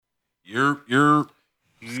You're.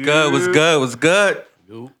 What's good? What's good? What's good?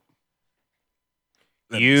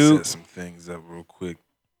 Let me set some things up real quick.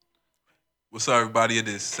 What's up, everybody? It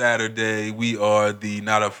is Saturday. We are the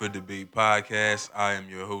Not Up for Debate podcast. I am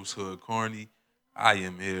your host, Hood Corny. I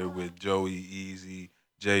am here with Joey, Easy,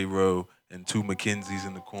 J-Ro, and two Mackenzies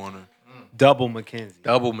in the corner. Double Mackenzie.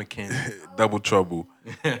 Double trouble.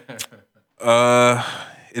 It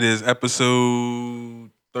is episode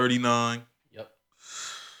 39. Yep.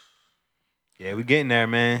 Yeah, we getting there,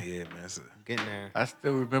 man. Yeah, man. Getting there. I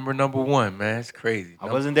still remember number one, man. It's crazy.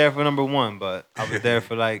 I wasn't there for number one, but I was there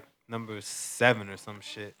for like number 7 or some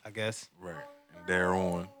shit, I guess. Right. And they're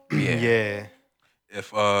on. Yeah.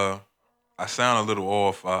 If I sound a little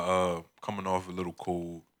off, coming off a little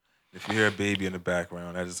cold. If you hear a baby in the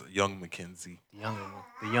background, that is a young Mackenzie.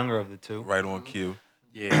 The younger of the two. Right on cue.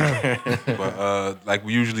 Yeah. But like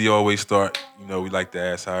we usually always start, we like to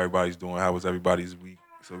ask how everybody's doing. How was everybody's week?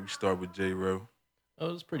 So we start with J-Ro. Oh,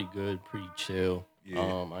 it was pretty good, pretty chill. Yeah.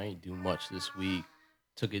 I ain't do much this week.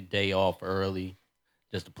 Took a day off early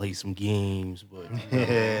just to play some games, but I'm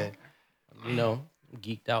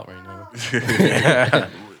geeked out right now.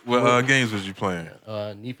 What games was you playing?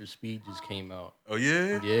 Need for Speed just came out. Oh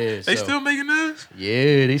yeah? Yeah. They still making those?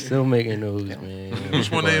 Yeah, they still making those, man. Which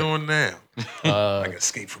one they on now? Like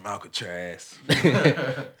Escape from Alcatraz.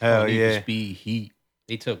 Hell Need yeah. for Speed, Heat.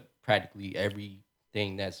 They took practically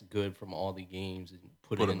everything that's good from all the games and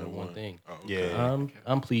put it into one thing. Oh, okay. Yeah.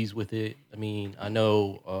 I'm pleased with it. I mean, I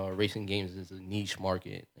know racing games is a niche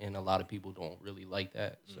market, and a lot of people don't really like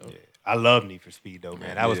that. So Yeah. I love Need for Speed though,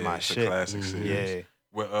 man. That was my it's shit. a classic series. Yeah.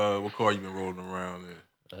 What car you been rolling around in?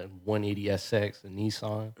 180 SX, a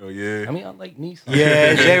Nissan. Oh yeah. I mean, I like Nissan.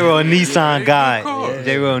 Yeah, J-Ro a Nissan Good guy. cars.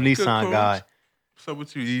 J-Ro a Good Nissan cars. guy. What's up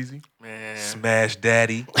with you, Easy? Man. Smash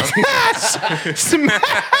Daddy.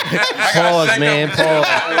 Pause, man.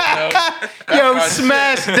 Pause. Yo,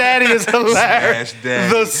 Smash Daddy is hilarious. Smash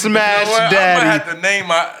Daddy. The Smash I might Daddy. have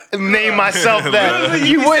to Name myself that. Literally,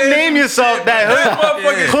 You wouldn't name yourself that.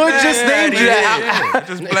 motherfucker Hood just Smash named you that. Yeah,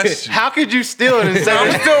 just bless you. How could you steal it and say I'm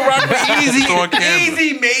that? still rocking with Easy. It's on camera.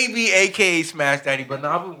 Easy, maybe, a.k.a. Smash Daddy. But no,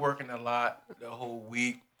 I've been working a lot the whole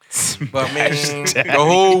week. But man, the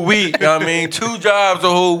whole week. You know what I mean? 2 jobs the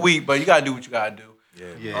whole week. But you got to do what you got to do.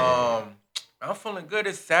 Yeah. I'm feeling good.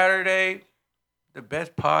 It's Saturday. The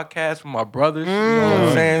best podcast with my brothers. You know what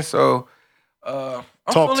I'm saying? So, I'm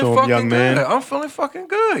Talk feeling to him, fucking young good. man. I'm feeling fucking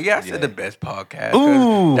good. Yeah, I said the best podcast. 'cause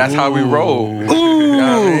Ooh. That's how we roll. You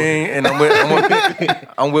know what I mean? And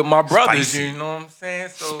I'm with my brothers. Spicy. You know what I'm saying?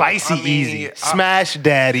 So, Spicy I mean, easy. Smash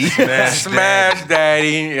Daddy. Smash Daddy.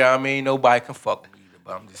 You know what I mean? Nobody can fuck with me either,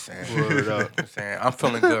 but I'm just saying. Word up. I'm saying I'm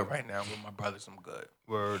feeling good right now with my brothers. I'm good.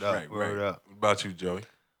 Word up. Word up. What about you, Joey?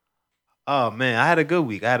 Oh man, I had a good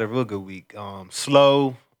week. I had a real good week.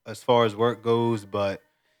 Slow as far as work goes, but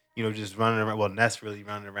just running around. Well, Ness really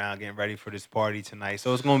running around, getting ready for this party tonight.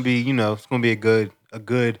 So it's gonna be, it's gonna be a good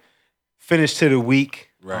finish to the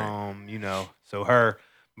week. Right. So her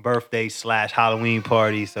birthday / Halloween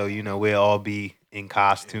party. So we'll all be in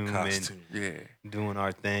costume, and Yeah. doing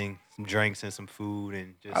our thing, some drinks and some food,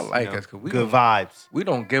 and just I like us 'cause we good don't- vibes. We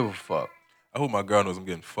don't give a fuck. I hope my girl knows I'm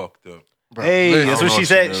getting fucked up. Bro, Hey, listen, that's I what don't she know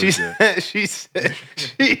said. if She she knows said. She said.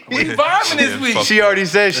 we vibing this week. She already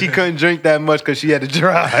said she couldn't drink that much because she had to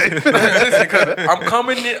drive. Listen, 'cause I'm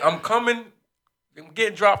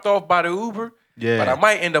getting dropped off by the Uber. Yeah. But I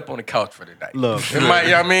might end up on the couch for the night. Look, It might,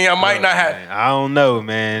 you know what I mean? I might not have. man, I don't know,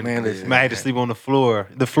 man. Man, listen, might have to sleep on the floor.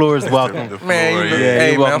 The floor is welcome. The Man, floor, you know, yeah,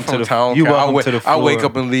 hey, you man, I'm welcome to from the- town. you I welcome wake, to the I wake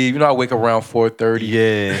floor. up and leave. I wake around 4:30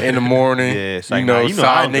 Yeah. in the morning. Yeah, it's like, you know, nah, I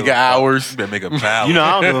side don't give nigga a fuck. hours. You better make a pal. I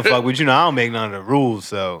don't give a fuck, but I don't make none of the rules.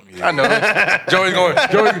 So I know. Joey's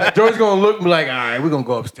gonna look and be like, all right, we're gonna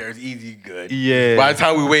go upstairs. Easy, good. yeah. By the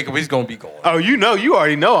time we wake up, he's gonna be going. Oh, you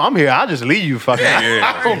already know I'm here. I'll just leave you, fucking.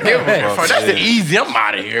 I don't give a fuck. That's the Yeah. easy. I'm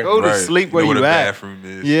out of here. Go to sleep where know you where the at. bathroom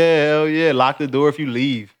is. Yeah, hell yeah. Lock the door if you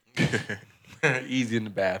leave. Easy in the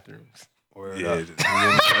bathrooms. Word Yeah, up. just, we need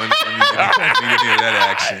any of that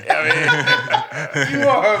action. You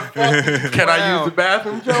are fucking. Can I use the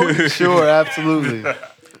bathroom, Joey? Sure, absolutely.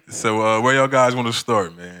 So where y'all guys want to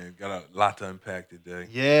start, man? Got a lot to unpack today.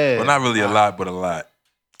 Yeah. Well, not really a lot, but a lot.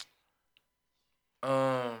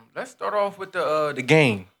 Let's start off with the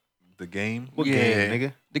game. The game? What Yeah. game,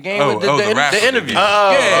 nigga? The game Oh, with the, oh, the, the in- rap the for the interview. game.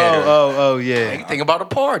 Yeah. Oh, yeah. You think about a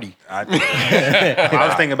party. I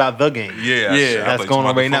was thinking about the game. Yeah, Yeah. That's going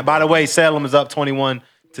on right now. By the way, Salem is up 21-0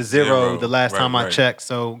 0. the last time I Right. checked.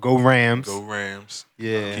 So go Rams. Go Rams.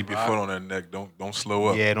 Yeah. Keep your foot on that neck. Don't slow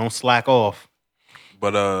up. Yeah, don't slack off.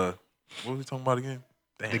 But what was we talking about again?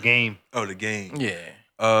 Damn. The game. Oh, the game. Yeah.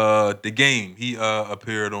 The Game. He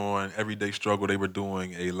appeared on Everyday Struggle. They were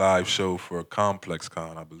doing a live show for Complex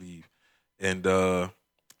Con, I believe, and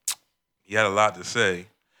he had a lot to say,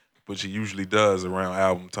 which he usually does around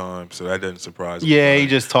album time. So that doesn't surprise me. Yeah, he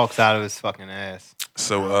just talks out of his fucking ass.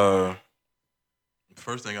 So the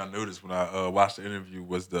first thing I noticed when I watched the interview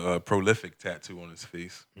was the prolific tattoo on his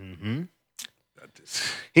face. Mm-hmm.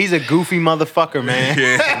 He's a goofy motherfucker, man.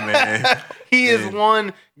 Yeah, man. He is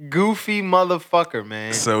one goofy motherfucker,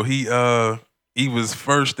 man. So he was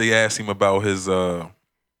first. They asked him about his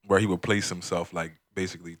where he would place himself, like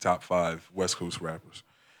basically top 5 West Coast rappers,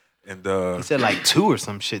 and he said like 2 or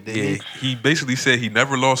some shit. Didn't he basically said he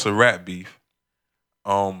never lost a rap beef.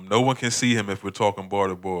 No one can see him if we're talking bar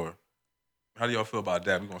to bar. How do y'all feel about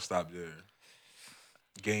that? We're gonna stop there.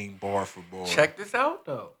 Game bar for bar. Check this out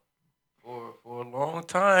though. For a long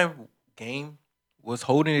time, Game was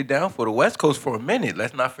holding it down for the West Coast for a minute.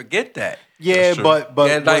 Let's not forget that. Yeah, but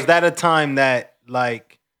Yeah, was like- that a time that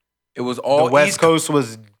like It was all the West East Coast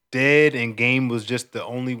was dead and Game was just the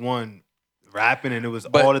only one rapping and it was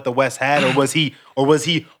But- all that the West had, or was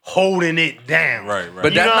he holding it down? Right.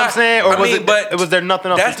 But You know that's what I'm not- saying? Or I was mean, it? but Was there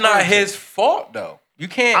nothing else? That's to turn not to? his fault though. You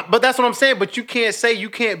can't. But that's what I'm saying. But you can't say you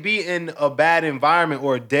can't be in a bad environment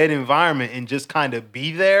or a dead environment and just kind of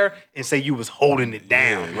be there and say you was holding it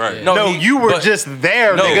down. Yeah, right. Yeah. No, you were but- just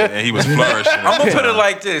there, No, nigga. And he was flourishing. I'm gonna put it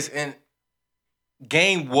like this, and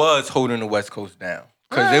Game was holding the West Coast down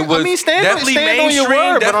because Right. it was I mean, stand on definitely your mainstream.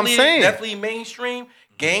 word, but I'm definitely- saying. definitely mainstream.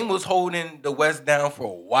 Game was holding the West down for a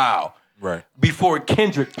while Right. before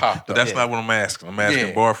Kendrick popped But up. that's not what I'm asking. I'm asking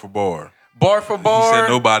Yeah. bar for bar. Bar for bar. He said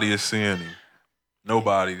nobody is seeing him.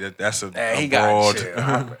 Nobody. That's a, Nah, he a got broad. chill.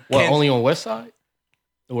 What, Ken- only on West Side?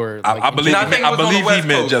 Or I like, believe. No, I think it I was on the believe he West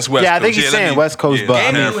meant Coast. just West Yeah, I Coast. think he's let saying me- West Coast, but I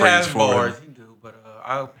Game mean- do paraphrase have for bars. him. He do, but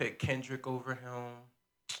I'll pick Kendrick over him.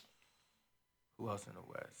 Who else in the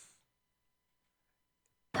West?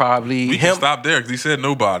 Probably We him. can stop there because he said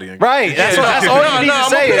nobody. Right. That's, Yeah. that's all No, you need no, to I'ma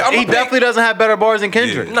say. pick- I'ma He pick- definitely doesn't have better bars than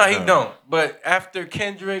Kendrick. Yeah. No, he don't. But after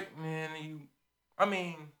Kendrick, man, I'm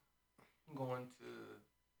going to.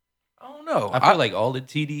 I don't know. I feel like all the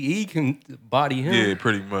TDE can body him. Yeah,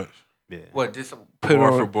 pretty much. Yeah. what just put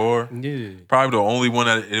Bar for on. bar. Yeah. Probably the only one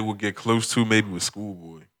that it would get close to maybe was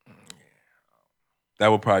Schoolboy. That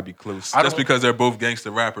would probably be close. I Just don't- because they're both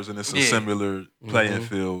gangster rappers and it's a Yeah. similar playing Mhm.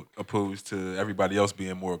 field opposed to everybody else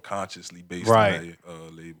being more consciously based Right. on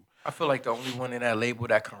that label. I feel like the only one in that label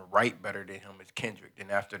that can write better than him is Kendrick. Then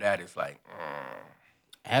after that, it's like,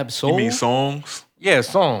 Absol. You mean songs? yeah,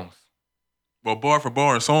 songs. Well, bar for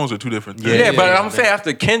bar and songs are two different Yeah, things. Yeah, but yeah, I'm man. saying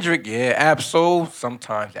after Kendrick, yeah, Absol.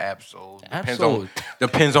 Sometimes Absol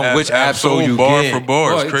depends on which Absol you bar get. for bar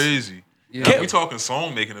Well, is it's- crazy. Yeah. Like, we talking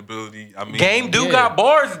song making ability. I mean, Game do Yeah. got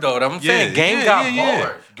bars though. I'm saying Game got bars.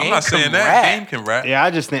 I'm Game not can saying that. rap. Game can rap. Yeah,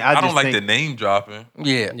 I just think I just don't like think, the name dropping.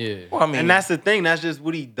 Yeah. Yeah. Well, I mean, and that's the thing. That's just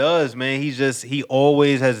what he does, man. He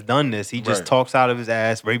always has done this. He just Right. talks out of his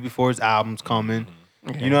ass right before his album's coming.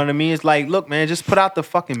 You know what I mean? It's like, look, man, just put out the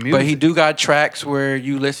fucking music. but he do got tracks where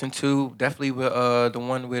you listen to definitely with the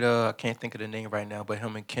one with I can't think of the name right now, but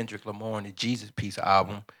him and Kendrick Lamar on the Jesus Piece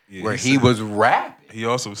album Yeah, where he he said- was rapping. He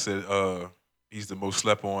also said he's the most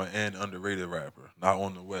slept on and underrated rapper, not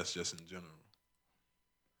on the West, just in general.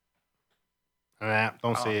 Nah,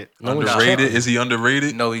 don't say it. No one's Underrated? tripping. Is he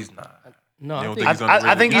underrated? No, he's not. No, You I don't think, think he's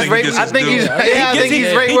I think You he's think he right. gets I his think due? he's. Yeah, Yeah, I he think gets-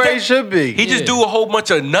 he's right he where get- he should be. He just Yeah. do a whole bunch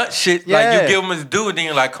of nut shit. Yeah. Like you give him his due, and then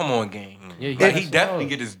you're like, come on, gang. yeah, Like got he definitely solid.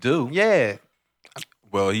 get his due. Yeah.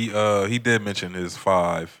 Well, he did mention his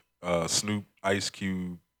 5. Snoop, Ice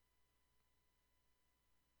Cube.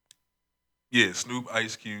 Yeah, Snoop,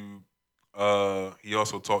 Ice Cube. He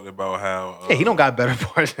also talked about how Yeah, he don't got better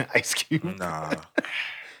bars than Ice Cube. Nah.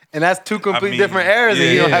 And that's two completely mean, different eras, and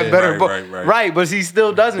he don't yeah, have better right, bars. right. But he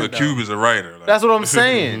still doesn't. But though. Cube is a writer. Like, That's what I'm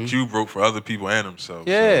saying. Cube wrote for other people and himself.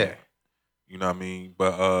 Yeah. So, you know what I mean?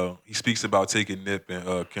 But he speaks about taking Nip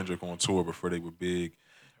and Kendrick on tour before they were big.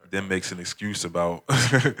 Then makes an excuse about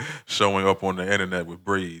showing up on the internet with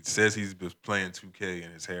braids. Says he's been playing 2K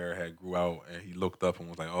and his hair had grew out and he looked up and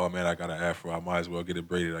was like, oh man, I got an afro. I might as well get it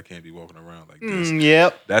braided. I can't be walking around like this.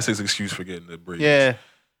 Yep. That's his excuse for getting the braids. Yeah.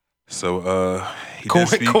 So he then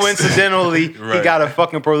speaks- Coincidentally, he Right. got a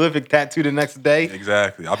fucking prolific tattoo the next day.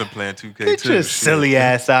 Exactly. I've been playing 2K Get too. your Shit. silly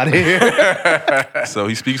ass out of here. So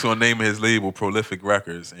he speaks on naming his label Prolific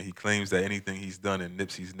Records, and he claims that anything he's done in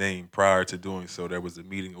Nipsey's name prior to doing so, there was a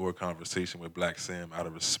meeting or conversation with Black Sam out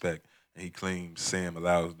of respect, and he claims Sam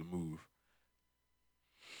allows the move.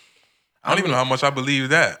 I don't even know how much I believe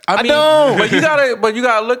that. I mean, don't. but you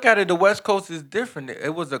gotta look at it. The West Coast is different.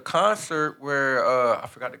 It was a concert where I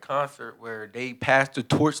forgot the concert where they passed the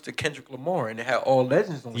torch to Kendrick Lamar and they had all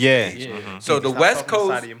legends on stage. Yeah. So the Stop West talking Coast,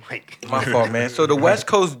 inside of your mic. my fault, man. So the West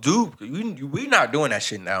Coast we not doing that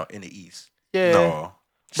shit now in the East. Yeah. No.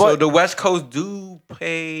 So But- the West Coast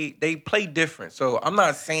they play different. So I'm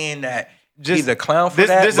not saying that he's a clown for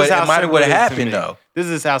that, but it might have would have happened though. This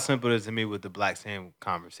is how simple it is to me with the Black Sam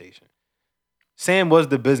conversation. Sam was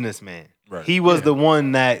the businessman. Right. He was the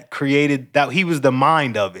one that created that. He was the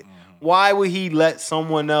mind of it. Why would he let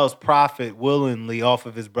someone else profit willingly off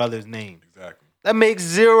of his brother's name? Exactly. That makes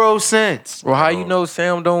zero sense. Well, how you know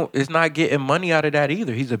Sam is not getting money out of that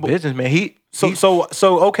either? He's a businessman. So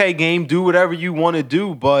okay, game, do whatever you want to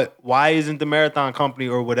do, but why isn't the Marathon Company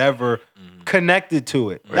or whatever connected to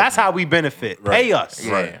it? That's how we benefit. Right. Pay us.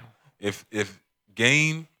 Right. If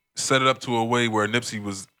Game set it up to a way where Nipsey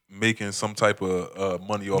was making some type of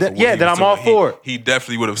money off of what he that was I'm all doing, for it. He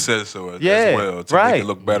definitely would have said so as Yeah, well to right. make it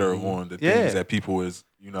look better on the things that people is,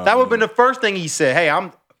 That would have been the first thing he said. Hey,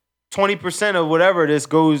 I'm 20% of whatever this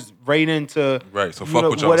goes right into right. So fuck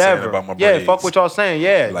what y'all saying about my Yeah, braids. fuck what y'all saying.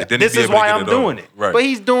 Yeah, Like, then he'd this be is able to why get I'm it all. doing it. Right. But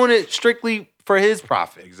he's doing it strictly for his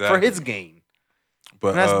profit, for Exactly. his gain. But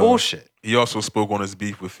And that's bullshit. He also spoke on his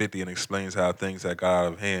beef with 50 and explains how things that got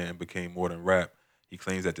out of hand and became more than rap. He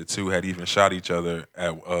claims that the two had even shot each other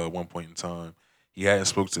at one point in time. He hadn't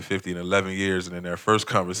spoke to 50 in 11 years, and in their first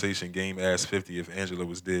conversation, Game asked 50 if Angela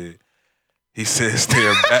was dead. He says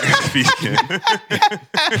they're back speaking.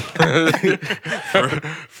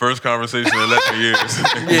 First conversation in 11 years.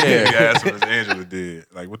 Yeah. He asked him if Angela dead.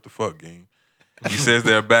 Like, what the fuck, Game? He says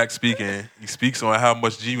they're back speaking. He speaks on how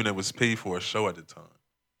much G-Unit was paid for a show at the time.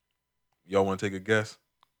 Y'all want to take a guess?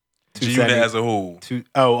 G-Unit 270. as a whole,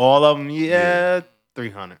 All of them, yeah.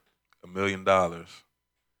 300. $1 million.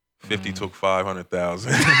 50 took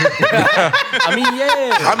 500,000. I mean,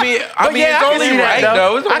 yeah. I mean, I it's can only see that, right though.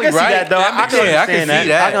 though. It's I only can see right. that, though. I can I can understand see that.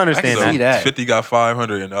 that. I can understand see that. 50 got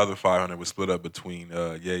 500, and the other 500 was split up between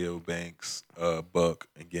Yayo, Banks, Buck,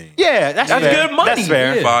 and Game. Yeah, that's That's fair. good money. That's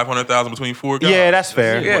fair. Yeah. 500,000 between 4 guys. Yeah, that's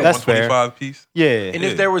fair. Yeah. That's fair. 125 piece. Yeah. And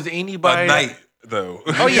if there was anybody, A night though.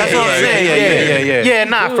 Oh yeah, That's what I'm saying. yeah. Yeah,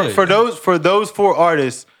 nah. Good. For those 4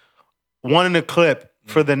 artists, one in the clip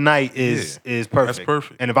for the night is perfect. That's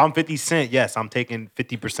perfect. And if I'm 50 Cent, yes, I'm taking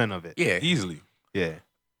 50% of it. Yeah. Easily. Yeah.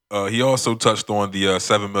 He also touched on the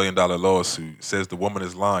 $7 million lawsuit. Says the woman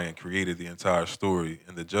is lying, created the entire story,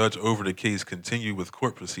 and the judge over the case continued with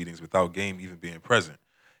court proceedings without Game even being present.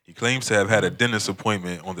 He claims to have had a dentist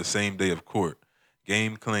appointment on the same day of court.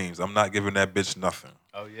 Game claims, I'm not giving that bitch nothing.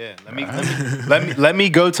 Oh yeah. Let me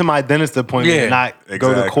go to my dentist appointment Yeah, and not go to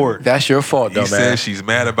exactly. court. That's your fault, He though, man. says she's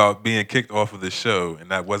mad about being kicked off of the show,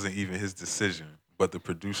 and that wasn't even his decision. But the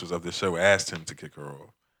producers of the show asked him to kick her off.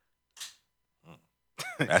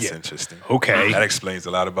 That's Yeah. interesting. Okay. That explains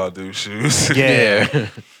a lot about dude's shoes. Yeah.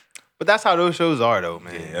 But that's how those shows are though,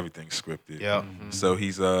 man. Yeah, everything's scripted. Yeah. So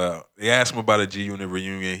he's they asked him about a G-Unit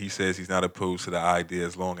reunion. He says he's not opposed to the idea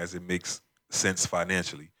as long as it makes sense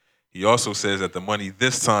financially. He also says that the money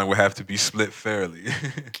this time will have to be split fairly,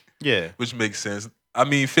 Yeah. which makes sense. I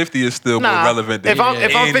mean, 50 is still more relevant than If I'm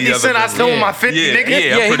any 50 other Cent, I member. still want my 50, Yeah, nigga. yeah,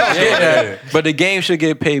 Yeah, I'm he pretty does sure. get that. But the game should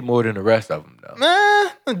get paid more than the rest of them, though.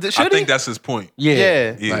 Should I think he? that's his point.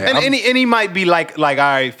 Yeah. Yeah. Like, And he might be like all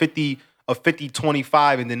right,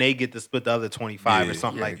 50-25, and then they get to split the other 25 or Yeah,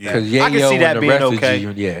 something like that. Because I can see that being okay.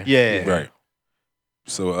 Yeah. Yeah. Right.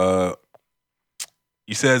 So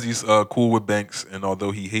he says he's cool with Banks, and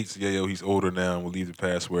although he hates Yayo, he's older now and will leave the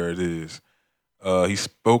past where it is. He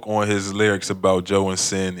spoke on his lyrics about Joe and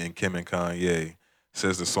Sin and Kim and Kanye.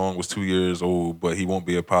 Says the song was 2 years old, but he won't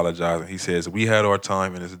be apologizing. He says, we had our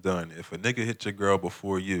time and it's done. If a nigga hit your girl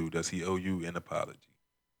before you, does he owe you an apology?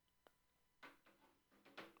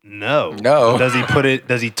 No. No. Does he put it?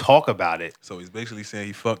 Does he talk about it? So he's basically saying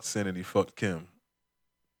he fucked Sin and he fucked Kim.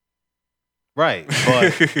 Right.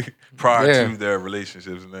 But Prior Yeah. to their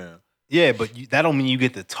relationships now. yeah, but that don't mean you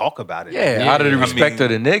get to talk about it. Yeah, Yeah. out of the I respect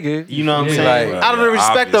mean, of the nigga. You know what I'm Yeah. saying? Like, Out of the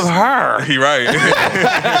respect of her. He right.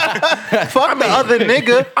 Fuck the other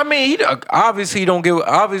nigga. I mean, he obviously don't give.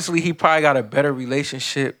 Obviously, he probably got a better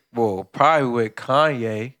relationship. Well, probably with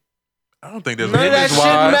Kanye. I don't think there's None of that Niggas shit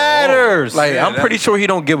wise. matters. Like, Yeah, I'm pretty sure he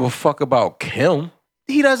don't give a fuck about Kim.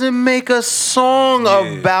 He doesn't make a song Yeah.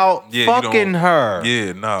 about Yeah, you fucking don't- her.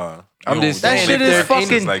 Yeah, nah. I'm You just don't- saying, you if don't they're think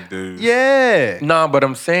fucking- it's like dudes. Yeah. Nah, but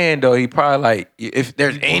I'm saying though, he probably like if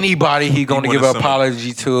there's anybody he gonna give wanted an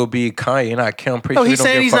apology to, it'll be Kanye, not Kim. Pretty No, sure he's he don't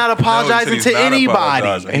saying give he's a not fuck. apologizing he's to not anybody.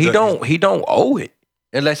 apologizing. And he don't owe it.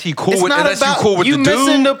 Unless he cool It's with, not unless about you cool with you the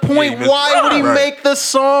missing dude. the point. Yeah, Why would he right. make the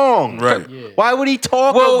song? Right. Yeah. Why would he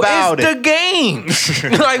talk Well, about it's it? the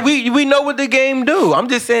game. Like we know what the game do. I'm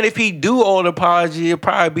just saying if he do all the apology, it'll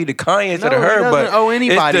probably be the Kanye to No, the he her. doesn't But owe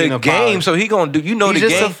anybody it's an the apology. game, so he gonna do. You know He's the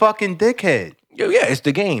just game. a fucking dickhead. Yeah, it's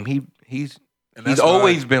the game. He's And that's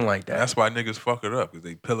always why- been like that. And that's why niggas fuck it up because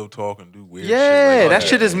they pillow talk and do weird shit. Yeah, like that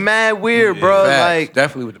shit is mad weird, Yeah. bro. Facts. Like,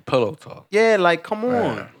 Definitely with the pillow talk. yeah, like, come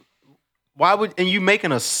on. Right. Why would and you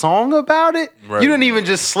making a song about it? Right. You didn't even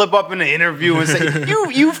just slip up in the interview and say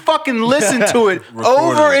you fucking listened to it Recorded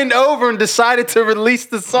over it. and over and decided to release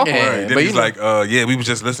the song. Yeah. Right. Then But he's you know- like, yeah, we was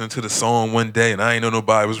just listening to the song one day and I ain't know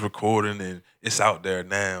nobody was recording and it's out there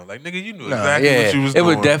now. Like, nigga, you knew exactly what you was it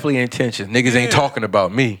doing. was definitely intentions. Niggas ain't Yeah. talking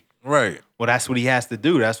about me. Right. Well, that's what he has to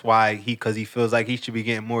do. That's why because he feels like he should be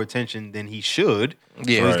getting more attention than he should. Yeah. So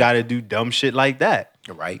he's Right. got to do dumb shit like that.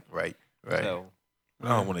 Right. So, I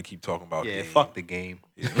don't want to keep talking about yeah, game. fuck the game.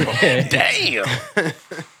 Yeah, fuck Damn.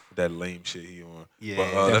 that lame shit he on. Yeah,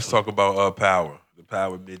 But let's talk about Power. The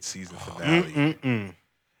Power mid-season finale. Mm-mm-mm.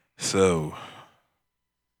 So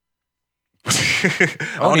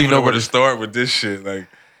I don't even know where to start with this shit. Like,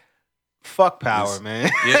 Fuck Power, It's-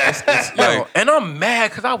 man. yeah, it's Yo, like and I'm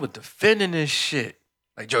mad because I was defending this shit.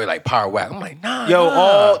 Like Joey, like Power Whack. I'm like, nah. Yo,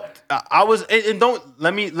 nah. I was and don't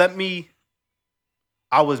let me.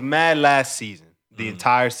 I was mad last season, the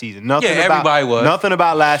entire season. Nothing Yeah, about everybody was. nothing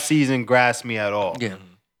about last season grasped me at all. Yeah.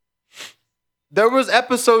 There was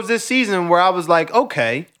episodes this season where I was like,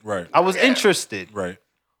 okay, right, I was interested, right.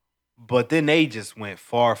 but then they just went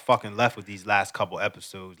far fucking left with these last couple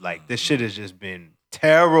episodes. Like this shit has just been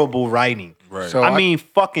terrible writing. Right. So- I mean,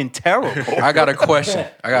 fucking terrible. I got a question.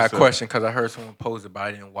 I got What's a up? question because I heard someone pose it, but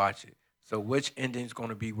I didn't watch it. So which ending's going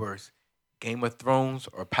to be worse? Game of Thrones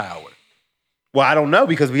or Power? Well, I don't know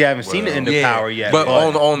because we haven't seen the Well, end of yeah, Power yet. but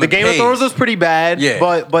on the the Game of page. Thrones was pretty bad. Yeah.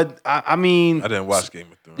 but I mean, I didn't watch Game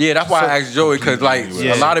of Thrones. Yeah, that's why I asked Joey because like Completely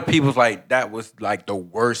a yeah. lot of people's like that was like the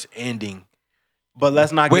worst ending but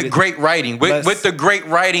let's not with get great writing. let's- With the great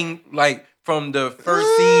writing, like from the first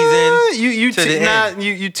season. You to the end.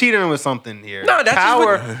 you teetering with something here. No, that's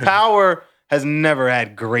just Power has never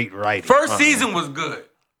had great writing. First season was good.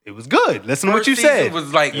 It was good. Listen to what First you season said.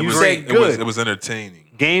 was like you was, said it was good. it was entertaining.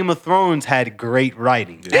 Game of Thrones had great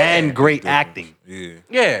writing Yeah. and great Difference. acting. Yeah.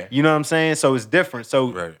 Yeah. You know what I'm saying? So it's different.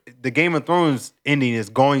 So Right. the Game of Thrones ending is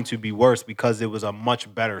going to be worse because it was a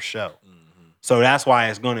much better show. So that's why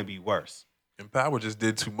it's going to be worse. And Power just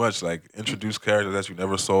did too much, like introduce characters that you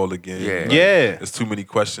never saw again. Yeah. Like, Yeah. There's too many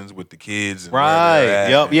questions with the kids. And where Right. they're at.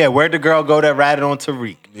 Yep. Yeah. Where'd the girl go that ratted on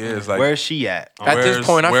Tariq? Yeah, it's like Where's she at? At this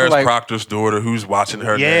point, I feel where's like- Proctor's daughter? Who's watching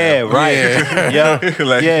her? Yeah, now? right. Yeah. Yeah.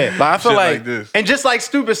 Like, Yeah. But I feel shit like- this. And just like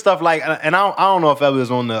stupid stuff, like, and I don't know if it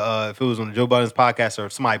was on the if it was on the Joe Budden's podcast or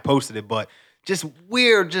if somebody posted it, but just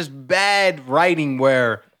weird, just bad writing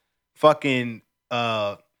where fucking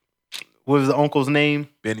what was the uncle's name?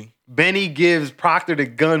 Benny. Benny gives Proctor the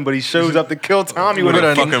gun, but he shows up to kill Tommy with,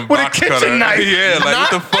 a fucking with a box kitchen cutter. knife. Yeah, like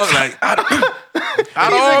what the fuck? Like, Out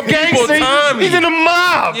of He's all a people, gangster. Tommy. He's in the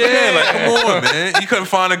mob. yeah, like come on, man. You couldn't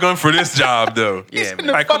find a gun for this job though. Yeah, In man.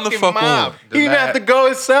 Like, come the fucking fuck mob. on. He didn't have to go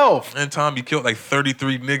himself. And Tommy killed like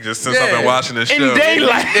 33 niggas since I've Yeah. been watching this In show.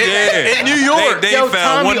 daylight. Yeah. In New York. They Yo,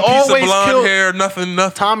 found Tommy one piece of always blonde killed- hair, nothing.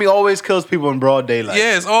 Tommy always kills people in broad daylight.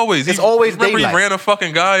 Yeah, it's always. It's always remember daylight. he ran a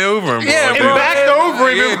fucking guy over him. Yeah, And bro. backed over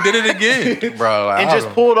him. Yeah, did it again. Bro, like, And I just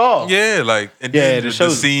don't- pulled off. Yeah, like and Yeah, then the the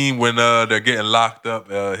show's- scene when they're getting locked up,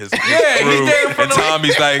 his Yeah, crew, he's there in front and of-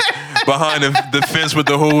 Tommy's like behind the fence with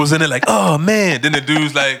the holes in it, like, oh man. Then the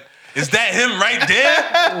dude's like, is that him right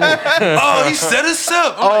there? Oh, he set us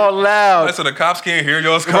up. I'm like, All loud. so the cops can't hear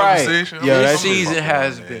y'all's Right. conversation. I'm Yeah, like, that This come the season fuck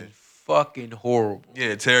has on, been man. fucking horrible.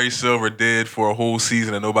 Yeah, Terry Silver did for a whole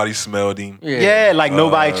season and nobody smelled him. Yeah, like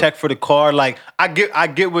nobody checked for the car. Like I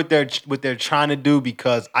get what they're trying to do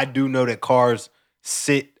because I do know that cars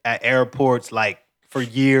sit at airports like for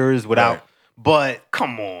years without. Right. But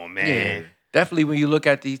come on, man. Yeah. Definitely when you look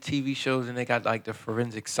at these TV shows and they got like the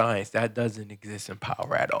forensic science, that doesn't exist in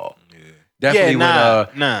Power at all. Yeah. Definitely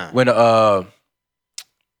nah. when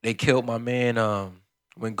they killed my man,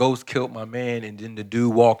 when Ghost killed my man and then the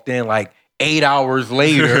dude walked in like 8 hours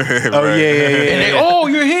later. Oh Right. yeah. And they, oh,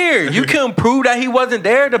 you're here. You couldn't prove that he wasn't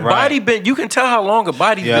there. The Right. body been, you can tell how long a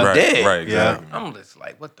body's Yeah. been Right, dead. right, Yeah. exactly. I'm just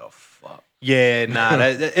like, what the fuck? Yeah, nah.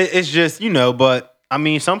 It's just but I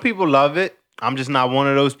mean, some people love it. I'm just not one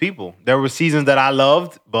of those people. There were seasons that I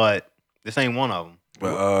loved, but this ain't one of them.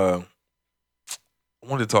 But I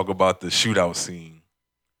wanted to talk about the shootout scene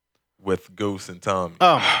with Ghost and Tommy.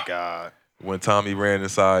 Oh my god. when Tommy ran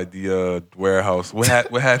inside the warehouse. What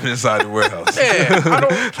happened inside the warehouse? Yeah, I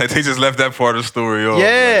don't. Like they just left that part of the story off.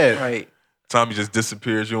 Yeah. Like, Right. Tommy just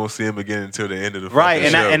disappears. You don't see him again until the end of the Right,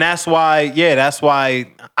 fucking show. and that's why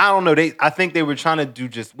I don't know. I think they were trying to do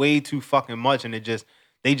just way too fucking much, and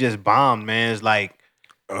they just bombed, man. It's like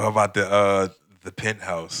How about the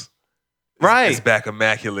penthouse? right, It's back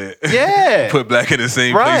immaculate. yeah, Put back in the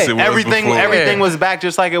same right. place it was Everything before. was back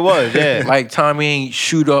just like it was. Yeah, Like Tommy ain't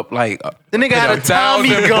shoot up like the nigga had a Tommy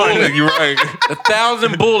 1,000 gun. bullets. You're right.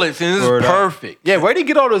 1,000 bullets, and this Word is up. perfect. Yeah, where'd he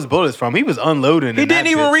get all those bullets from? He was unloading. He in that didn't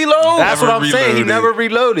even bitch. reload. That's Never what I'm saying. He reloaded. never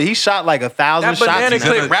reloaded. He shot like 1,000 That shots. banana in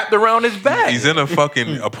clip that- wrapped around his back. He's in a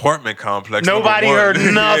fucking apartment complex. Nobody number one.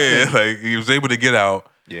 heard nothing. Yeah, like he was able to get out.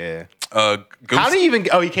 Yeah. Ghost, How did he even?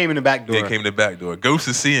 Oh, he came in the back door. yeah, came in the back door. Ghost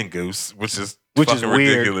is seeing ghosts, which is Which is fucking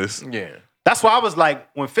weird. ridiculous. Yeah. That's why I was like,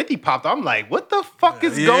 when 50 popped, I'm like, what the fuck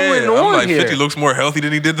is Yeah, going I'm on like, here? 50 looks more healthy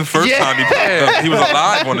than he did the first Yeah. time he popped up. He was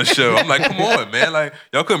alive on the show. I'm like, come on, man. Like,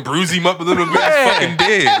 y'all couldn't bruise him up a little bit. Yeah. He's fucking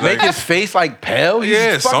dead. Make Like, his face like pale. He's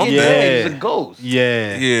Yeah, fucking something. dead. He's Yeah. a ghost.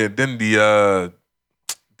 Yeah. yeah, then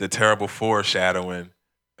the terrible foreshadowing.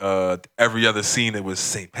 Every other scene, it was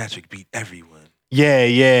St. Patrick beat everyone. Yeah.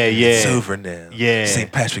 It's over now. Yeah.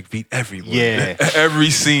 St. Patrick beat everyone. Yeah. Every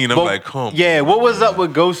scene, I'm But- like, come Yeah, on. what was up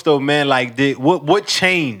with Ghost though, man? Like, what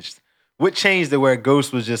changed? What changed to where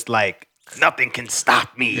Ghost was just like, nothing can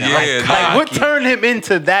stop me? Yeah, like what turned him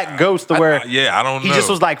into that Ghost to where I don't know. he just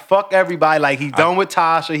was like, fuck everybody. Like, he's done with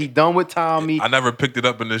Tasha. He done with Tommy. I never picked it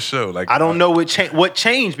up in this show. Like I don't know what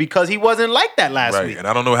changed because he wasn't like that last Right, week. and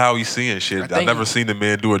I don't know how he's seeing shit. think I've never seen the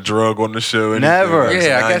man do a drug on the show. Anything. Never. Like, so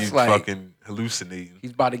Yeah, I now guess, you like- fucking hallucinating.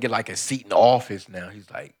 He's about to get like a seat in the office now. He's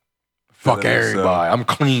like, fuck Feeling everybody. himself. I'm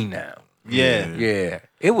clean now. Yeah. Yeah.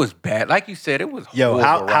 It was bad. Like you said, it was Yo,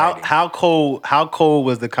 horrible writing. how cold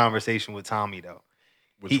was the conversation with Tommy though?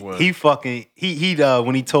 Which one? He fucking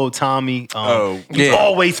when he told Tommy, you yeah.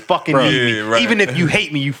 always fucking Bro, need me. yeah, right. Even if you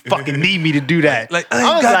hate me, you fucking need me to do that. Like, I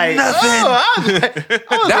ain't got nothing.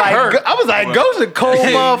 I was like, Ghost a cold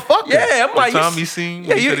motherfucker. Yeah, I'm like, Tommy scene.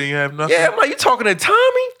 yeah, he you- said he didn't have nothing. yeah, I'm like, you talking to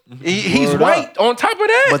Tommy? He's Word white up. on top of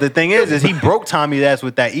that. But the thing is he broke Tommy's ass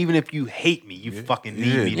with that. Even if you hate me, you fucking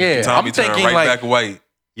need me. To Yeah. Tommy I'm turned thinking, right like- back white.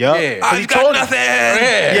 Yup. Yeah. But I he got told nothing.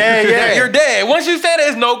 Yeah. You're dead. Once you say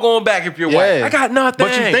there's no going back if you're white. Yeah. I got nothing.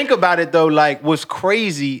 But you think about it though, like what's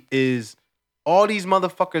crazy is all these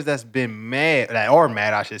motherfuckers that's been mad, that are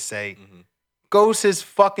mad, I should say. Ghost has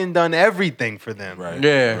fucking done everything for them. Right.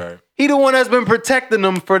 Yeah. Right. He the one that's been protecting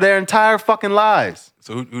them for their entire fucking lives.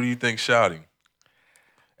 So who do you think shot him?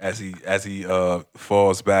 As he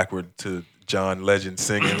falls backward to John Legend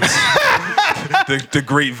singing the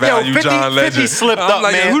great value 50 John Legend. 50 slipped I'm up,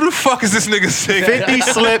 like, man. who the fuck is this nigga singing? 50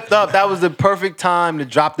 slipped up. That was the perfect time to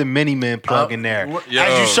drop the Mini Man plug in there. yo,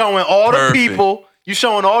 as you showing all perfect. the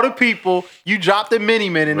people, you drop the Mini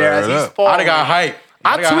Man in there as Word he's up. falling. I'd have got hype.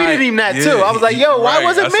 I tweeted him that too. I was like, yo, why right,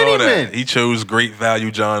 wasn't I saw Mini that. Man? He chose great value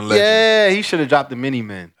John Legend. Yeah, he should have dropped the Mini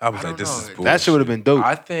Man. I was I like, don't this know. is bullshit. That shit would have been dope.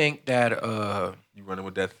 I think that You running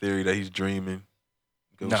with that theory that he's dreaming.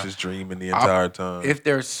 Ghost Nah. is dreaming the entire time. if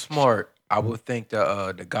they're smart, I would think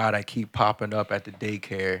the guy that keep popping up at the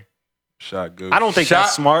daycare. Shot Ghost. I don't think Shot-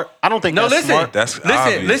 that's smart. I don't think No, that's listen. smart. That's Listen,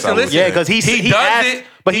 obvious, listen, I would listen. Yeah, say. because he does asked, it.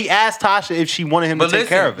 but he asked Tasha if she wanted him But to take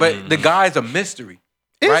care of it. but the guy's a mystery.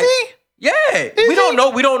 Is right? he? Yeah, we don't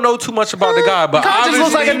know. We don't know too much about the guy, but He kinda just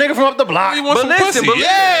looks like a obviously- nigga from up the block. He wants But some listen, pussy. but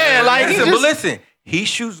Yeah, like, he listen, just- but listen. He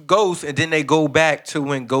shoots Ghost, and then they go back to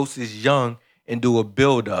when Ghost is young and do a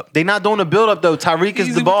build up. They not doing a build up though. Tyreek is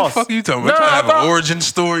Easy, the What boss. the fuck are you talking Nah, about? Trying to have bro. an origin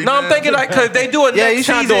story? No, I'm man? thinking like because they do a Yeah, next you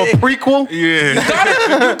trying to season. do a prequel? Yeah.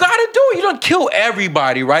 You gotta do it. You don't kill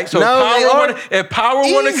everybody, right? So No, they if Power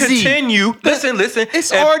want to Easy. continue, listen.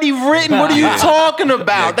 It's if- already written. What are you talking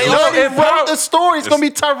about? They Yeah, already if wrote Power- the story. It's gonna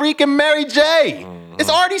be Tyreek and Mary J. It's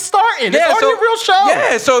already starting. It's Yeah, already so- a real show.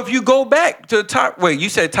 Yeah, so if you go back to wait, you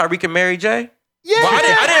said Tyreek and Mary J. Yeah. Well,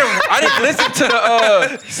 I didn't listen to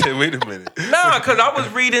the He said, wait a minute. nah, because I was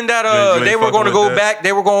reading that You ain't they were going to fucking go with that? back.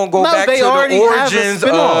 They were going to go No, back they to the already have a origins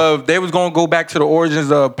spinoff. of. They was going to go back to the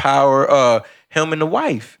origins of Power, him and the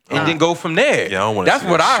wife, and then go from there. Yeah, I don't wanna That's see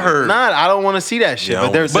what that I shit. heard. Nah, I don't want to see that shit. Yeah, I but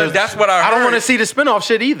don't there's, wanna but that's what I heard. I don't want to see the spinoff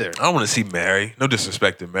shit either. I don't want to see Mary. No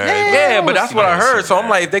disrespect to Mary. Yeah. Yeah, I but that's what I wanna see heard. So I'm that.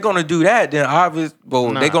 like, if they're gonna do that, then obviously,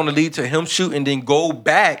 Nah. they're gonna lead to him shooting, then go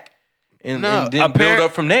back and, No, and then build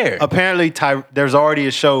up from there. Apparently, there's already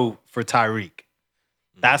a show for Tyreek.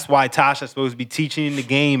 That's why Tasha's supposed to be teaching him the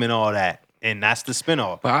game and all that. And that's the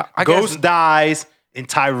spinoff. But I Ghost guess, dies and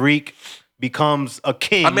Tyreek becomes a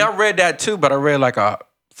king. I mean, I read that too, but I read like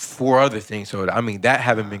 4 other things. So I mean, that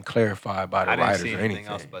haven't been clarified by the I didn't writers see or anything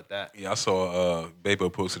anything. else but that. Yeah, I saw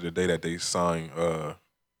Bebo posted today that they signed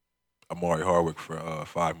Amari Hardwick for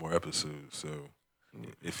 5 more episodes. So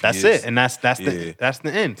if he That's is, it, and that's yeah.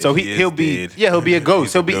 the end. So If he he'll is be dead, he'll be a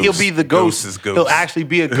ghost. he's a He'll be the Ghost ghost. is ghost. He'll actually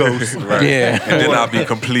be a ghost. Right. Yeah. And then I'll be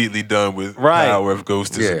completely done with Right. power if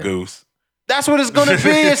Ghost is Yeah. a ghost. That's what it's gonna be.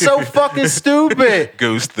 It's so fucking stupid.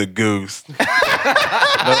 Ghost the ghost.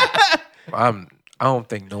 I don't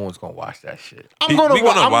think no one's gonna watch that shit. I'm gonna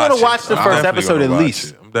watch the I'm first definitely episode gonna at watch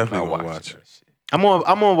least. it. I'm definitely Not gonna watching watch it. that shit. I'm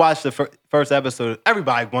gonna watch the first episode.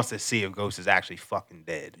 Everybody wants to see if Ghost is actually fucking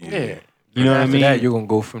dead. Yeah. You know what I After mean? that, you're gonna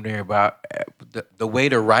go from there. But the way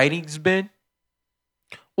the writing's been,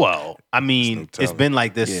 Well, I mean, no it's telling. been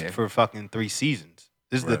like this Yeah. for fucking 3 seasons.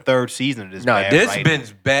 This is the Right. 3rd season of this. no, bad this writing. been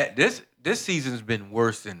bad. This season's been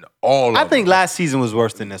worse than all. I of think them. last season was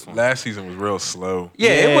worse than this one. Last season was real slow.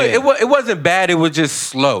 Yeah, Yeah. It wasn't bad. It was just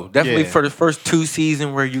slow. Definitely Yeah. for the first 2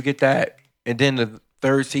 seasons where you get that, and then the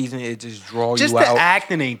 3rd season it just draw Just you the out.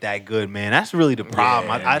 acting ain't that good, man. That's really the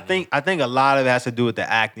problem. Yeah. I think a lot of it has to do with the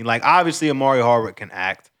acting. Like obviously, Amari Hardwick can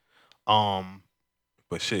act.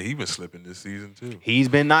 But shit, he been slipping this season too. He's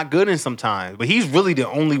been not good in some times, but he's really the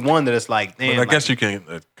only one that it's like, damn. But I guess you can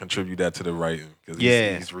contribute that to the writing because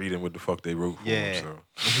Yeah. he's reading what the fuck they wrote for Yeah. him.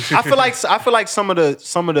 So. I feel like some of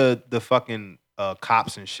the fucking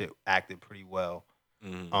cops and shit acted pretty well.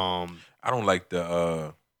 Mhm. I I don't like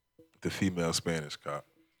the female Spanish cop.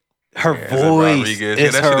 Her Is it voice. Rodriguez? Yeah,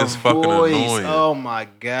 It's that her shit is fucking voice. annoying. Oh my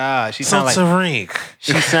god, she sound like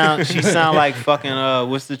she sound like fucking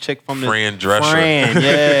what's the chick from the Fran Drescher. Fran,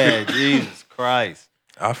 yeah, Jesus Christ.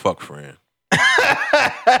 I fuck Fran.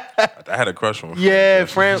 I had a crush on Fran. Yeah,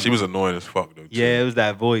 She- Fran- She was annoying as fuck though. Too. Yeah, it was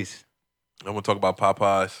that voice. I'm gonna talk about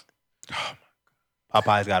Popeyes.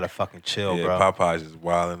 Popeyes gotta fucking chill, Yeah, bro. Popeyes is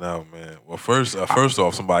wilding out, man. Well, first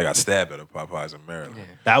off, somebody got stabbed at a Popeyes in Maryland.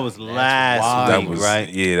 That was last wild. That week, was right?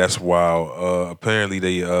 Yeah, that's wild. Apparently,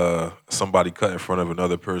 they somebody cut in front of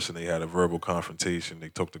another person. They had a verbal confrontation. They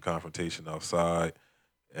took the confrontation outside,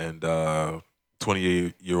 and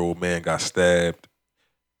 28-year-old man got stabbed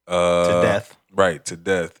To death. Right, to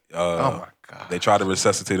death. oh my god! They tried to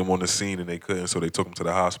resuscitate him on the scene and they couldn't, so they took him to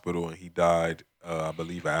the hospital and he died. I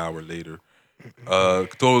believe an hour later.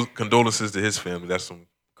 Condolences to his family. That's some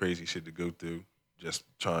crazy shit to go through. Just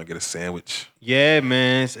trying to get a sandwich. Yeah,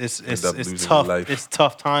 man. It's End up losing tough. your life. It's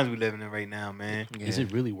tough times we living in right now, man. Is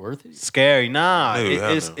it really worth it? Scary. Nah. No, hell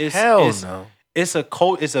no. It's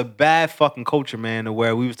no. it's a bad fucking culture, man, to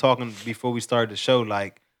where we was talking before we started the show,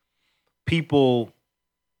 like people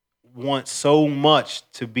want so much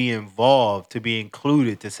to be involved, to be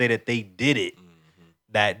included, to say that they did it,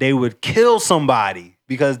 that they would kill somebody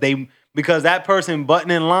because that person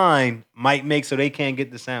butting in line might make so they can't get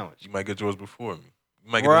the sandwich. You might get yours before me.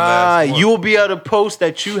 You might get the Right. last one. You will be able to post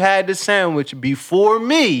that you had the sandwich before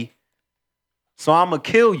me, so I'ma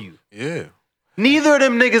kill you. Yeah. Neither of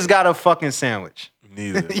them niggas got a fucking sandwich.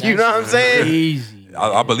 Neither. You know what I'm saying? Crazy.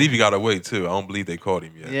 I believe he got away too. I don't believe they caught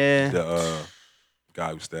him yet. Yeah. The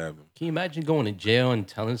guy who stabbed him. Can you imagine going to jail and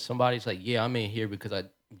telling somebody, it's like, yeah, I'm in here because I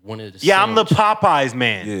wanted to Yeah, I'm the sandwich. Popeyes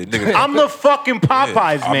man. Yeah, nigga. I'm the fucking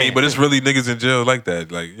Popeyes Yeah. man. I mean, but it's really niggas in jail like that.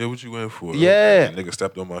 Like, yeah, what you in for? Yeah. Like, nigga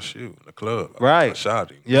stepped on my shoe in the club. Right. I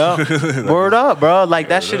shot him. Yeah. Like, Word up, bro. Like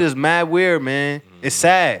that Word shit up. is mad weird, man. It's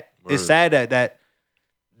sad. It's Word. sad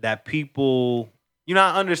that people,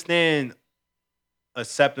 I understand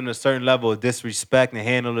accepting a certain level of disrespect and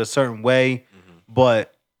handling it a certain way,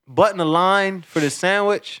 but butting the line for the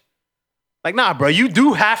sandwich, like, nah, bro, you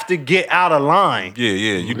do have to get out of line. Yeah,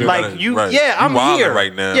 you do Like gotta- you, right. yeah, You I'm wildin' here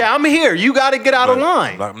right now. Yeah, I'm here. You got to get out of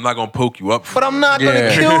line. I'm not gonna poke you up, for But I'm not gonna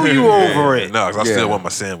Yeah. kill you over it. No, 'cause I Yeah. still want my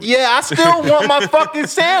sandwich. Yeah, I still want my fucking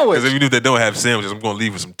Because sandwich. even if they don't have sandwiches, I'm gonna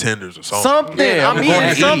leave with some tenders or something. Something. Yeah, I'm I'm going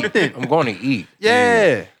eating to something. eat. I'm going to eat.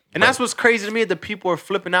 Yeah. And that's what's crazy to me, that people are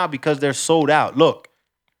flipping out because they're sold out. Look,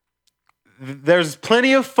 there's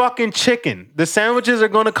plenty of fucking chicken. The sandwiches are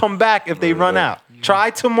going to come back if they run out. Try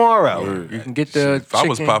tomorrow. Word. You can get Shit, the if I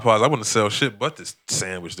was chicken. Popeyes, I wouldn't sell shit but this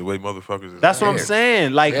sandwich the way motherfuckers is. That's what I'm Yeah.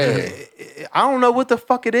 saying. Like, Yeah. I don't know what the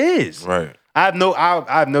fuck it is. Right. I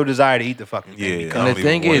have no desire to eat the fucking thing. Yeah. because I don't And the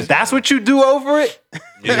even thing want is, it. that's what you do over it.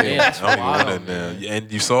 Yeah, Yeah, it's I don't even want wild, that now.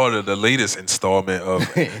 And you saw the latest installment of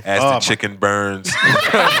As Oh, the my- Chicken Burns. the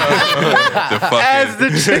As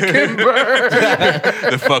fucking, the chicken burns.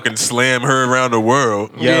 the fucking slam her around the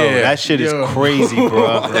world. Yo, Yeah. that shit is Yo. crazy,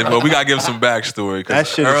 bro. And, well, we gotta give some backstory That because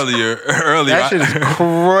shit is- earlier, That shit is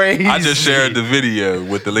crazy. I just shared the video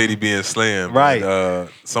with the lady being slammed. Right. And,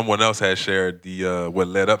 someone else had shared the what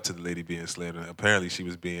led up to the lady being slammed. And apparently, she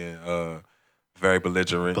was being very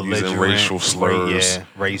belligerent, using racial slurs,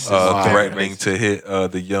 racist, threatening to hit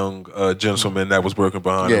the young gentleman that was working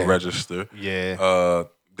behind the register. Yeah.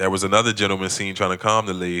 There was another gentleman seen trying to calm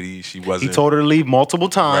the lady. She wasn't. He told her to leave multiple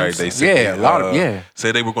times. Right. They said a lot of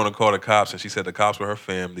said they were going to call the cops, and she said the cops were her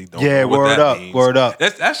family. Don't Yeah, know what word that up, means. word up.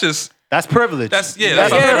 That's just. That's privilege. That's what it I'm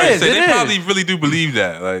is, saying. it They is. probably really do believe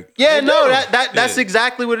that. Like, Yeah, no, that's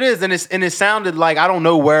exactly what it is, and it sounded like, I don't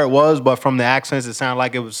know where it was, but from the accents, it sounded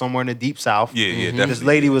like it was somewhere in the deep south. Yeah, definitely. This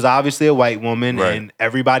lady was obviously a white woman, Right. and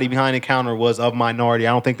everybody behind the counter was of minority.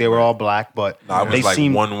 I don't think they were all black, but it was they like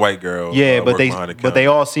seemed, one white girl. yeah, but working behind the they counter.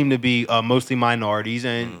 all seemed to be mostly minorities,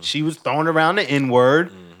 and she was throwing around the N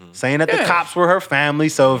word, saying that the cops were her family.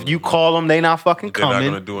 So if you call them, they not fucking They're not coming.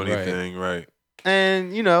 going to do anything, right?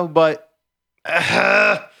 And but.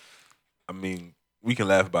 I mean, we can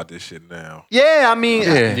laugh about this shit now. Yeah, I mean,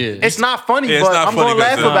 Yeah. it's not funny, Yeah, it's but not I'm funny going to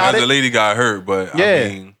laugh about the it. lady got hurt, but Yeah. I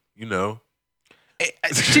mean,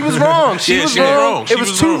 She was wrong. She was wrong. She It was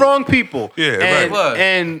was two wrong. wrong people. Yeah, and,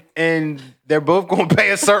 right. and they're both going to pay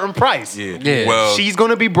a certain price. Yeah. Well, She's going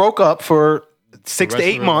to be broke up for 6 to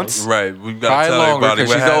 8 months. right. We've got Probably to tell longer, everybody 'cause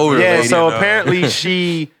what she's happened. older Yeah, lady, so you know. apparently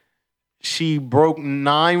she broke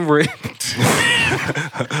 9 ribs.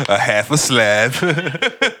 A half a slab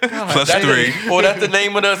plus 3. Oh, that's the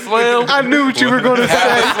name of the slam? I knew what you were going to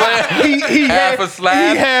say. He Half a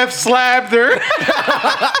slab? He half slabbed her.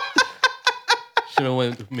 Should have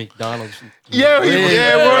went to McDonald's. Yeah,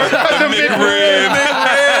 we're McRib.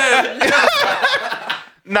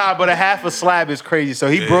 Nah, but a half a slab is crazy. So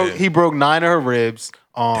he broke 9 of her ribs.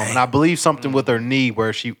 And I believe something with her knee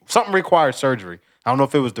where something required surgery. I don't know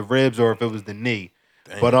if it was the ribs or if it was the knee.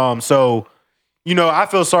 But so I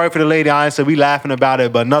feel sorry for the lady. Honestly, we laughing about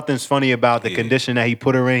it, but nothing's funny about the condition that he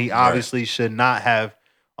put her in. He obviously should not have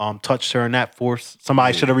touched her in that force.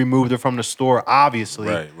 Somebody should have removed her from the store, obviously.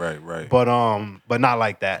 Right. But not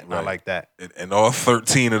like that. Not Right. like that. And all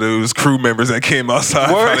 13 of those crew members that came outside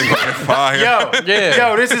probably got fired.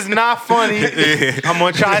 Yo, this is not funny. I'm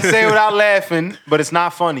gonna try to say it without laughing, but it's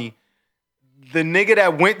not funny. The nigga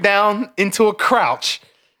that went down into a crouch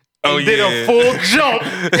and did a full jump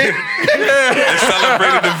and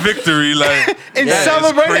celebrated the victory and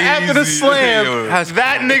celebrated after the slam.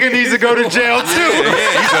 That nigga needs to go to jail too.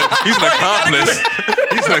 He's an accomplice.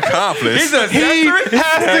 He's an accomplice. He has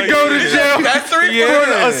to go to jail for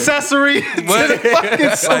an accessory to the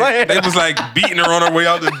fucking slam. They was like beating her on her way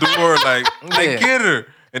out the door, like get her.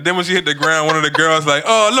 And then when she hit the ground, one of the girls like,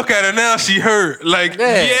 "Oh, look at her now, she hurt." Like,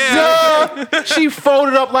 Duh. She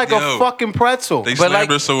folded up like a fucking pretzel. They slammed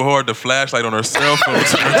her so hard, the flashlight on her cell phone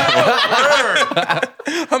turned off.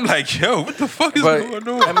 I'm like, yo, what the fuck is going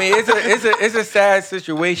on? I mean, it's a sad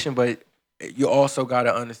situation, but you also got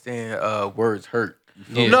to understand words hurt.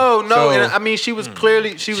 Yeah. No, So- and I mean, she was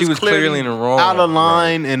clearly clearly in the wrong. out of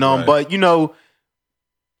line, and right. but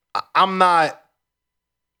I'm not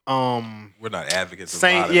We're not advocates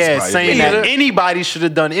saying of violence. saying that anybody should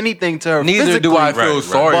have done anything to her. Neither physically, do I feel Right,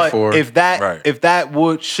 sorry but for her. if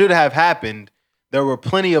that should have happened, there were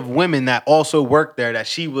plenty of women that also worked there that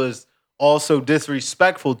she was also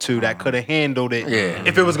disrespectful to that could have handled it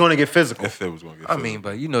if it was going to get physical. If it was going to get I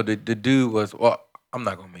physical. mean, but the dude was, well, I'm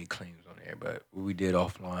not gonna make claims on there, but we did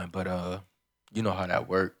offline. But you know how that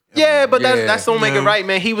worked. Yeah, but Yeah. that don't make it right,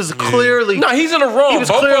 man. He was clearly No, he's in the wrong. he was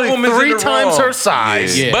Both clearly of them is in 3 the times wrong. her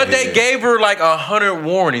size. Yeah. But they gave her like 100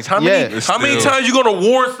 warnings. How many? Yeah. How many Still- times you gonna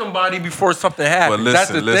warn somebody before something happens? But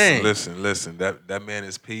That's the thing. listen. That man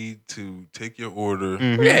is paid to take your order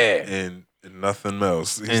Yeah. and nothing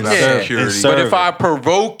else. He's And not serve. security. And serve. But if I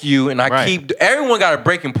provoke you and I Right. keep, everyone got a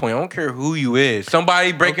breaking point. I don't care who you is.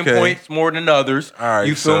 Somebody breaking Okay. points more than others. All right,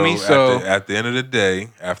 you feel me? So at the end of the day,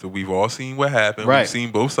 after we've all seen what happened, Right. we've seen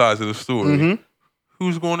both sides of the story.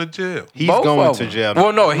 Who's going to jail? He's both going of to them. jail.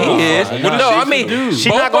 Well, no, he is. What No, did I she mean, do? She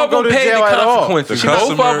both not gonna of them go to paid the jail at all. consequences. The Both of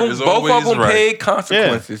customer them, is both of always them right. paid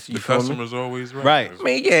consequences. The You feel me? customer's always right. Right. I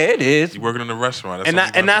mean, yeah, it is. You working in a restaurant, And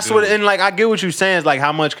that's what. And like, I get what you're saying. Is like,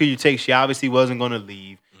 how much could you take? She obviously wasn't going to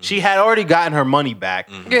leave. She had already gotten her money back.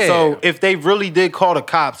 Yeah. So if they really did call the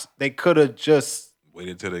cops, they could have just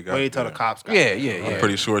waited till they got. waited till the there. cops got. Yeah, there. yeah, I'm yeah.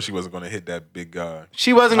 pretty sure she wasn't going to hit that big guy.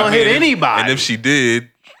 She wasn't going to hit anybody. And if she did,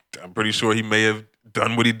 I'm pretty sure he may have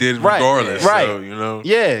done what he did Right, regardless. right. So,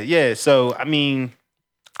 yeah. So I mean,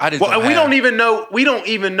 I just well, don't we have- don't even know. We don't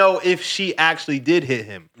even know if she actually did hit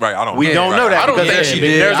him. Right, I don't We know. don't Right, know that I don't because think she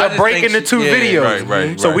did. there's I a just break think in the she- 2 yeah.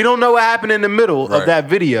 videos. So Right. we don't know what happened in the middle Right. of that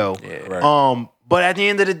video. Right. But at the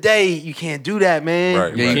end of the day, you can't do that, man.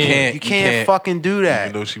 Right, Yeah, you right. can't. You can't fucking do Even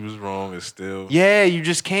that. though she was wrong, it's still. Yeah, you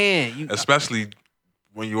just can't. Especially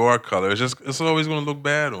when you are color, it's always gonna look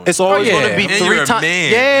bad on. It's you. always yeah. going to be And 3 you're a times.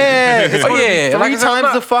 man. Yeah, it's Oh, gonna yeah. be 3 Like I said, I'm times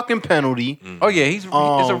not- the fucking penalty. Oh yeah, it's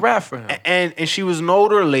a wrap for him. And she was an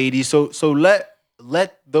older lady, so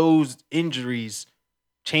let those injuries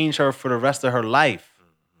change her for the rest of her life.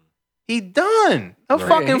 He done. They'll Right.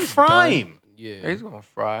 fucking Yeah, he's fry done. him. Yeah. He's gonna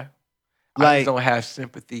fry. I Like just don't have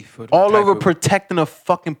sympathy for the all type over of- protecting a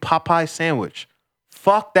fucking Popeye sandwich.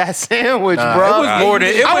 Fuck that sandwich, Nah, bro. It was more than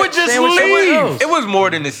it I was, would just sandwich somewhere leave. else. It was more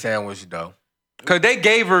than the sandwich though, because they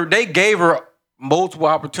gave her multiple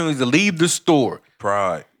opportunities to leave the store.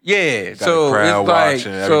 Pride. Yeah, Got so the crowd it's like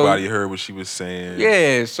watching. Everybody heard what she was saying.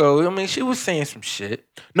 Yeah, so I mean, she was saying some shit,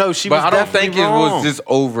 No, she but was I don't definitely think it wrong. was just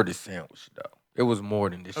over the sandwich though. It was more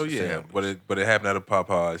than this. Oh yeah, sandwich. but it happened at a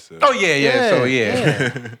Popeye. So. Oh yeah. So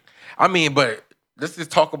yeah. yeah. I mean, but let's just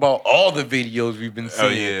talk about all the videos we've been seeing. Oh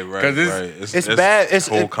yeah, right. 'Cause Right. It's bad. It's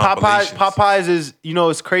whole Popeyes. compilations. Popeyes is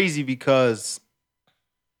it's crazy because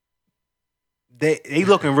they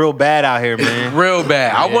looking real bad out here, man. real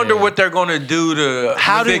bad. I wonder what they're gonna do to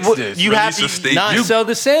How fix did this. you have Release a to? statement. Not sell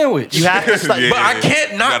the sandwich. You have to stop. Yeah. But I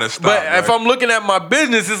can't not. Gotta stop, but if right? I'm looking at my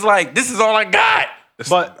business, it's like this is all I got.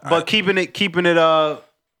 But keeping it.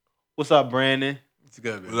 What's up, Brandon? It's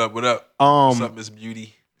good. What up? What up? What's up, Um, Miss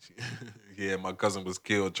Beauty? Yeah, my cousin was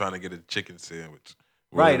killed trying to get a chicken sandwich.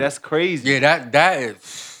 right. Word. That's crazy. Yeah, that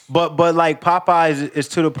is. But like Popeyes is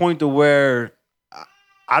to the point to where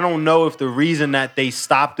I don't know if the reason that they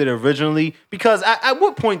stopped it originally, because at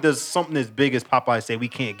what point does something as big as Popeyes say we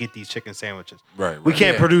can't get these chicken sandwiches? Right. We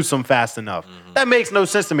can't Yeah. produce them fast enough. That makes no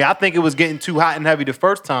sense to me. I think it was getting too hot and heavy the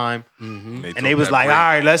first time, And and they was like, all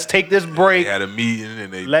right, let's take this They break. had a meeting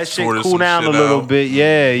and they Let shit sorted cool some down a shit little out. bit.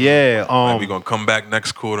 Yeah. Like, we gonna come back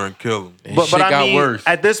next quarter and kill them. And But shit I got mean, worse.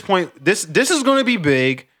 at this point, this is going to be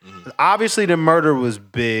big. Obviously, the murder was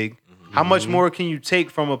big. How much more can you take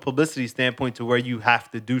from a publicity standpoint to where you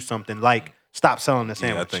have to do something like stop selling the Yeah, I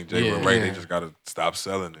sandwich? think Jay was right. Yeah. They just gotta stop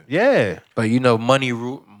selling it. Yeah. But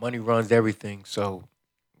money runs everything, so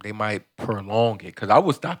they might prolong it. Because I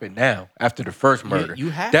would stop it now after the first murder. you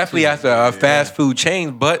have definitely to. after a fast food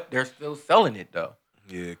chain, but they're still selling it though.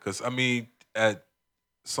 Yeah, because I mean, at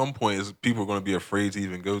some point, people are gonna be afraid to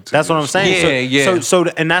even go to. That's what I'm saying. Yeah. So,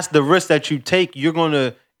 and that's the risk that you take. You're going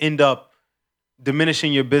to end up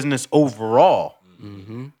diminishing your business overall.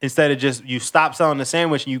 Instead of just you stop selling the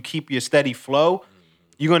sandwich and you keep your steady flow,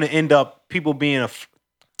 you're going to end up people being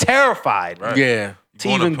terrified. Right. Yeah. To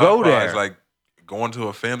Going even go Popeyes, there. like going to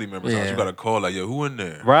a family member's house, Yeah. you gotta call like, yo, who in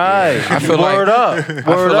there? Right. I feel like- Word up. I feel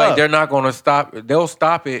Word like up. they're not gonna stop it. They'll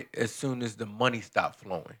stop it as soon as the money stops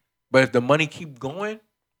flowing. But if the money keep going,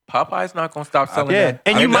 Popeye's not gonna stop selling Yeah, that.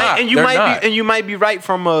 and They're you might not. and you They're might not. be and you might be right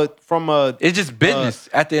from a It's just business.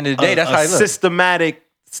 At the end of the day, that's a how it looks. systematic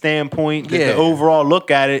standpoint. Yeah. The overall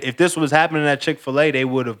look at it. If this was happening at Chick-fil-A, they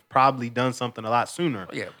would have probably done something a lot sooner.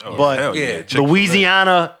 Yeah. Oh, But hell yeah,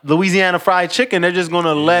 Chick-fil-A. Louisiana fried chicken, they're just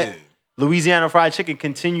gonna let Yeah. Louisiana fried chicken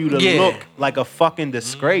continue to Yeah. look like a fucking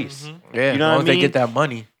disgrace. Yeah, You know as long what I as they mean? get that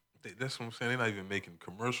money. That's what I'm saying. They're not even making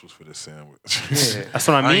commercials for this sandwich. Yeah. That's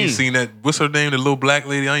what I mean. ain't seen that. What's her name? The little black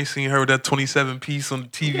lady. I ain't seen her with that 27 piece on the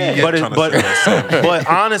TV Yeah, yet. but trying to sell that sandwich. but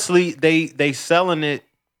honestly, they selling it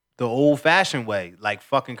the old fashioned way, like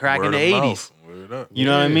fucking crack in Word the of 80s. mouth. Word up. You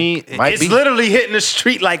know what I mean? Might It's be. literally hitting the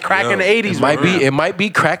street like crack in the Yo, 80s. It might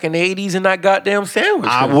be cracking the 80s in that goddamn sandwich.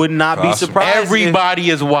 I would not be Possible. surprised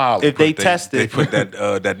Everybody is wild. if they test They it. put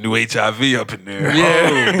that new HIV up in there.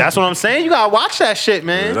 Yeah. That's what I'm saying. You gotta watch that shit, Word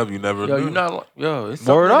man. up, you never Yo, knew. you not it's Word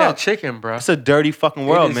something in up. that chicken, bro. It's a dirty fucking It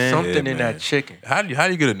world, is man. something Yeah, in man. that chicken. How do you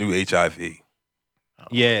get a new HIV?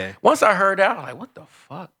 Yeah, Once I heard that, I'm like, what the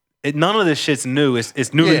fuck? none of this shit's new.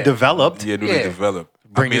 It's newly Yeah. developed. Yeah, newly Yeah. developed.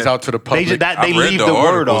 Bring this out to the They public. just, that, I they read leave the the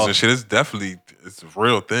word articles off. and shit. It's a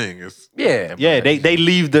real thing. It's yeah, Yeah, man. they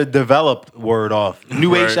leave the developed word off.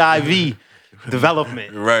 New Right. HIV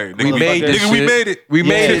development. right. We Nigga, made this nigga, we shit. made it. We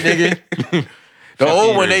made it, nigga. The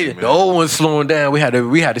old one, Crazy, man. the old one's slowing down. We had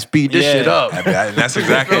to speed this Yeah. shit up. And that's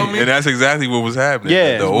exactly what was happening.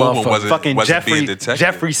 Yeah. the old one wasn't Fucking wasn't being Jeffrey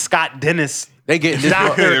detected. Scott Dennis. They getting this.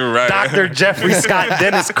 Doctor Right. Dr. Jeffrey Scott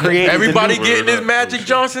Dennis created the Everybody new- getting this Word up. Magic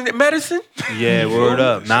Johnson medicine. Yeah, word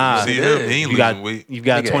up. Nah. See him, he ain't You got losing weight. you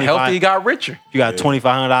got Nigga, 25 healthy got richer. you got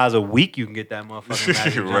 $2,500 a week you can get that motherfucking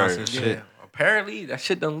Magic Right. Johnson shit. Apparently that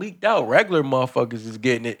shit done leaked out. Regular motherfuckers is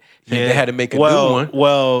getting it. Think they had to make a new one.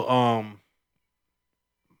 Well,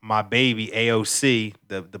 my baby AOC,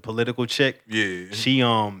 the political chick, Yeah.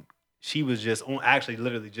 she was just on, actually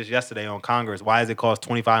literally just yesterday on Congress. Why does it cost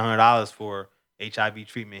 $2,500 for HIV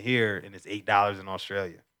treatment here and it's $8 in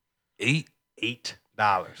Australia? $8. $8.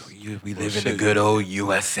 We live in the shit. good old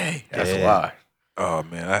USA. That's Yeah. why. Oh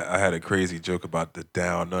man, I had a crazy joke about the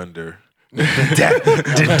down under.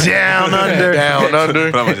 The down under. Down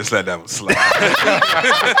under. But I'm gonna just let that one slide.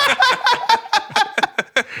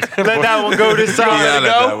 Let that one go this time. I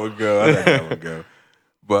let that one go.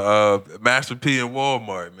 But Master P and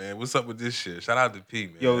Walmart, man, what's up with this shit? Shout out to P,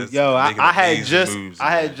 man. Yo, That's I making had amazing just, moves,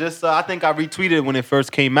 I had man. just, I think I retweeted it when it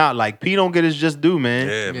first came out. Like P don't get his just due, man.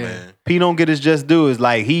 Yeah, man. P don't get his just due. Is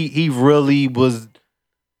like he really was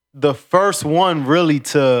the first one really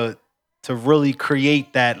to really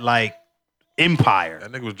create that like empire.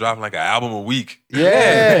 That nigga was dropping like an album a week.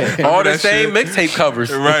 Yeah. All the that same shit? mixtape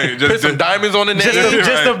covers. Right. Put some diamonds on the neck.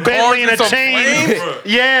 Just a Bentley and a Some chain. flames.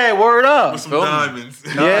 Yeah, word up. With some Feel me? diamonds.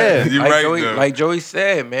 Yeah. You're like right, Joey, though. like Joey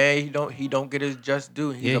said, man, he don't get his just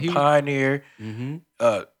due. He's Yeah, a pioneer. Mm-hmm.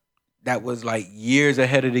 That was like years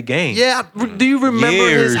ahead of the game. Yeah, do you remember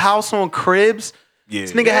Years. his house on Cribs? Yeah.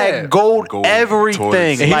 This nigga Yeah. had gold Gold everything.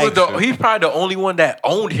 toilets. And Like, he's probably the only one that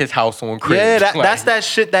owned his house on Cribs. yeah, Like, that's that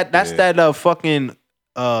shit. That's Yeah. that fucking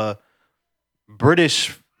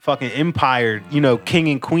British fucking empire. You know, king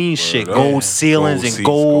and queen shit. up. Gold Yeah. ceilings and seats,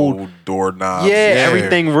 gold. doorknobs. Yeah,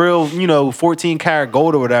 everything real. 14 karat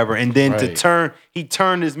gold or whatever. And then Right. he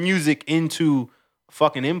turned his music into a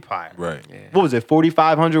fucking empire. Right. What was it?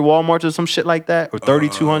 4,500 Walmarts or some shit like that, or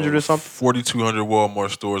 3,200 or something. 4,200 Walmart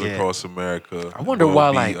stores Yeah. across America. I wonder will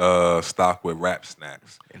why, be, stocked with rap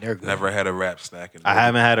snacks. And they're good. Never had a rap snack. I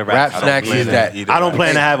haven't had a Rap rap I don't snacks plan is to that. eat a I don't rap plan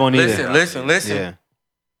to snack. have one either. Listen. Yeah.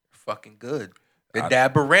 Fucking good. The I-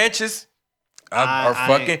 Dabber Ranches are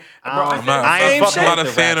fucking. Bro, I'm not, I ain't I'm fucking not with a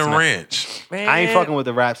the fan rap of snack. ranch. man. I ain't fucking with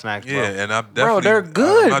the rap snacks, bro. Yeah, and I'm Bro, definitely. they're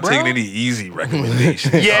good, I'm not bro. taking any easy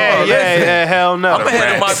recommendations. Yeah, hell no. I'm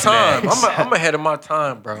ahead of my Rap time. snacks. I'm ahead of my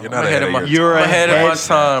time, bro. You're I'm not ahead ahead of my of your You're I'm ahead of my ahead.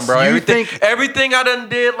 time, bro. You Everything I done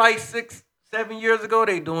did like 6-7 years ago,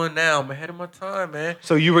 they doing now. I'm ahead of my time, man.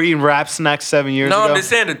 So you were eating rap snacks 7 years No, ago? I'm just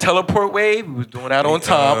saying the teleport wave. We was doing that on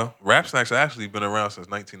top. Rap snacks have actually been around since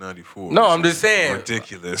 1994. No, which I'm just is saying.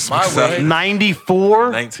 ridiculous. My way. 94?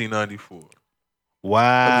 It 1994. was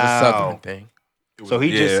a southern Wow. thing. So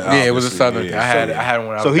he just- Yeah, it was a obviously, southern yeah. thing. I had one.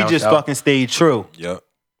 When I So was he down just south. fucking stayed true. Yep.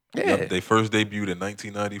 Yeah. Yep. They first debuted in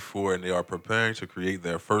 1994, and they are preparing to create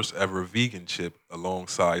their first ever vegan chip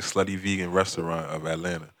alongside Slutty Vegan Restaurant of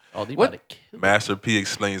Atlanta. Oh, they What? about to kill Master P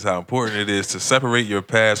explains how important it is to separate your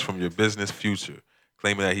past from your business future,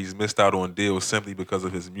 claiming that he's missed out on deals simply because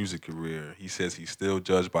of his music career. He says he's still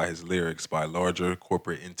judged by his lyrics by larger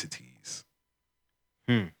corporate entities.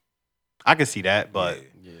 I can see that, but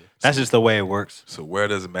Yeah. Yeah. that's just the way it works. So where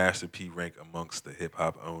does Master P rank amongst the hip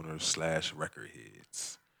hop owners / record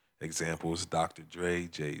heads? Examples: Dr. Dre,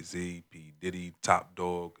 Jay-Z, P. Diddy, Top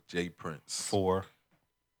Dog, Jay Prince. 4,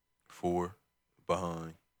 Four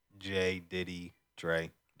behind J, Diddy,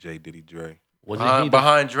 Dre. J. Diddy, Dre. Wasn't he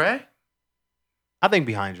Behind Dre? I think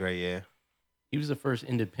behind Dre, yeah. he was the first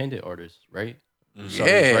independent artist, right? Mhm.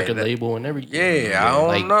 Started his Yeah, record that- label and everything. Yeah, I don't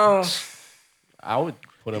Like, know. I would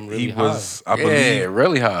put him really He high. was, I Yeah, believe,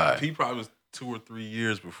 really high. he probably was 2 or 3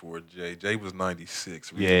 years before Jay. Jay was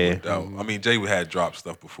 96. Yeah. Reasonable Doubt. I mean, Jay had dropped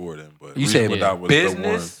stuff before then, but You said Reasonable Doubt was the one.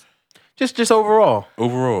 business? Just overall.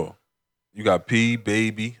 Overall, you got P,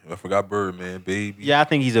 Baby. I forgot Birdman, Baby. Yeah, I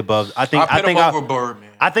think he's above. I I think put him I over Birdman.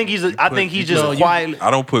 think he's you just put- quietly.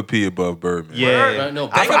 I don't put P above Birdman. Yeah. No,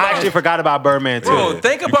 I think about actually forgot about Birdman too. Bro, Yeah.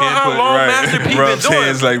 think You about can't how put- long right. Master P been Rubs doing.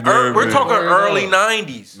 hands like We're Birdman. talking Word early up.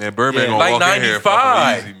 90s. Man, Birdman Yeah. gonna Like walk in here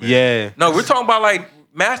 95. fucking easy, man. Yeah. No, we're talking about like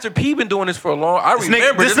Master P been doing this for a long. I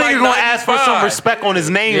remember This nigga like gonna ask for some 95. respect on his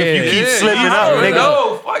name if you keep Yeah, slipping I up, don't nigga.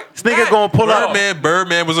 know. Fuck This nigga that, gonna pull up.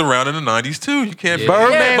 Birdman was around in the 90s too. You can't. Yeah.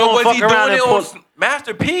 Birdman Yeah, but gonna was fuck he around doing it and on pull.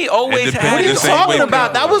 Master P? Always Independent, had What are you the same talking way-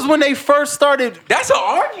 about? That was when they first started. That's an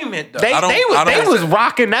argument, though. They I don't- they was, I don't- they was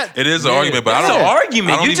rocking that. It is an argument, but That's I don't. an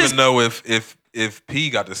argument. I don't You even just- know if P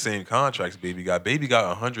got the same contracts Baby got. Baby got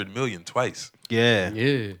 100 million twice. Yeah.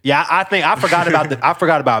 Yeah. Yeah, I think I forgot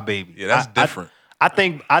about Baby. Yeah, that's different. I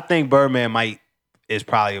think Birdman is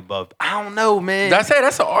probably above. I don't know, man. That's it.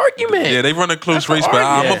 That's an argument. Yeah, they run a close That's an race, but I'm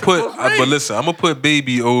argument. gonna put. Close race. But listen, I'm gonna put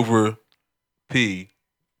Baby over P.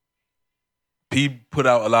 P put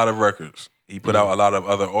out a lot of records. He put out a lot of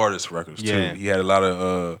other artists' records Yeah. too. He had a lot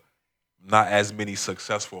of not as many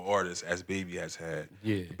successful artists as Baby has had.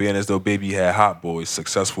 Yeah. Being as though Baby had Hot Boys,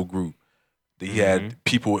 successful group. He had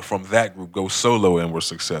people from that group go solo and were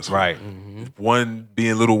successful. Right. One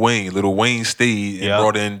being Lil Wayne. Lil Wayne stayed and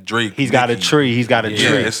brought in Drake. He's got a tree. He's got a Yeah,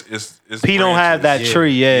 tree. it's P don't have that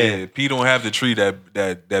tree. Yeah. P don't have the tree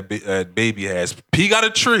that Baby has. P got a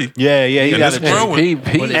tree. Yeah. He And got it's a tree.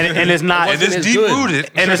 growing. And it's not. And it's deep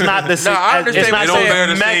rooted. And it's not the same. I understand. It's not It don't bear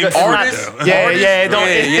the same mega. artists.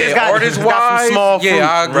 It's got some Artist-wise, small fruit. yeah,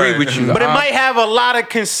 I agree Right. with you. But it might have a lot of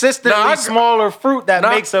consistently Nah, I- smaller fruit that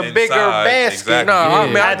makes a Inside, bigger basket. exactly. No, I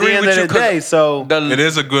mean, I At the agree end with of you. the day, so It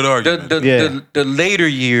is a good argument. The later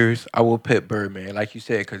years, I will pit Birdman, like you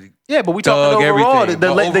said, because yeah. But we Dug talking overall. everything. The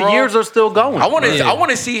But the overall, years are still going. I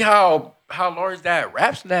want to see how large that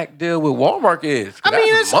rap snack deal with Walmart is. I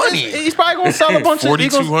mean, that's money. he's probably gonna sell a bunch of.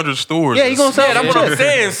 4,200 stores. Yeah, he gonna sell Yeah, that's what I'm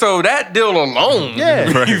saying. So that deal alone,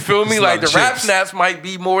 Yeah. you feel me? It's Like the not rap chips. snaps might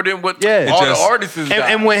be more than what Yeah. all It just- the artists got.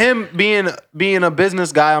 And with him being a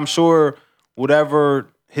business guy, I'm sure whatever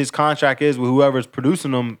his contract is with whoever's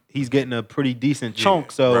producing them, he's getting a pretty decent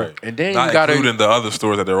chunk. So Right. And then Not you gotta- including the other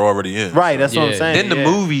stores that they're already in. right, that's what I'm Yeah. saying. then the yeah.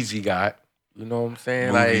 movies he got, you know what I'm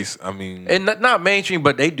saying? Movies, I mean, Like, and not mainstream,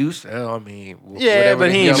 but they do sell. I mean, Yeah, whatever but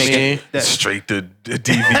they- he you know ain't what I making mean? that. straight to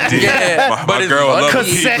DVD. Yeah, my but it's girl one love a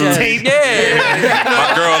cassette P movie. tape. Yeah,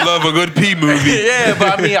 My girl love a good P movie. yeah,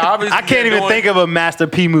 but I mean, obviously, I can't even think of a Master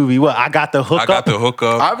P movie. What I got the hook I got up. the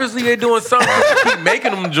hookup. Obviously, they're doing something to keep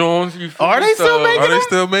making them Jones. You feel Are me? they still making Are they them?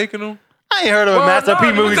 still making them? I ain't heard of a Master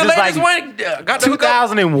P movie since like got the hookup.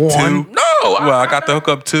 2001. No, Well, I got the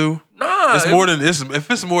hookup too. Nah, It's more than if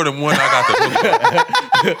it's more than one, I got the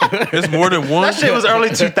hookup. It's more than one. That shit was early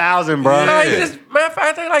 2000, bro. Nah, Yeah. he just matter of fact,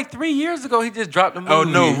 I think like 3 years ago he just dropped the movie. Oh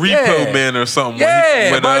no, Repo Yeah. Man or something.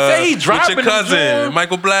 Yeah, when, but I say he with dropping your them cousin, joints.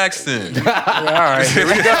 Michael Blackston. All right, here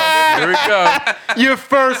we go. Here we go. Your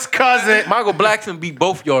first cousin. Michael Blackson beat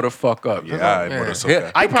both y'all the fuck up. Yeah, all right, but it's okay.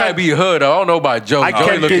 I probably be hood. I don't know about Joe. I Joe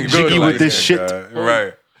can't looking get good jiggy like with this that. shit.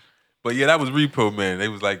 Right. But yeah, that was Repo Man. They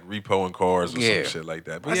was like repoing cars or Yeah. some shit like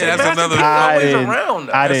that. But I yeah, said, that's Master another. P I always didn't- around.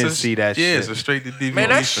 I though. didn't see that Yeah, shit. it's a straight to DVD. Man,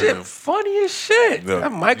 that shit film. funny as shit. Look,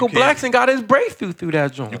 That Michael you can't- Blackson got his breakthrough through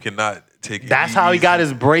that joint. You cannot take. That's it how he got easy.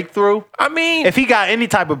 his breakthrough. I mean, If he got any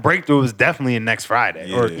type of breakthrough, it was definitely in next Friday.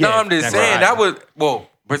 Yeah. Or, No, no, I'm just next saying Friday. that was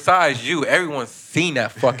besides you, everyone's seen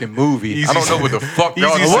that fucking movie. Easy I don't know what the fuck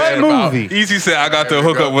y'all Easy What said about. movie? Easy said, "I got the There we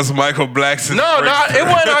hookup." go. Was Michael Blackston? No, it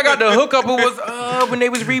wasn't. I got the hookup. It was when they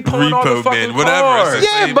was repoing all the Repo fucking Man, whatever. cars. It's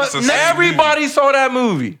the Yeah, same- but it's the same Everybody saw that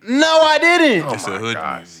movie. No, I didn't. It's a hood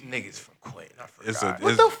God, movie. niggas from Quinn. I It's forgot. a.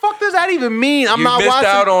 What It's, the fuck does that even mean? I'm you not missed watching.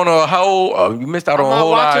 out on a whole. You missed out I'm on a not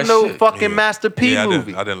whole lot watching of no shit. fucking Yeah. Master P yeah,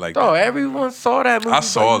 movie. I didn't like Oh, that. everyone saw that movie. I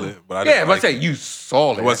saw it, but I didn't yeah, like but I say it. you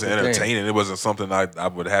saw it. It wasn't That's the thing. entertaining. It wasn't something I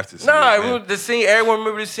would have to see. Nah, it again. was the scene. Everyone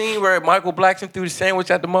remember the scene where Michael Blackson threw the sandwich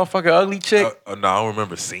at the motherfucking ugly chick. No, I don't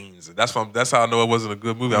remember scenes. That's how I know it wasn't a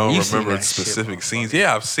good movie. I don't You seen remember that shit, specific motherfucker. scenes.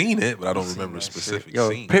 Yeah, I've seen it, but I don't remember specific Yo,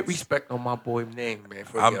 scenes. put respect on my boy name, man.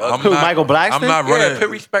 For I'm the ugly- Who, not- Michael Blackston? I'm not yeah, running. put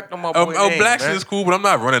respect on my boy Oh, name. Blackston man. is cool, but I'm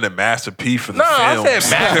not running a Master P for the No, film. I said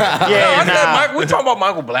Master. Yeah, I said nah. Mike, we talking about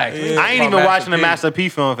Michael Blackson. I ain't even watching the Master P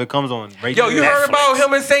film if it comes on radio. Yo, you heard about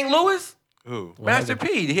him in St. Louis? Who? Master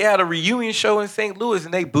P. He had a reunion show in St. Louis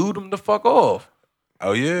and they booed him the fuck off.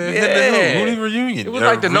 Oh yeah, Yeah. Who did reunion? It was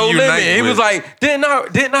like the No Limit. He was like, didn't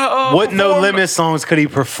I What No perform? Limit songs could he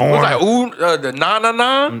It perform? was like, ooh, the na na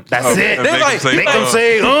na. That's Oh, it. and They make like- him say, Make them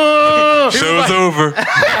uh, say, show's like- over. Matter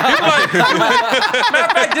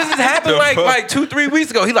of fact, this has happened The like fuck? 2-3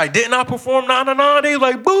 weeks ago. He like, didn't I perform na na na? They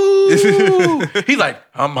like, boo. He like,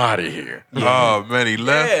 I'm out of here. Oh man, he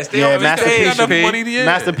left. Yeah, stay Yeah, on the Master stage, P got enough P. money to yeah.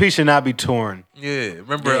 Master P should not be torn. Yeah,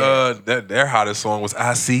 remember Yeah. their hottest song was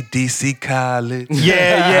 "ICDC College."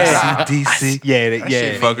 Yeah, ICDC.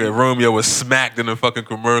 yeah. Fucking Romeo was smacked in the fucking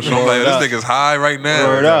commercial. I'm Word like, up. this nigga's high right now.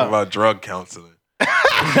 Word We're up. talking about drug counseling.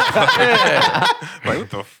 Like, what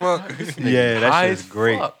the fuck? Yeah, that High shit is as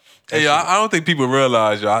great. fuck. Hey, I don't think people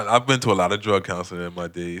realize, y'all. I've been to a lot of drug counseling in my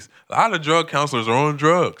days. A lot of drug counselors are on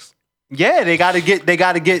drugs. Yeah, they gotta get,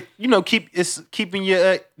 keeping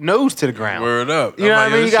your nose to the ground. Word up. You know I'm what I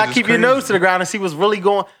like, mean? yo, You this gotta shit keep is your nose crazy. to the ground and see what's really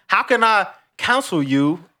going. How can I counsel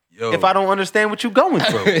you Yo. if I don't understand what you're going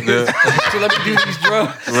through? Yeah. So let me do these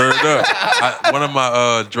drugs. Word up. One of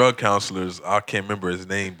my drug counselors, I can't remember his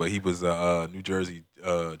name, but he was a New Jersey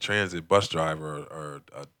transit bus driver or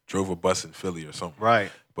drove a bus in Philly or something.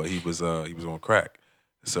 Right. But he was on crack.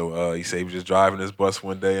 So he said he was just driving his bus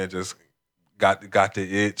one day and just got the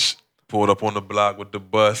itch, pulled up on the block with the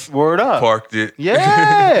bus, Word up. parked it.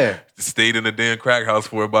 Yeah. Stayed in the damn crack house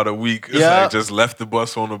for about a week. It's Yeah. like just left the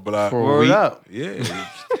bus on the block. For a Word week. up. Yeah.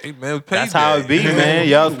 Hey, man, That's how it be, man.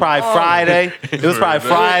 Yo, it was probably Friday. It was probably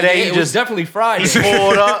Friday. It was definitely Friday. He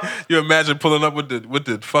pulled up. You imagine pulling up with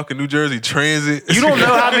the fucking New Jersey Transit? You don't know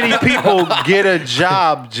how many people get a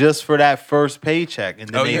job just for that first paycheck, and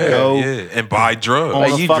then they go and buy drugs. on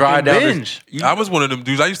Like, a you fucking drive down this- binge. I was one of them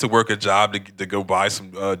dudes. I used to work a job to go buy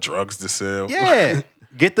some drugs to sell. Yeah,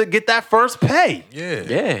 get that first pay. Yeah.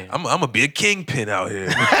 Yeah. I'm a big kingpin out here.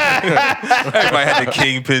 Everybody had the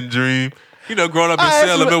kingpin dream. You know, growing up in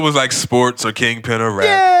Salem, it was like sports or kingpin or rap.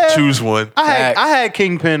 Yeah. Choose one. I had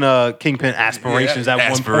kingpin aspirations at one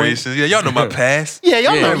point. Aspirations. Yeah, y'all know my past. Yeah,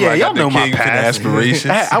 y'all know. Everybody Yeah, got y'all know the my kingpin past.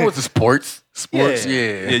 aspirations. I was a sports. Sports, Yeah.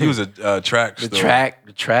 Yeah, you was a track The star.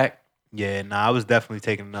 track. Yeah, nah, I was definitely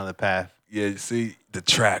taking another path. Yeah, you see, the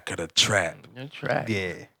track or the trap. The track.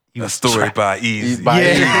 Yeah, A story by Easy.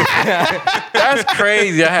 That's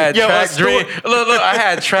crazy. I had Yo, track a story- dreams. Look, I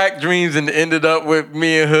had track dreams and ended up with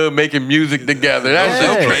me and her making music together. That's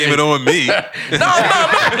Don't just blame it on me. No, I'm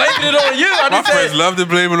not blaming it on you. I My just friends said, love to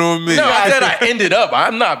blame it on me. no, I said I ended up.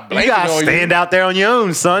 I'm not you blaming gotta it on stand you. out there on your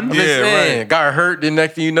own, son. I'm just Yeah, saying, right. got hurt. The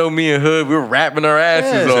next thing you know, me and Hood, we were rapping our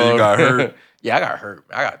asses Yeah. off. So you got hurt? Yeah, I got hurt.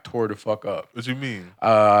 I got tore the fuck up. What you mean?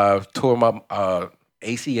 Tore my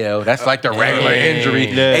ACL. That's like the regular injury.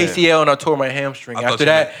 Yeah. ACL, and I tore my hamstring. I thought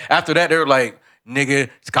After you that, they were like, "Nigga,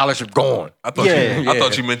 scholarship gone." I thought Yeah. I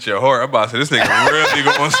thought you meant your heart. I'm about to say this nigga really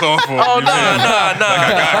going soft for Oh you, no, man. no, no! Like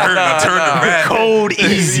I got hurt and I turned to rap. Cold,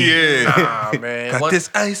 easy. Yeah. Nah, man. Got this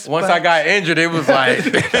ice. Once I got injured, it was like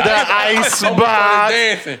The ice almost started box.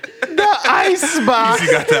 dancing. The ice box. He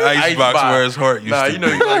got the ice Ice box box. where his heart used Nah, to you know,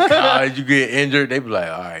 be. you like college, you get injured, they be like,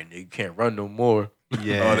 "All right, nigga, you can't run no more."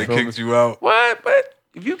 Yeah, Oh, they kicked you out. What? But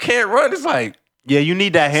if you can't run, it's like yeah. You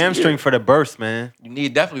need that hamstring for the burst, man. you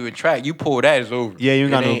need definitely with track. You pull that, it's over. Yeah, you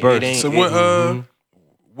got It no ain't- burst. it ain't- So it-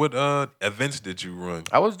 what events did you run?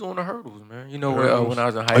 I was doing the hurdles, man. You know, Hurdles. when I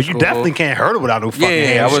was in high Oh, school. you definitely can't hurdle without no fucking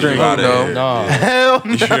Yeah, I was hamstring. Outta no. here. No. Hell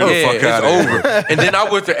no. You sure? Yeah, Fuck it's outta here. over. And then I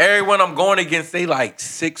was to everyone I'm going against, they like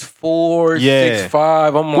 6'4", Yeah.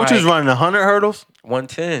 6'5". I'm What you like was running 100 hurdles?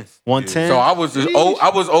 110. 110. So I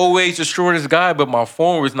was always the shortest guy, but my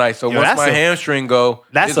form was nice. So Yo, once that's my a- hamstring go,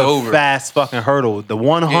 That's it's a over. fast fucking hurdle. The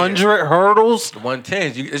 100 hurdles. The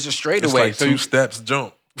 110s, it's just straight It's away. like so two you, steps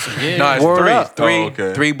jump. Yeah. no, it's Word three, up. three, Oh,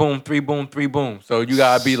 okay. three, boom, three, boom, three, boom. So you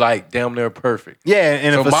gotta be like damn near perfect. Yeah,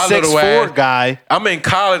 and So if a my little 6'4" ass- guy, I'm in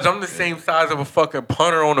college. I'm the same size of a fucking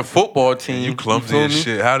punter on a football team. You clumsy feel as me?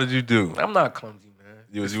 shit. How did you do? I'm not clumsy, man.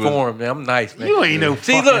 You was- It's you was- form, man. I'm nice, man. you ain't no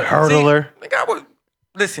See, fucking look, hurdler. Like I was.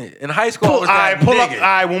 Listen, in high school, I Pull, was all that right, pull up. nigga. All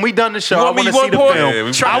right, when we done the show, You I want me want to see one the point? film. Yeah,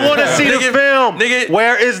 we- I want to see the Nigga, film. nigga,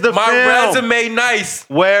 Where is the My film? resume nice.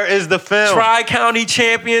 Where is the film? Tri-County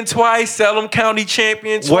champion twice, Salem County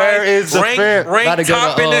champion twice. Where is the fair? Ranked Gotta go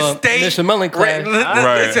top to, in the state. Mr. Millen class.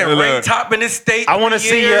 Listen, Right. ranked top in the state. I want to 3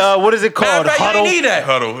 see years. you. What is it called? Matter of fact, Huddle. You ain't need that.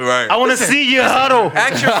 Huddle, right? I want to see you huddle.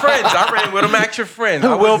 Ask your friends. I ran with him. Ask your friends.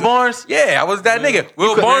 Who, I Will was- Barnes? Yeah, I was that nigga.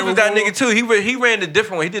 Will could Barnes ran was with that Will? nigga too. He ran the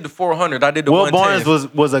different way. He did the 400. I did the Will 110. Barnes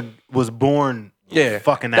was born. yeah.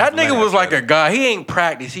 fucking That athletic. nigga was like a guy. He ain't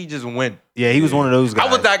practice. He just win. Yeah, he was one of those guys.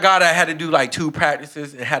 I was that guy that had to do like 2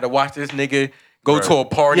 practices and had to watch this nigga go Right. to a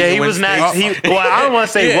party. Yeah, and he win was steaks. not. Well, I don't want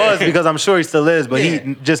to say Yeah. was because I'm sure he still is, but Yeah.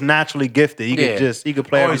 he just naturally gifted. He Yeah. could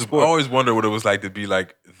play every I sport. always wonder what it was like to be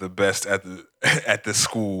like the best at the at the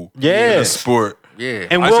school. Yeah. in the sport. Yeah.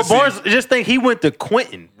 And I Will should see- Barnes, just think he went to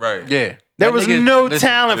Quentin. Right. Yeah. There That was nigga- no listen,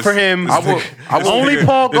 talent for him. I will Only nigga-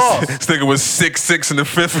 Paul this- Goss. This nigga was 6'6" in the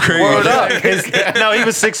 5th grade. Word up. No, he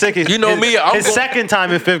was 6'6". You know me, I'm His go- second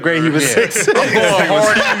time in 5th grade, he was Yeah.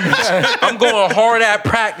 6'6". I'm going hard at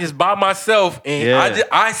practice by myself, and Yeah.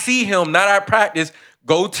 I see him not at practice.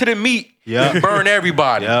 Go to the meet, Yeah. and burn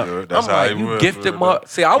everybody. Yeah. That's I'm how like, he you was, gifted bro. my.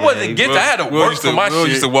 See, I wasn't he gifted. I had to work for my Will shit.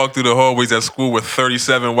 used to walk through the hallways at school with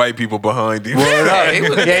 37 white people behind him. Word up. Yeah, he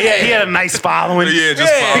was- Yeah, he had a nice following. Yeah,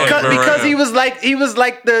 just Yeah. following him because around. he was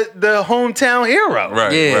like the hometown hero.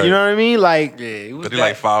 Right, Yeah. right. You know what I mean? Like Yeah, he was But that. they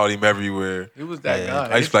like followed him everywhere. he was that guy.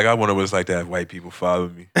 I used to be like, I wonder what it's like to have white people follow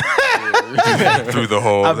me through the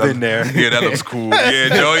halls. I've been there. Yeah, that looks cool. Yeah,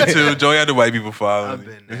 Joey too. Joey had the white people follow I've me.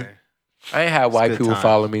 been there. I ain't had white good people times.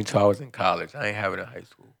 follow me until I was in college. I ain't have it in high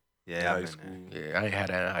school. Yeah, High I've school. been there. Yeah, I ain't had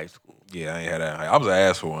that in high school. Yeah, I ain't had that. I was an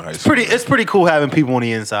asshole in high school. It's pretty cool having people on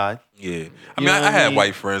the inside. Yeah, I mean, know I what I had mean?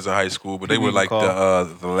 white friends in high school, but they People were you like call.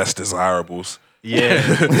 the less desirables. Yeah.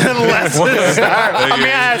 I mean, I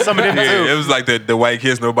had some of them Yeah, it too. was like the white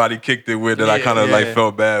kids nobody kicked it with that I Yeah, kind of yeah. like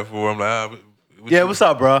felt bad for. I'm like, Yeah, what's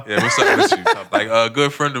up, bro? Yeah, what's up with you? Like a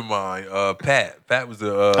good friend of mine, Pat. Pat was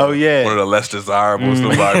the Oh, yeah. one of the less desirables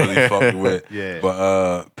nobody really fucked with. Yeah.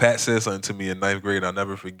 But Pat said something to me in 9th grade. I'll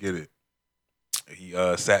never forget it. He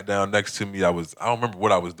sat down next to me. I don't remember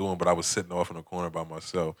what I was doing, but I was sitting off in the corner by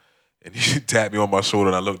myself. And he tapped me on my shoulder,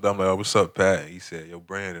 and I looked up, I'm like, oh, what's up, Pat? And he said, yo,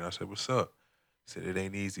 Brandon. I said, what's up? He said, it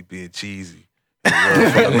ain't easy being cheesy.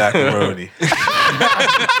 And fucking macaroni.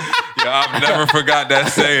 I've never forgot that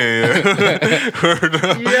saying.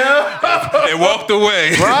 And walked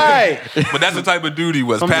away. Right. But that's the type of dude he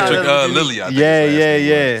was. Sometimes Patrick that's the Lilly, I think. Yeah, his last yeah, name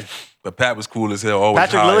yeah. was. But Pat was cool as hell. Always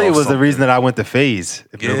Patrick high Lilly off was the something. reason that I went to FaZe.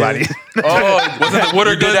 If nobody. Oh, Was it the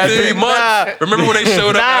water gun that thing? 3 months. Remember when they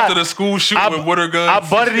showed up Nah. after the school shooting with water guns? I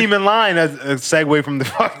butted him in line as a segue from the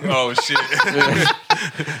fucking. Oh, shit.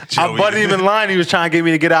 I butted him in line. He was trying to get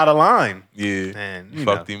me to get out of line. Yeah. Man, You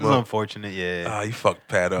fucked it him was up. unfortunate, yeah. Ah, you fucked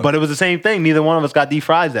Pat up. But it was the same thing. Neither one of us got deep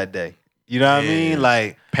fries that day. You know what I Yeah. mean?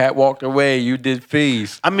 Like, Pat walked away. You did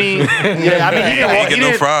fees. I mean, yeah. I mean, he didn't walk. get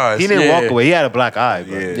no fries. He didn't Yeah. walk away. He had a black eye.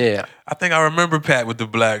 Bro. yeah. Yeah. I think I remember Pat with the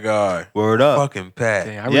black eye. Word up. Fucking Pat.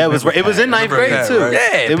 Damn, I Yeah, it was. remember It was Pat. in ninth Remember grade Pat, too. right?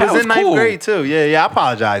 Yeah, it Pat was was in ninth cool. grade too. Yeah. I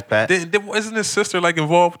apologize, Pat. Wasn't his sister like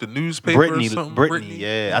involved with the newspaper Brittany, or something? Brittany.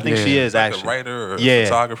 Yeah, I think Yeah. she is Like actually. a writer or a Yeah.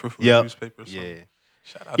 photographer for Yep. the newspaper or something. Yeah.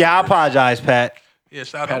 Shout out Yeah, I to Brittany. apologize, Pat. Yeah,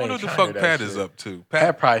 shout out. Pat I wonder ain't what the trying fuck to do Pat that is shit. up to.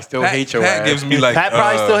 Pat probably still hates your Pat ass. gives me like Pat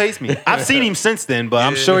probably still hates me. I've seen him since then, but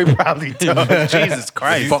I'm Yeah. sure he probably does. Jesus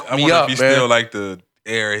Christ. Fuck I me wonder up, if he's man. still like the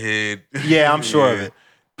airhead. Yeah, I'm sure of it.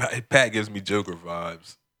 Pat gives me Joker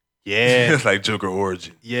vibes. Yeah. It's like Joker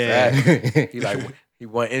origin. Yeah. He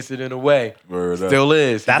one incident away. Word up. Still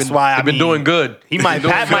is. That's He been, why he I been mean, doing good. He might.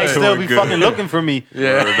 Doing Pat might good. still be Doing fucking good. looking for me.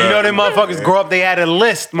 Yeah. Word You know, up. them motherfuckers grow up. They had a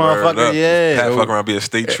list, Word motherfucker. up. Yeah. Pat fucking around be a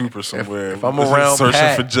state trooper somewhere. If I'm around searching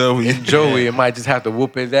Pat for Joey. and Joey, it might just have to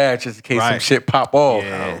whoop his ass just in case some Right. shit pop off. I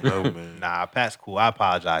Yeah. don't know, man. Nah, Pat's cool. I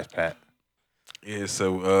apologize, Pat. Yeah,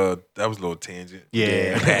 so that was a little tangent.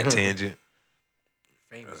 Yeah. Pat tangent.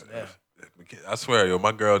 Famous now. I swear, yo,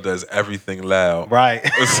 my girl does everything loud. Right.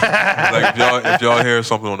 Like if y'all hear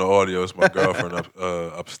something on the audio, it's my girlfriend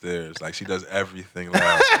upstairs. Like she does everything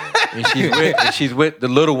loud. And she's with the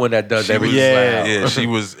little one that does She everything was- loud. Yeah, she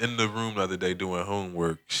was in the room the other day doing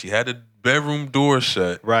homework. She had the bedroom door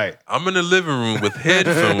shut. Right. I'm in the living room with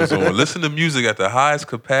headphones on, listen to music at the highest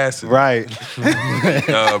capacity. Right.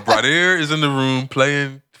 Bradier is in the room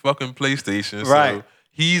playing fucking PlayStation. Right. So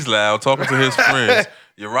he's loud, talking to his friends.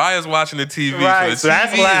 Uriah's watching the TV. Right, So so the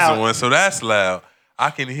that's TV loud. is on, so that's loud.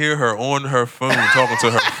 I can hear her on her phone talking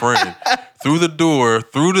to her friend through the door,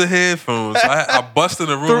 through the headphones. I bust in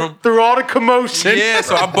the room. Through all the commotion. Yeah,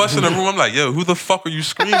 so I bust in the room. I'm like, yo, who the fuck are you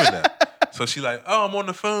screaming at? So she like, oh, I'm on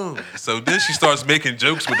the phone. So then she starts making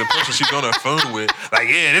jokes with the person she's on her phone with. Like,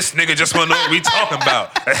 yeah, this nigga just want to know what we talking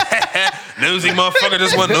about. Nosy motherfucker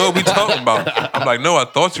just want to know what we talking about. I'm like, no, I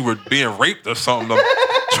thought you were being raped or something. I'm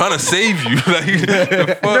trying to save you. Like,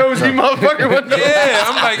 the fuck? Nosy motherfucker. What the Yeah,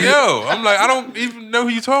 I'm like, I don't even know who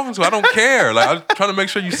you talking to. I don't care. Like, I'm trying to make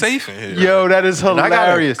sure you safe in here. Yo, that is And I got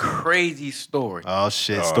a hilarious. crazy story. Oh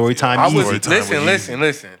shit. Oh, Story yeah. time. I easy. was Story time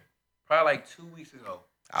listen. Probably like 2 weeks ago,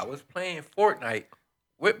 I was playing Fortnite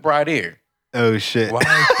with Bradier. Oh shit. Why the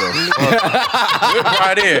fuck? With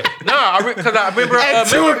Bradier. Because I remember At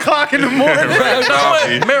 2 o'clock in the morning.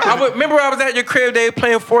 Remember I was at your crib, they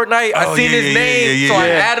playing Fortnite. I Oh, seen yeah, his yeah, name, yeah, so I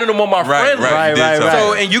yeah. added him on my friend list. Right, you did Right, tell right, me.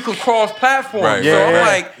 So and you can cross platform. Right, so yeah, I'm yeah.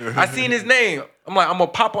 like, I seen his name. I'm like, I'm gonna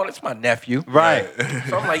pop on. It's my nephew. Right.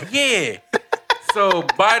 So I'm like, yeah. So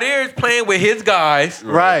Bradier is playing with his guys.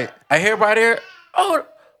 Right. I hear Bradier. Oh,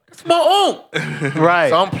 that's my own. Right.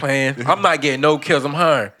 So I'm playing. I'm not getting no kills. I'm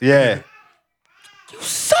hiring. Yeah.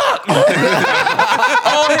 Suck.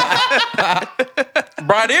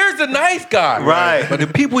 Bradier's a nice guy. Right. But the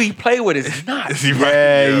people he play with is not. Is he right?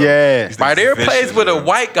 Yeah, yeah. He's Bradier vicious, plays with yo. a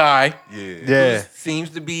white guy Yeah. Yeah. seems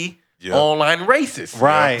to be Yeah. online racist.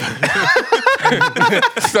 Right.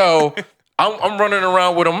 So I'm running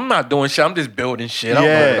around with him. I'm not doing shit. I'm just building shit.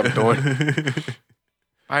 I don't know what I'm doing.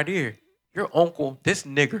 Bradier, your uncle, this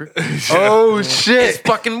nigger, Oh is shit.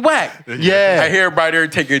 fucking whack. I Yeah. hear Bradier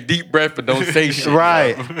take a deep breath but don't say shit.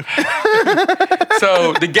 Right.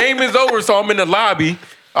 So the game is over, so I'm in the lobby.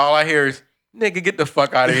 All I hear is, nigga, get the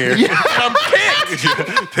fuck out of here. I'm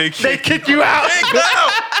kicked. They kick you out.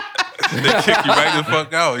 They kick you right the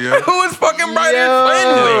fuck out, yo. Who was fucking Bradier Yo.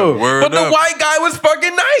 playing with? Word But the up. white guy was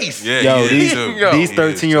fucking nice. Yeah, Yo, he is these too. yo, these He is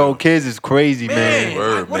 13-year-old too. kids is crazy, Man, man.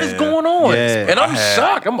 Word, like, what is man. going on? Yeah. And I'm I had-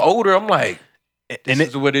 shocked. I'm older. I'm like, this And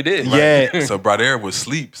is what it is. Yeah. So Bradier was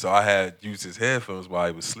asleep, so I had used his headphones while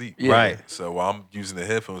he was asleep. Yeah. Right. So while I'm using the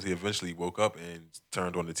headphones, he eventually woke up and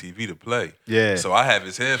turned on the TV to play. Yeah. So I have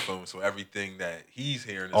his headphones, so everything that he's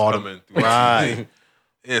hearing is All the- coming through right. the TV.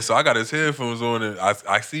 Yeah, so I got his headphones on, and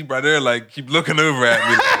I see right there, like, keep looking over at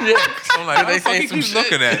me. Like, I'm like, how the fuck he keeps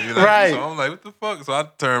looking at me? Like, Right. So I'm like, what the fuck? So I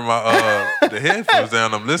turn my the headphones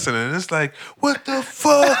down. I'm listening, and it's like, what the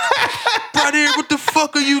fuck? Right here, what the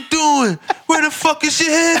fuck are you doing? Where the fuck is your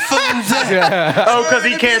headphones at? Oh, because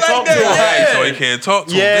he can't talk to him. Right, so he can't talk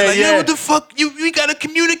to him. Yeah, They're like, yeah. what the fuck? We gotta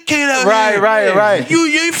communicate out Right, here. right. You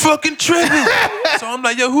ain't fucking tripping. So I'm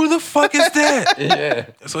like, yo, who the fuck is that?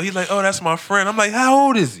 Yeah. So he's like, oh, that's my friend. I'm like, how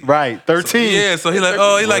old is he? Right, 13. Yeah, so he like,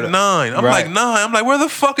 oh, he like 9. I'm Right. like 9. I'm like, where the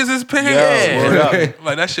fuck is his parents? Yo, word up. I'm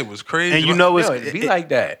like, that shit was crazy. And you know, Yo, it be like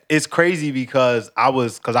that. it's crazy because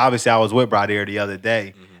obviously I was with Brad there the other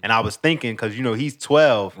day, and I was thinking because he's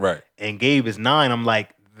 12, Right. and Gabe is 9. I'm like,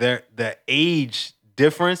 the age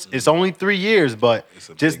difference is only 3 years, but It's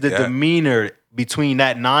a just the big gap. demeanor between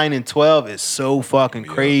that 9 and 12 is so fucking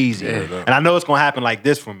crazy. yeah. And I know it's gonna happen like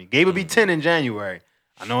this for me. Gabe will be 10 in January.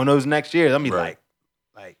 I know in those next years, I'm be Right.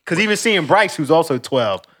 like, because even seeing Bryce, who's also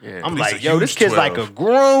 12, Yeah. I'm But he's like, a yo, this huge kid's 12. like a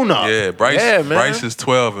grown up. Yeah, Bryce. Yeah, man. Bryce is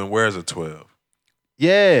 12 and wears a 12.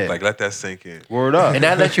 Yeah. Like, let that sink in. Word up. And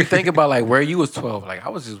that lets you think about like where you was 12. Like I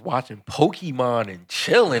was just watching Pokemon and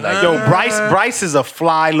chilling. Like Yo, Bryce is a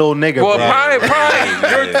fly little nigga, well, bro.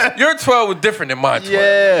 probably Yeah. your 12 was different than my 12.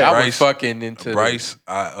 Yeah. I was Bryce- fucking into Bryce,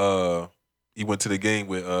 he went to the game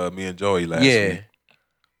with me and Joey last Yeah. week.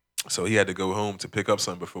 So he had to go home to pick up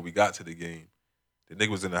something before we got to the game. The nigga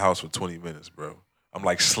was in the house for 20 minutes, bro. I'm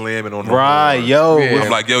like slamming on the Right, horn. yo. Yeah. I'm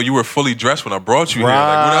like, yo, you were fully dressed when I brought you here. Like,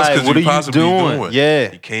 what else Right, could what you are you possibly doing? doing? Yeah.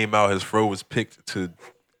 He came out, his fro was picked to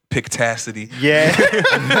pictacity. Yeah.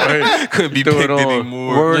 Couldn't be Threw it picked on.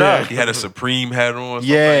 anymore. Word up. He had a Supreme hat on. So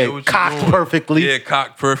Yeah, I'm like, yo, what you cocked doing? perfectly. Yeah,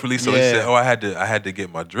 cocked perfectly. So he Yeah. said, oh, I had to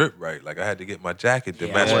get my drip right. Like I had to get my jacket to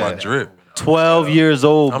match my drip. 12 years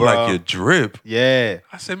old, I'm bro. like, your drip? Yeah.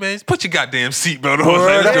 I said, man, put your goddamn seatbelt on.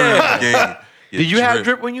 Word Let's do up. this game. Your Did you have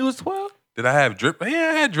drip when you was 12? Did I have drip? Yeah,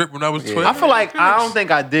 I had drip when I was 12. I feel like I don't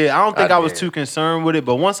think I did. I don't think I was did. too concerned with it.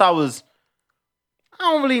 But once I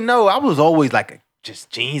don't really know. I was always like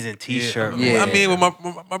just jeans and t-shirt. Yeah. man. I mean,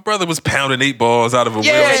 when my brother was pounding 8 balls out of a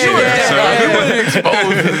Yeah, wheelchair. you were so-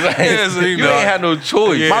 exposed. Like, Yeah, so, you know, ain't had no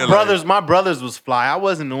choice. Yeah, My brothers was fly. I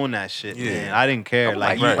wasn't on that shit, Yeah. man. I didn't care.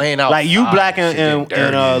 Like, you playing out. like you, Black and dirty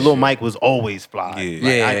and Lil shit. Mike was always fly. Yeah.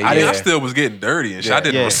 Like, Yeah, I I didn't. still was getting dirty and shit. I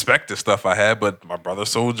didn't Yeah. respect the stuff I had, but my brother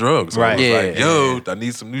sold drugs. So I Right. was Yeah. like, yo, I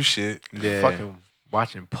need some new shit. Yeah. Fucking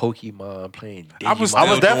watching Pokemon, playing Digimon. I was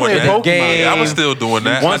still definitely doing a that. Pokemon Yeah, I was game. still doing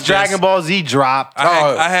that. Once I Dragon Ball Z dropped,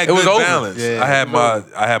 I had it was good over. balance. Yeah,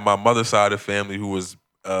 I had my mother's side of the family who was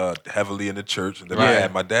heavily in the church, and then I Right.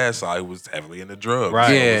 had my dad's side who was heavily in the drugs. Right.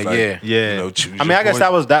 So it was Yeah, yeah. You know, choose I mean, your I guess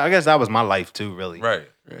poison. I guess that was my life too, really. Right.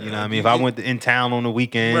 You know what I mean? If I went in town on the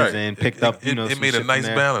weekends Right. and picked up, it some made a shit nice from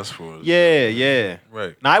there. balance for us. Yeah, yeah.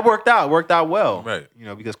 Right. Now it worked out well. Right. You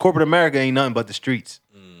know, because corporate America ain't nothing but the streets.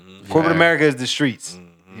 Corporate America is the streets.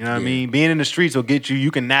 You know what I mean? Being in the streets will get you. You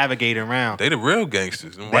can navigate around. They the real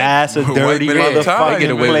gangsters. Them That's a white dirty men ain't motherfucking tired.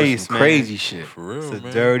 Get away place, with some man. crazy shit. For real, It's a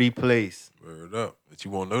man. dirty place. Word up. But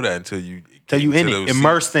you won't know that until you In into it, those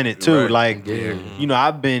immersed seats. in it too. Right. Like, Yeah. you know,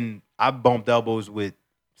 I bumped elbows with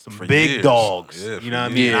some For big years. dogs. Yeah, you for know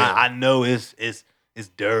what I mean? years. I know it's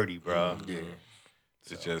dirty, bro. Yeah.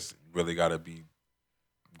 It's just really got to be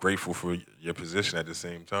grateful for your position at the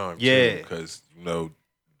same time. Yeah. Because,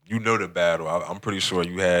 you know the battle. I'm pretty sure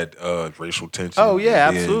you had racial tension. Oh yeah,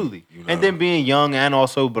 and then, absolutely. you know, And then being young and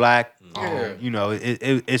also black, Yeah. you know,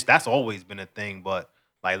 it's that's always been a thing. But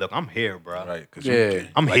like, look, I'm here, bro. right? Because Yeah.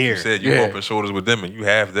 I'm like here. You said you Yeah. bumping shoulders with them, and you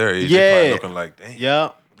have their age. Yeah. They probably looking like, damn.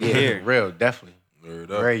 Yep. Yeah, Here. real, definitely.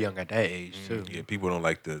 Word up. Very young at that age too. Yeah, people don't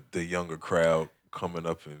like the younger crowd coming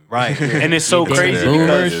up and Right. And it's so Damn crazy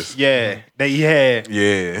boomers. because yeah, yeah, Yeah,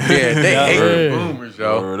 they Yeah. hate Word. the boomers,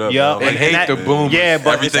 yo. Word up, Yeah. man. They And hate that- the boomers. Yeah,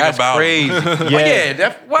 but Everything That's about 'em. crazy. Yeah.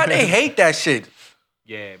 Yeah, why they hate that shit.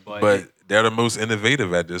 yeah, But they're the most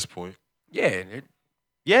innovative at this point. Yeah,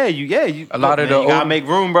 you A lot of the you gotta old- make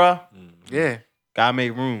room, bro. yeah. Gotta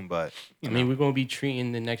make room, but I mean, we're gonna be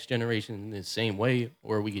treating the next generation the same way,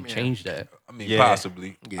 or we can change that. I mean, Yeah.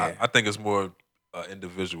 possibly. Yeah. I think it's more an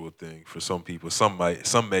individual thing for some people. Some may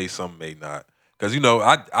not. Because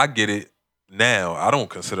I get it now. I don't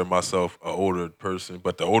consider myself an older person,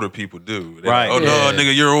 but the older people do. They're Right. like, oh Yeah. no,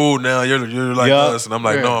 nigga, you're old now. You're like Yeah. us, and I'm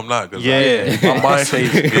like, Yeah. no, I'm not. 'Cause Yeah. My mind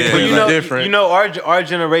stays Yeah, completely like- different. our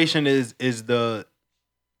generation is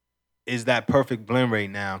that perfect blend right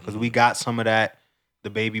now because we got some of that. The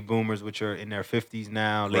baby boomers, which are in their 50s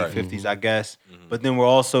now, late Right. 50s, I guess. Mhm. But then we're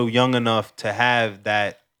also young enough to have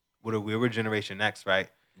that. What are we? We're Generation X, right?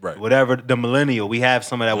 Right. Whatever the millennial, we have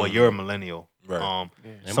some of that. Well, Mhm. you're a millennial. Right.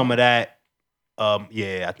 Some of that.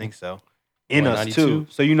 Yeah, I think so. in What, us 92? too.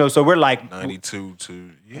 So so we're like 92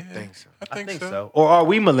 to I think so. I think so. Or are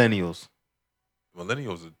we millennials?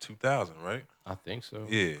 Millennials are 2000, right? I think so.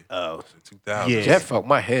 Yeah. Oh. 2000. Yeah. That fucked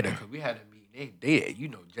my head up because we had a meeting.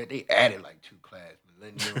 They added like 2 class,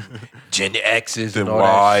 millennium, Gen X's, and The all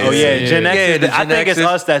that. Ys. Oh yeah, Yeah. Gen X. Yeah, the I Gen think it's X's.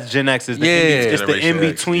 us that's Gen X. It's the Yeah. in Generation X,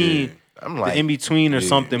 between. yeah. I'm The like, in between or Yeah.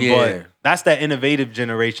 something, Yeah. but that's that innovative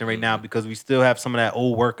generation right now because we still have some of that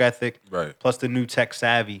old work ethic, Right. plus the new tech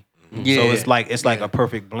savvy. yeah. So it's like Yeah. a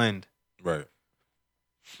perfect blend. Right.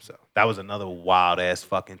 So that was another wild ass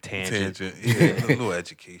fucking tangent. Yeah, a little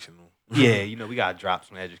educational. Yeah, we gotta drop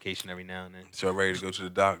some education every now and So y'all ready to go to the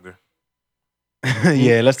doctor? then.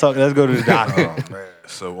 Yeah, let's go to the doctor. Oh, man.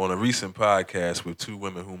 So on a recent podcast with 2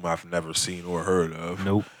 women whom I've never seen or heard of,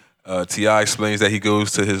 Nope. T.I. explains that he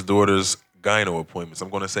goes to his daughter's gyno appointments. I'm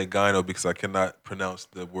going to say gyno because I cannot pronounce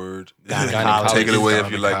the word. Gynecologist. Take it away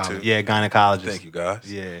if you like to. Yeah, gynecologist. Thank you,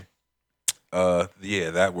 guys. Yeah.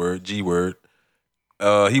 That word, G word.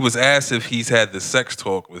 He was asked if he's had the sex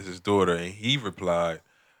talk with his daughter, and he replied,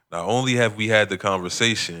 "Not only have we had the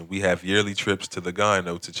conversation, we have yearly trips to the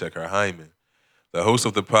gyno to check her hymen." The host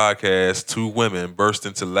of the podcast, 2 women, burst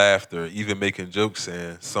into laughter, even making jokes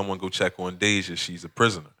saying, "Someone go check on Deja, she's a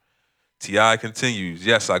prisoner." T.I. continues,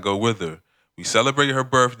 "Yes, I go with her. We celebrate her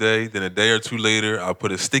birthday, then a day or 2 later, I'll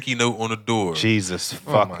put a sticky note on the door. Jesus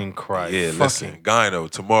fucking Christ. Yeah, listen, gyno,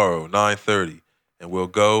 tomorrow, 9:30. And we'll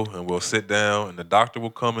go and we'll sit down and the doctor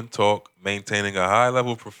will come and talk, maintaining a high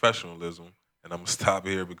level of professionalism." And I'm going to stop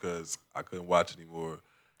here because I couldn't watch anymore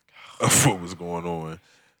of what was going on.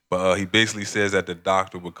 But he basically says that the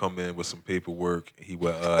doctor would come in with some paperwork. He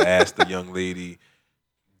would ask the young lady,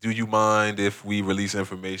 "Do you mind if we release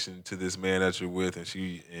information to this man that you're with?"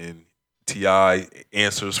 And T.I.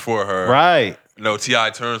 answers for her. Right. No, T.I.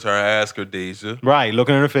 turns to her and asks her, "Deja." Right.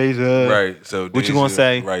 Looking in her face. Right. So What you gonna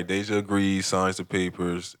say? Right. Deja agrees, signs the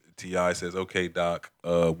papers. T.I. says, "Okay, doc,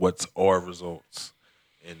 what's our results?"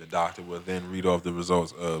 And the doctor will then read off the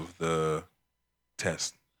results of the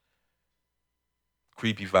test.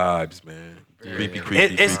 Creepy vibes, man. Yeah. Creepy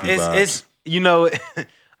It's vibes.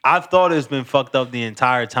 I've thought it's been fucked up the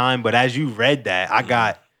entire time, but as you read that, I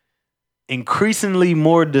got increasingly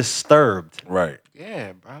more disturbed. Right.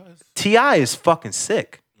 Yeah, bro. T.I. is fucking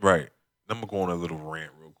sick. Right. I'm gonna go on a little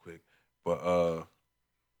rant real quick. But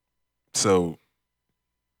so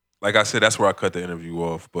like I said, that's where I cut the interview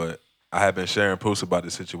off. But I have been sharing posts about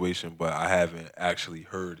the situation, but I haven't actually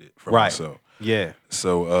heard it from Right. myself. Yeah.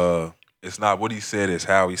 So it's not what he said, it's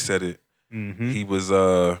how he said it. Mm-hmm. He was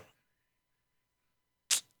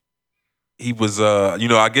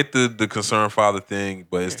I get the concerned father thing,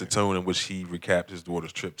 but it's the tone in which he recapped his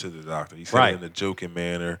daughter's trip to the doctor. He said Right. it in a joking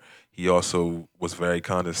manner. He also was very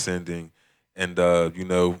condescending. And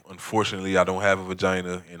unfortunately I don't have a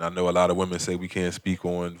vagina, and I know a lot of women say we can't speak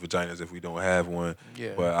on vaginas if we don't have one.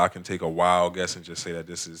 Yeah. But I can take a wild guess and just say that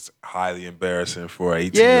this is highly embarrassing for an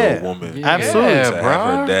 18-year-old woman. Yeah. Absolutely. Yeah, To have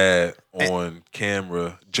her bro. dad on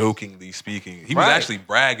camera jokingly speaking. He was Right. actually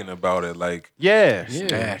bragging about it. Like, Yeah. Yeah.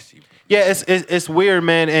 Nasty. Bro. Yeah, it's weird,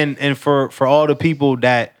 man. And for all the people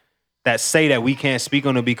that say that we can't speak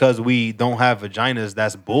on it because we don't have vaginas,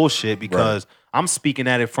 that's bullshit. Because I'm speaking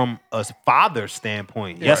at it from a father's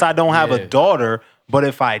standpoint. Yes, I don't have a Yeah. daughter, but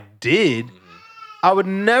if I did, I would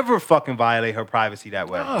never fucking violate her privacy that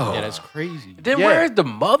way. Oh. Yeah, that's crazy. Then Yeah. where's the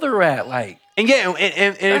mother at? Like, And yeah,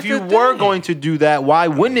 and if you the were thing. going to do that, why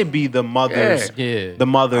wouldn't it be the mother's Yeah. the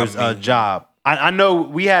mother's I mean- job? I know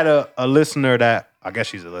we had a listener that I guess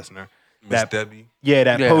she's a listener. Miss That Debbie.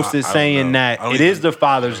 Yeah, Yeah, posted I don't saying know. that I don't it is even- the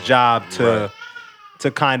father's job Right.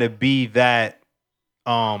 to kind of be that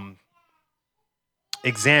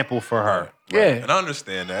example for her. Yeah. And I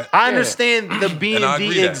understand that. I understand the being And I agree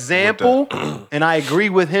the with example, and I agree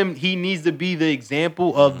with him. He needs to be the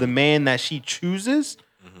example of the man that she chooses,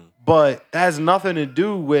 but that has nothing to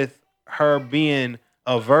do with her being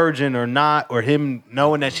a virgin or not, or him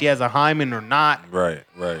knowing that she has a hymen or not. Right.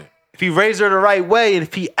 If he raised her the right way, and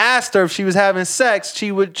if he asked her if she was having sex,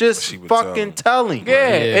 she would just She would fucking tell him. yeah.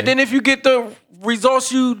 Yeah. And then if you get the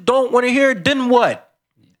results you don't want to hear, then what?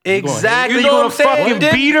 Exactly. You You know gonna what I'm saying? fucking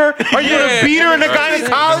Then- beat her? Are you gonna beat her in the Right.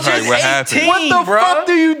 gynecologist? Right, what happened? What the bruh. fuck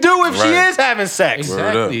do you do if she Right. is having sex?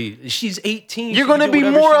 Exactly. She's 18. You're She can gonna do be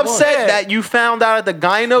whatever more she wants. upset that you found out at the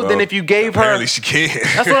gyno than Well, if you gave her. Apparently she can.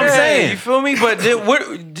 That's what I'm Yeah, saying. you feel me? But then what?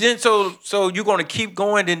 Then so you're gonna keep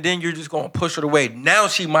going, and then you're just gonna push her away. Now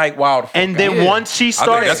she might wild. And then Yeah. once she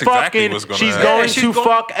starts that's exactly fucking, what's gonna she's happen. going Yeah, she's to gonna-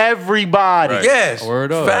 fuck everybody. Right. yes,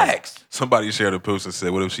 Word up. facts. Somebody shared a post and said,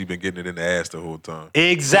 "What if she been getting it in the ass the whole time?"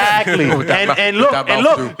 Exactly. With that and mouth- with that mouth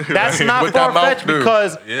look, too. that's not With that far mouth fetched too.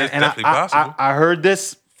 because Yeah, it's and definitely possible. I heard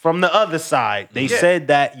this from the other side. They said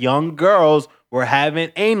that young girls were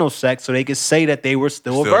having anal sex so they could say that they were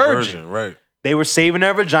still a virgin. Right. They were saving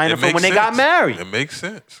their vagina for when they got married. It makes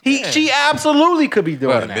sense. She absolutely could be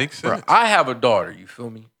doing It that. makes Bro, sense. I have a daughter. You feel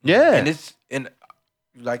me? Yeah. And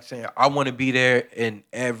like saying, I want to be there in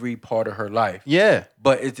every part of her life. Yeah.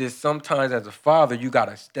 But it's just sometimes as a father, you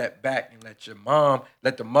gotta step back and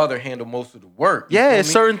let the mother handle most of the work. You Yeah, feel it's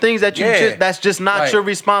me? certain things that that's just not Like, your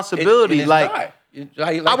responsibility. it's Like not.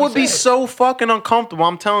 Like I would you be said. so fucking uncomfortable.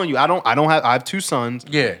 I'm telling you, I have 2 sons.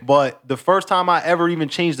 Yeah. But the first time I ever even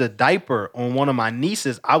changed a diaper on one of my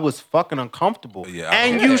nieces, I was fucking uncomfortable. Yeah,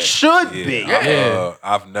 and yeah. you should be.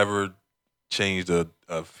 I've never changed a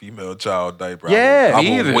female child diaper. Yeah. I Me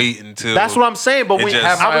will either. wait until. That's what I'm saying. But It when just-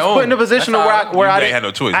 I was my put in a own. position That's where how where you I ain't didn't had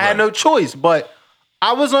no choice, I had right. no choice, but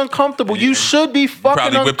I was uncomfortable. You should be fucking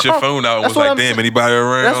Probably whipped your phone out and That's was what like, I'm damn, sa- anybody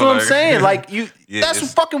around? That's what I'm Like- saying. Like you, Yeah, that's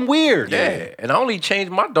it's- fucking weird. Yeah, and I only change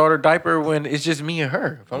my daughter diaper when it's just me and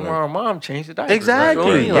her. If I'm around mom, change the diaper. Exactly.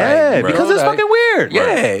 You feel me? Yeah, Like, you because know, it's like- fucking weird.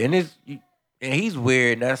 Yeah, and he's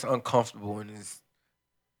weird, and that's uncomfortable, and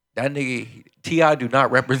that nigga T.I. do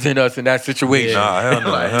not represent us in that situation. Nah, hell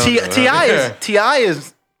no. hell no,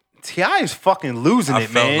 Ti is fucking losing I it,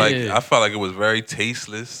 felt man. like I felt like it was very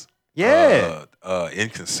tasteless. Yeah.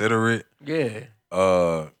 Inconsiderate. Yeah.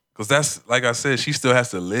 Because that's like I said, she still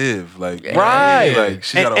has to live. Like Right. like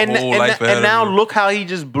she got a whole life ahead and now of her. look how he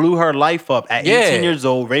just blew her life up at Yeah. 18 years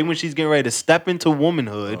old, right when she's getting ready to step into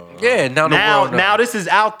womanhood. Yeah, now the world now this is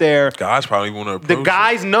out there. Guys probably want to approach The her.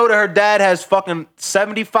 guys know that her dad has fucking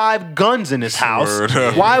 75 guns in his house. Word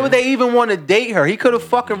up. Why would they even want to date her? He could have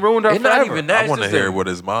fucking ruined her It's not forever. even that. I want to It's just hear what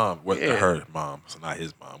his mom, Yeah. her mom, so not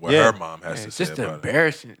his mom, what Yeah. her mom has to It's say just the about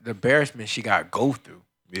it. embarrassment she got to go through.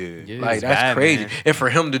 Yeah. Like It's that's bad, crazy. man. And for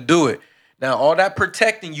him to do it. Now all that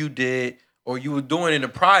protecting you did or you were doing in the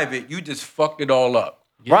private, you just fucked it all up.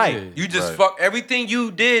 Right. You just Right. fucked everything you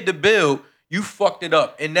did to build, you fucked it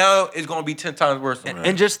up. And now it's gonna be 10 times worse.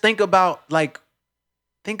 And just think about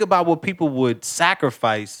what people would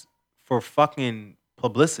sacrifice for fucking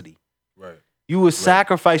publicity. Right. You would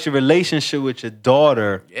sacrifice your relationship with your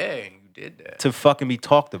daughter yeah, you did that. to fucking be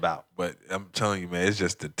talked about. But I'm telling you, man, it's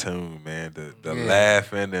just the tune, man. The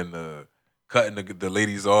laughing and the cutting the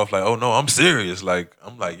ladies off, like, oh no, I'm serious. Like,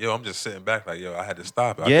 I'm like, yo, I'm just sitting back, like, yo, I had to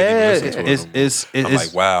stop it. I Yeah, couldn't even listen to it no more. I'm it's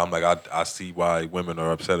like, wow. I'm like, I see why women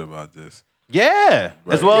are upset about this. yeah,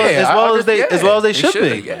 Right. as well as they They should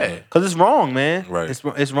be. Yeah. Because it's wrong, man. Right. It's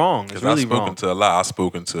wrong. It's Because really I've spoken wrong. to a lot. I've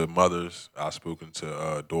spoken to mothers. I've spoken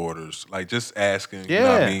to daughters. Like, just asking, you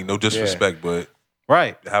know what I Yeah. mean? No disrespect, but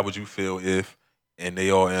Right. how would you feel if, and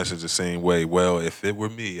they all answered the same way, well, if it were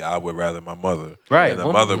me, I would rather my mother. Right. And the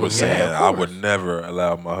Woman mother was would, yeah, saying, of I course. would never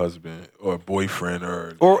allow my husband or boyfriend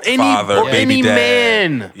or Any father, or baby any dad.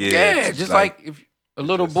 man. Yeah, it's just like if a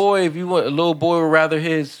little boy, if you want a little boy would rather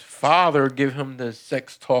his father give him the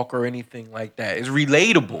sex talk or anything like that. It's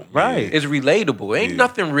relatable. Right. It's relatable. Ain't Yeah.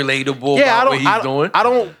 nothing relatable Yeah, about what he's doing. I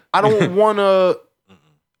don't want to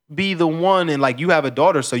be the one, and like you have a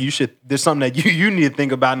daughter, so you should. There's something that you need to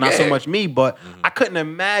think about, not so Yeah. much me. But I couldn't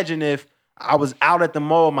imagine if I was out at the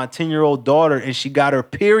mall with my 10-year-old daughter and she got her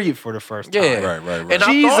period for the first time. Yeah. Right, right, right. And I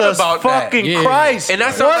thought Jesus about that. fucking Yeah. Christ! And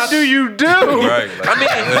that's what not- do you do? right. Like, I mean,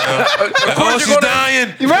 of oh, course she's you're gonna,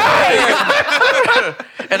 dying. Right?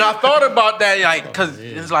 and I thought about that, like, because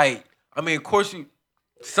it's like, I mean, of course,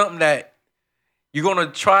 something that you're gonna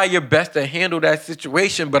try your best to handle that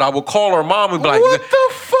situation. But I would call her mom and be like, what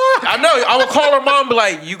the fuck? I know, I would call her mom and be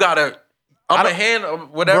like, you gotta. I'm a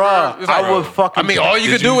hand, whatever. Bruh, It's like, I would fucking. I mean, all you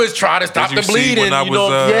Did could do you- is try to stop Did the you see bleeding. when I You was,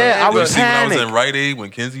 know, Yeah, I did you was see when I was panicked. in Rite Aid when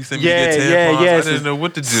Kinsey sent me yeah, to get yeah, tampons? yeah. I didn't know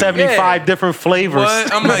what to do. 75 different flavors.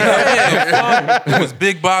 What? I'm like, yeah, it was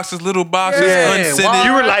big boxes, little boxes, Yeah, unscented. why?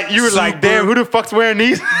 You were like, Super- damn, who the fuck's wearing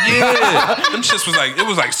these? Yeah, them shits was like, it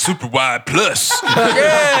was like super wide plus.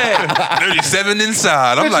 yeah, 37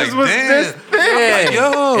 inside. I'm like, Bitches was this damn.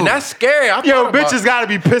 yeah. Yo. And that's scary. I Yo, thought about- bitches gotta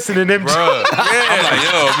be pissing in them. Bruh.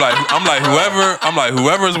 I'm like,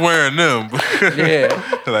 whoever's wearing them.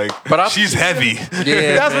 Yeah. like, But she's heavy.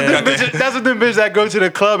 Yeah, That's what them bitches that go to the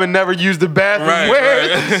club and never use the bathroom Right, wear.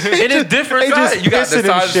 right. It is different They just sizes. You got the pissing and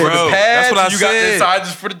sizes shit. for the Bro, pads. that's what I you got the said.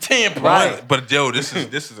 sizes for the tampon. Right. But yo, this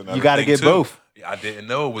is another. You gotta thing, get too. both. I didn't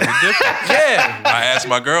know it was a difference. Yeah. I asked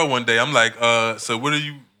my girl one day. I'm like, so what are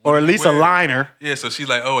you? Or at least a wearing? liner. Yeah, so she's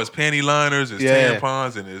like, oh, it's panty liners, it's Yeah.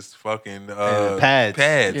 tampons, and it's fucking pads.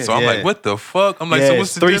 Pads. So I'm Yeah. like, what the fuck? I'm like, Yeah, so it's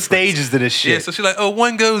what's the 3 difference? stages to this shit. Yeah, so she's like, oh,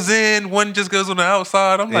 one goes in, one just goes on the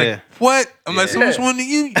outside. I'm like, Yeah. what? I'm like, so Yeah. which one do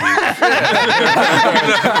you use?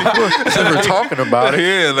 Since we're talking about it.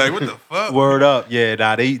 Yeah, like, what the fuck? Word up. Yeah,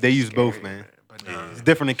 nah, they use both, man. But It's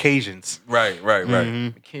different occasions. Right.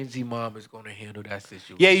 Mackenzie mom is gonna handle that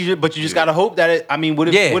situation. Yeah, but you just gotta hope that it. I mean, what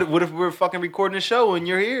if we're fucking recording a show and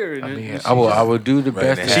you're here? And I mean, I will do the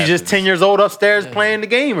best. She's just 10 years old upstairs playing the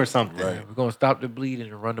game or something. Right. We're gonna stop the bleeding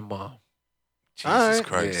and run the mom. Jesus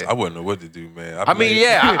Christ. I wouldn't know what to do, man. I say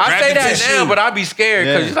that now, but I'd be scared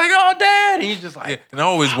because she's like, "Oh, Dad," and he's just like. Yeah. And I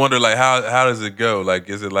always wonder, like, how does it go? Like,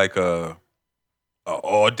 is it like a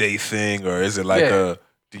all day thing, or is it like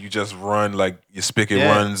do you just run like your spigot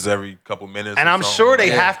runs every couple minutes? And I'm sure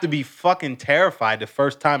they have to be fucking terrified the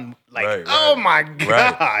first time. Like, oh my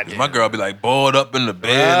God. My girl be like balled up in the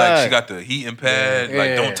bed, like she got the heating pad,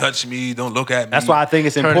 like don't touch me, don't look at me. That's why I think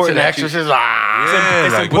it's important that it's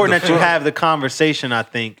important that you have the conversation. I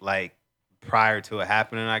think like prior to it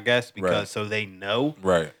happening, I guess, because so they know,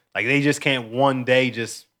 right? Like they just can't one day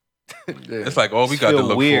just. It's like all we got to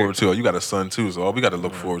look forward to. You got a son too, so all we got to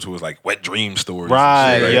look forward to is like wet dream stories,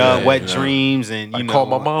 right? Wet dreams, and you know, call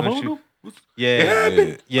my mom. Yeah.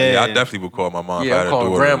 I definitely would call my mom. Yeah, if I had a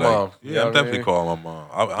daughter. grandma. Like, I'm definitely call my mom.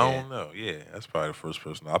 I don't know. Yeah, that's probably the first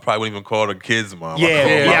person. I probably wouldn't even call the kid's mom.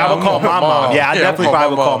 I would call my mom. Yeah, I definitely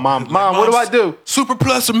probably would call mom. Mom, what do I do? Super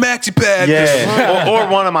Plus or Maxi Pad? Yeah, or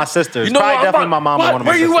one of my sisters. You know probably definitely my mom or one of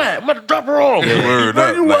my sisters. Where you at? I'm about to drop her off. Word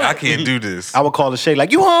up. Like, I can't do this. I would call the Shay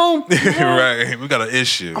like, you home? Right. We got an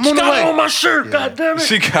issue. I'm on the way. On my shirt, goddammit.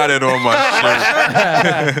 She got it on my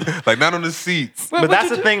shirt. Like, not on the seats. But that's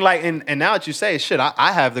the thing, like, and now that you say it, shit,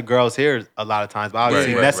 I have the girls here a lot of times, but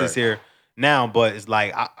obviously Nessa's here now, but it's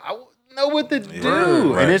like, I wouldn't know what to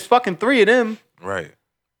do. And it's fucking 3 of them. Right.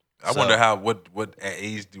 I wonder what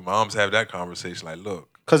age do moms have that conversation? Like, look.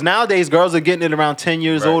 Because nowadays, girls are getting it around 10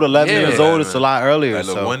 years old, 11 years old. It's a lot earlier. Like,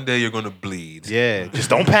 look, one day you're going to bleed. Yeah. Just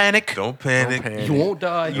don't panic. Don't panic. You won't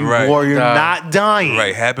die. Or you're not dying.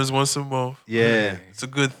 Right. Happens once a month. Yeah. It's a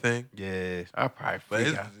good thing. Yeah. I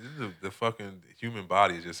probably the fucking human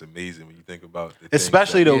body is just amazing when you think about it.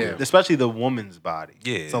 Especially the woman's body.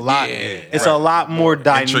 Yeah. It's a lot. It's a lot more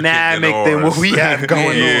dynamic than what we have going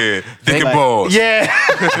on. Yeah. Thick and balls. Yeah.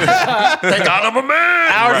 Thank God I'm a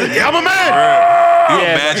man. I'm a man. You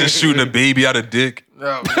imagine shooting a baby out of dick?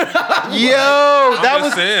 That's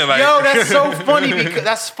so funny because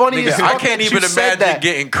that's funny as fuck. I can't even imagine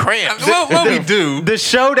getting cramps. What we do? The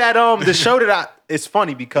show that it's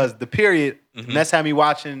funny because the period Ness had me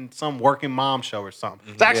watching some working mom show or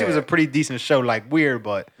something. It actually was a pretty decent show, like weird,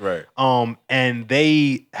 but and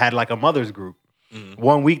they had like a mother's group.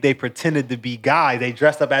 One week they pretended to be guys. They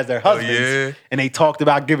dressed up as their husbands, and they talked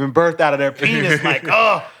about giving birth out of their penis. Like,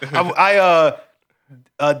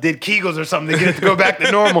 I did Kegels or something to get it to go back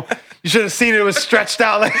to normal. You should have seen it. It was stretched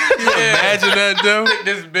out. Like, imagine that, though.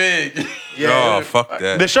 This big. Oh, fuck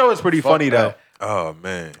that. The show is pretty funny though. Oh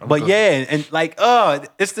man. But and like,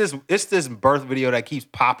 it's this birth video that keeps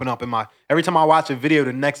popping up in my. Every time I watch a video,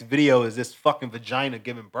 the next video is this fucking vagina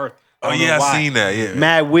giving birth. Oh yeah, I seen that. Yeah,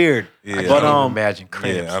 mad weird. Yeah, but imagine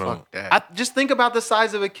cramps. Yeah, I don't. Fuck that. I just think about the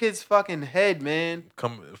size of a kid's fucking head, man.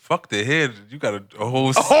 Fuck the head. You got a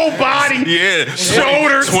whole body. Yeah,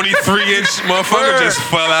 shoulders. 23-inch motherfucker just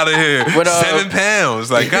fell out of here. 7 pounds.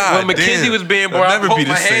 Like God. When Mackenzie was being born, I put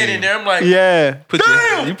my head in there. I'm like, yeah.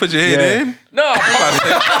 You put your head in. No.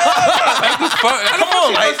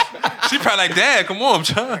 She probably like, Dad, come on, I'm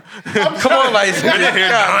trying. Come on, like, been in here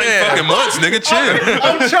 9 fucking months, nigga. Chill.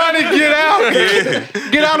 I'm trying to get out. Yeah.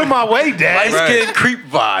 Get out of my way, Dad. Light skin creep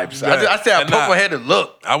vibes. Right. I said I poked my head and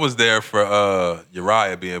look. I was there for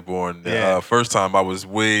Uriah being born. First time I was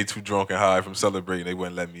way too drunk and high from celebrating. They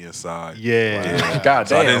wouldn't let me inside. Yeah. God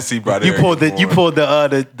so damn. I didn't see brother. You pulled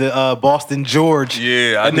the Boston George.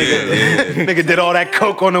 Yeah, I did. Nigga did all that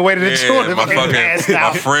coke on the way to the joint.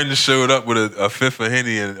 My friend showed up with a fifth of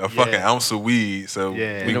Henny and a fucking ounce of weed. So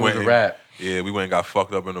we went a wrap. Yeah, we went and got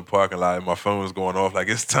fucked up in the parking lot and my phone was going off like,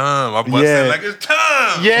 it's time. I busted in like, it's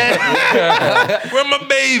time. Yeah. Where my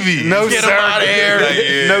baby? No, Get sir. him out of here.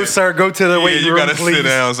 Like, No, sir. Go to the waiting room, you gotta please. sit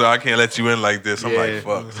down, so I can't let you in like this. I'm like,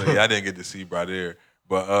 fuck. So I didn't get to see brother.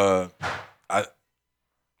 But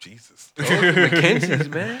Jesus. Mackenzie's,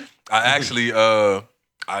 man. I actually I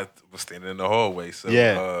was standing in the hallway, so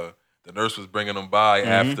the nurse was bringing them by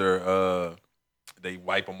after they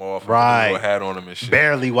wipe them off, and put a little hat on them and shit.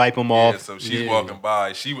 Barely wipe them off. So she's walking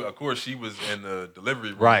by. She was in the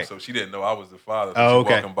delivery room, so she didn't know I was the father. So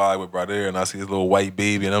she's walking by with brother, and I see his little white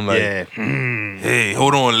baby, and I'm like, hey,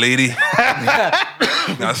 hold on, lady.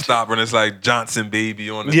 I stop her, and it's like Johnson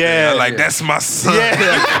baby on the thing. I'm like, that's my son.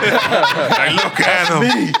 Like, look at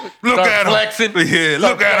him. Look Start at him. flexing. Yeah, Start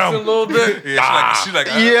look at flexing him. a little bit. Yeah, she's like,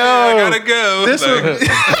 Yo, I gotta go. this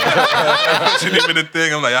She didn't even the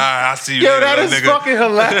thing. I'm like, I see you. Yo, later, that is nigga. fucking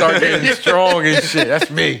hilarious. Start getting strong and shit. That's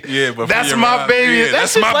me. Yeah, but That's for your my ride- baby. Yeah,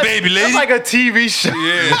 that's shit's my like, baby, lady. That's like a TV show.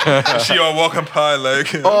 Yeah, she all walking by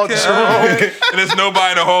like, All okay. drunk. And there's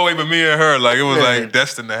nobody in the hallway but me and her. Like it was like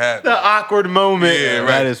destined to happen. The awkward moment. Yeah, right.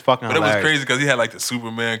 That is fucking But it was hilarious. crazy because he had like the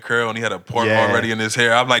Superman curl and he had a part Yeah. already in his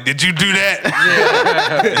hair. I'm like, did you do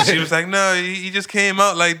that? And she was like, no, he just came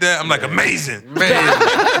out like that. I'm like, amazing. Man,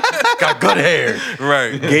 got good hair.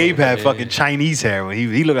 Right. Gabe had fucking Chinese hair when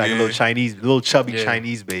he looked like a Yeah. little Chinese, little chubby Yeah.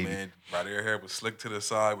 Chinese baby. Man, right, their hair was slicked to the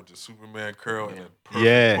side with the Superman curl and a perfect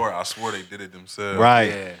Yeah. part. I swear they did it themselves. Right.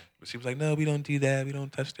 Yeah. But she was like, no, we don't do that. We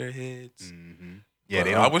don't touch their heads. Yeah, But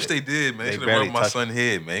they I don't. wish they did, man. they They should have barely rubbed my touch son's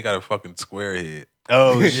head, man. He got a fucking square head.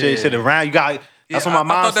 Oh shit! Shit around. You got. That's Yeah, what my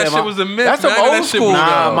mom I thought said. that shit was a myth. That's man. some That old shit school, was-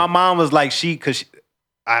 Nah, though. my mom was like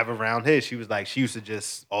I have a round head. She was like, she used to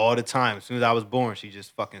just all the time. As soon as I was born, she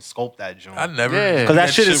just fucking sculpt that joint. I never. Yeah. Because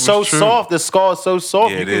that shit is so was true. soft. The skull is so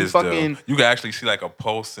soft. Yeah, you it can is. fucking. Though. You can actually see like a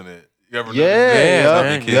pulse in it. You ever Yeah, Yeah, yeah,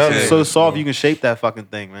 man. yeah. Kid's It's head so was soft cool. you can shape that fucking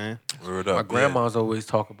thing, man. Word up, My yeah. grandmas always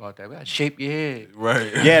talk about that. We gotta shape your head.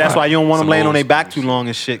 Right. Yeah, that's why you don't want them Some laying on old their back school too long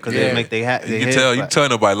and shit because Yeah. they make they hat. You can tell. You tell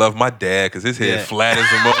nobody love my dad because his head Yeah. flat as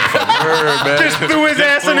a motherfucker. Word, man. Just threw his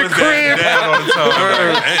ass in the Threw his crib. ass down all the time.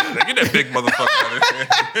 I'm like, "Hey, get that big motherfucker out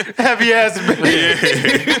of here." Heavy ass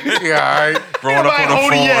bitch. Yeah, all right. Growing up Nobody on a farm.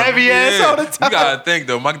 holding your heavy ass all the time. You gotta think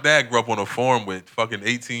though. My dad grew up on a farm with fucking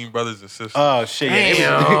 18 brothers and sisters. Oh shit!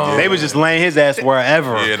 Yeah, Damn. they was just laying his ass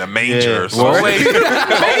wherever. yeah, in a manger Yeah. or something.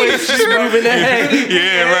 Always moving the head.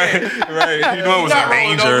 Yeah, right. You know it was Not a rolling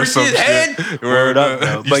manger over or some his head. shit. Word up,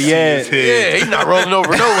 though. You But see yeah. his head. Yeah, he's not rolling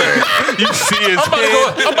over nowhere. You see his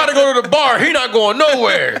head. I'm about to go to the bar. He not going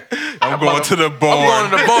nowhere. I'm going to the bar. I'm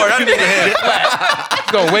going to the bar. That nigga head flat.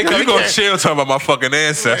 He's gonna wake up. You He gonna can't- chill talking about my fucking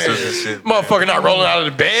ancestors and shit. Motherfucker not rolling out of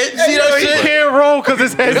the bed. See He that shit? can't roll because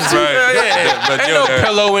his head's That's too. right. Yeah. But, Ain't yo, no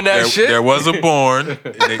pillow in that there, shit. There was a barn.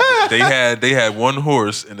 And they had one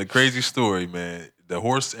horse, and the crazy story, man. The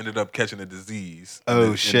horse ended up catching a disease.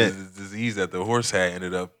 Oh, And shit. the disease that the horse had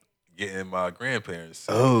ended up getting my grandparents.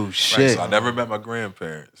 Oh Right, shit! so I never met my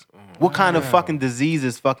grandparents. What kind of fucking disease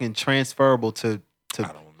is fucking transferable to? I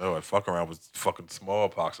don't know. I fuck around with fucking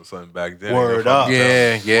smallpox or something back then. Word If I'm up. telling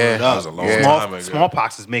Yeah, you. yeah. That was a long Yeah. time ago.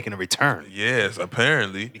 Smallpox is making a return Yes,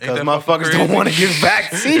 apparently. Ain't because that motherfuckers fucking don't crazy? want to get It's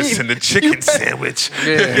vaccines. in the chicken sandwich.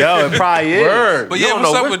 Yeah. Yo, it probably is. Word. But You yeah, don't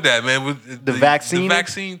what's know up what- with that, man? With The vaccine? The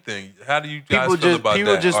vaccine thing. How do you guys People feel just- about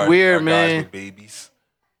people that? just Are weird, guys man. with babies.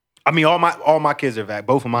 I mean, all my kids are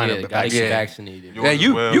both of mine Yeah, are gotta vaccinated. get Yeah. vaccinated. Yours Yeah, as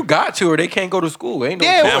you well. you got to, or they can't go to school. Ain't no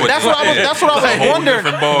Yeah, Now that's with- what I was- that's what I was It's a whole wondering.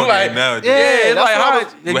 different ball Like, game nowadays. Yeah, it's that's like what how I-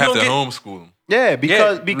 you We have don't to get- homeschool them. Yeah,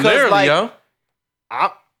 because literally, like yo.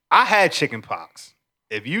 I had chicken pox.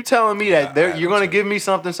 If you telling me that I you're gonna haven't give me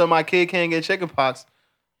something so my kid can't get chicken pox,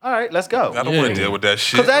 all right, let's go. I don't Yeah. want to deal with that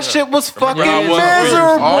shit. Because that shit was fucking I was with you.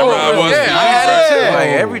 miserable. Remember I was yeah, with you. I had that too. Like,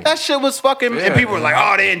 every- that shit was fucking. Yeah. And people were like,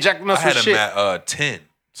 "Oh, they injecting I us with had shit." him at 10.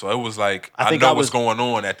 So it was like, I I, think know I what's was- going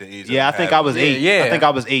on at the age Yeah, I of think I was Yeah, 8. yeah. I think I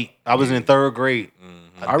was 8. I was in 3rd grade.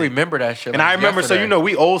 I remember that shit. And like I remember, so yesterday. you know,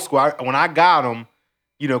 we old school. When I got them,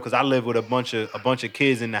 you know, because I lived with a bunch of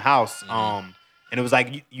kids in the house. And it was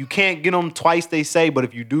like you can't get them twice. They say, but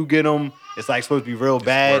if you do get them, it's like supposed to be real It's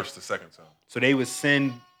bad. worse the second time. So they would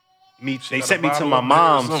send me. They got sent a me to bottle my up there or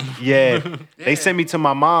mom's. something? Yeah, they sent me to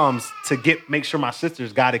my mom's to make sure my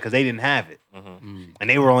sisters got it because they didn't have it, and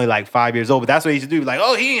they were only like 5 years old. But that's what they used to do. Like,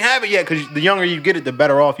 oh, he didn't have it yet because the younger you get it, the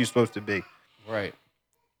better off you're supposed to be. Right.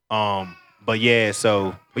 But yeah,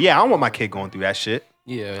 but yeah, I don't want my kid going through that shit.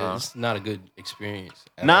 Yeah, it's not a good experience.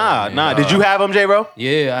 at Nah, all, man. nah. Did you have them, J bro?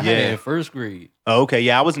 Yeah, I had Yeah. it in 1st grade. Oh, okay,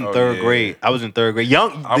 yeah, I was in Oh, 3rd yeah. grade. I was in 3rd grade.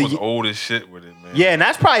 Young, I was old as shit with it, man. yeah, and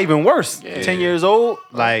that's probably even worse. Yeah. 10 years old,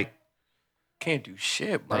 like. can't do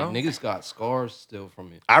shit, bro. Like niggas got scars still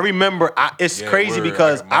from it. I remember. It's Yeah, crazy word.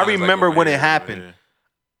 because Like, I mine's like remember over when here, it happened.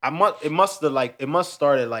 yeah. It must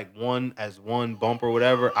start at like one bump or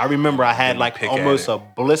whatever. I remember I had you like pick at almost it. a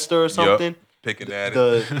blister or something. Picking at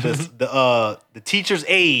it. The teacher's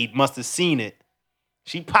aide must have seen it.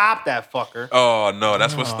 She popped that fucker. Oh no,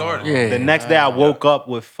 that's what started. Yeah. The next day I woke up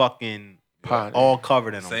with fucking Pot. all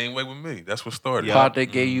covered in them. Same way with me. That's what started. Yeah. Pot they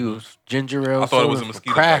gave you was ginger ale. I thought it was soda a for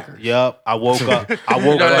mosquito crackers. Yup. I woke up. I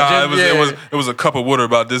woke No, up. it was a cup of water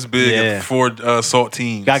about this big Yeah. and 4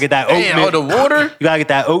 saltines. Gotta get that Damn, oatmeal. oh, the water? You gotta get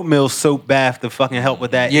that oatmeal soap bath to fucking help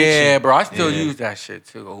with that. Yeah, itching. bro. I still Yeah. use that shit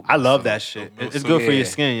too. I love that shit. Oatmeal It's soap. good for your Yeah.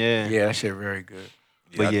 skin. Yeah. Yeah, that shit very good.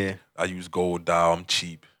 But yeah. I use Gold Dial. I'm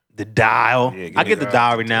cheap. The dial. Yeah, give I me get the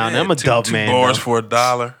dial every now and then. I'm a Dove two man. bars though. for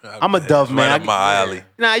 $1. I'm a Dove man. Right up my alley.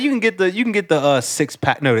 Nah, you can get the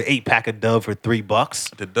 6-pack, no, the 8-pack of Dove for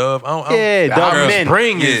 $3. The Dove, Yeah, Dove Irish men.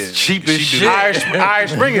 Spring Yeah, is cheap she as do shit.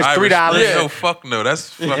 Irish Spring is $3. Irish, no, fuck no. That's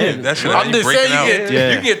fucking. That shit. I'm You just breaking saying out. you get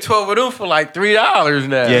Yeah. you get 12 of them for like $3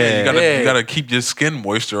 now. Yeah. You gotta keep your skin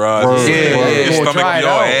moisturized. Word. Your Yeah, yeah. Your Gonna stomach try be it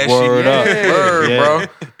all out. ashy. Word up. Word, Yeah. bro.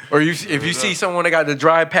 Or if you see someone that got the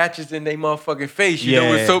dry patches in their motherfucking face, you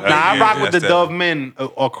know it's soap. Nah, I Yeah, rock with the that's that. Dove men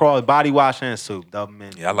across body wash and soap. Dove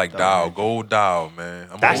men. Yeah, I like Dove Dial, men. Gold Dial, man.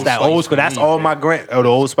 I'm That's old that Spice old school. for That's me, all man. my the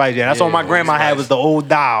Old Spice. Yeah, that's all my Old grandma had Spice. was the old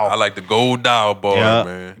dial. I like the Gold Dial bar, Yeah.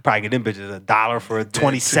 man. You probably get them bitches $1 for a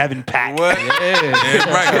 27-pack. What?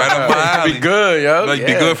 Yeah, right up my alley. Be good, yo. Like,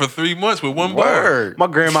 be good for 3 months with one bar. Word. My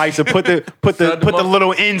grandma used to put the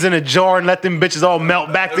little ends in a jar and let them bitches all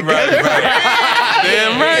melt back together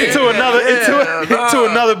Damn right. into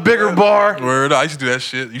another bigger bar. Word up. I used to do that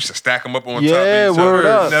shit. You used to stack them up on top Yeah, of each other. word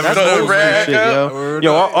up. Never That's know, old man. school shit, yo. Word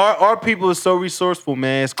Yo, up. our people are so resourceful,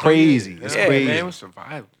 man. It's crazy. It's Yeah, crazy. man, it was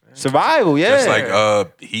survival. Man. Survival, yeah. Just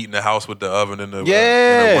like heating the house with the oven in the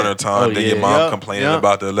Yeah. winter time. Oh, then your yeah. mom Yup, complaining yup.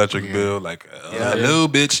 about the electric bill. Like, hello,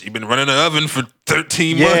 bitch. You've been running the oven for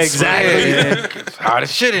 13 Yeah, months. exactly. Yeah. It's hot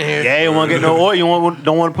as shit in here. Yeah, you want to get no oil. You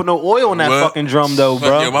don't want to put no oil in that What? fucking drum, though, Fuck,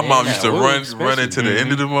 bro. yo, my mom Yeah, used to oil run expensive. into the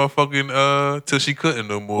end of the motherfucking till she couldn't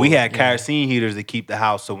no more. We had kerosene heaters to keep the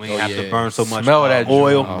house so we didn't have to yeah. burn so much Smell that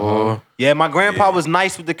oil. joint, boy. Yeah, my grandpa Yeah. was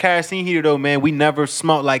nice with the kerosene heater, though, man. We never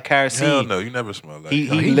smelled like kerosene. Hell no, you never smell like He,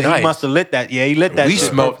 that. he, he he nice. must have lit that. Yeah, he lit that We shit.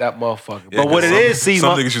 smoked that motherfucker. Yeah, But what 'cause it is, see, some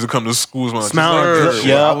my- niggas used to come to school smelling Smell just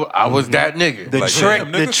good, like, yeah. I was that nigga. The Like, trick,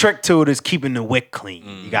 damn, the nigga. trick to it is keeping the wick clean.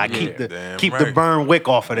 You gotta keep the damn keep the right. burn wick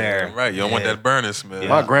off of there. Damn right, you don't want Yeah. that burning smell.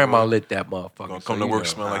 My grandma lit that motherfucker. Gonna so come to you work know.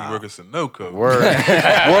 smelling like you work at Sunoco. Word.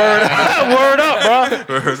 Word up,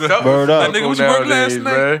 bro. Word up. Word up. That nigga, what you work last Nowadays, night?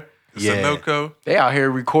 man. Yeah. Sunoco. They out here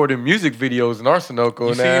recording music videos in our Sunoco You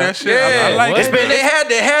now. seen that shit? Yeah, I like it's it.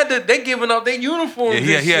 been they giving up their uniforms.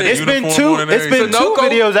 Yeah, and he had shit. It's been uniform on two. and It's been two Sunoco?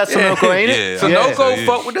 videos at Sunoco, Yeah. ain't it? Yeah. Sunoco So, yeah.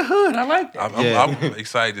 fuck with the hood. I like that. I'm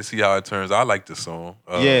excited to see how it turns. I like the song.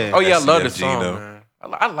 Yeah. Oh yeah, I love the SCF song, Gyno. man.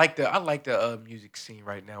 I like the music scene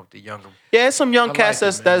right now with the younger. Yeah, it's some young I cats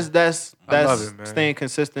like it, that's I love it, man. staying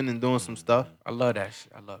consistent and doing some stuff. I love that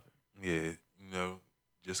shit. I love it. Yeah,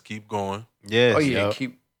 just keep going. Yeah. Oh yeah, Yep.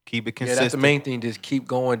 keep. Keep it Yeah, consistent. that's the main thing. Just keep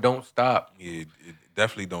going. Don't stop. Yeah,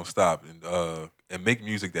 definitely don't stop and make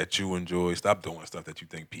music that you enjoy. Stop doing stuff that you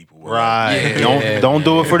think people will Right. Yeah. Don't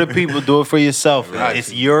do it for the people. Do it for yourself. Right.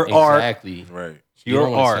 It's your art. Exactly. like. Right. You Your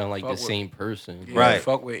don't want to art. sound like Fuck the with- same person. Yeah, Right.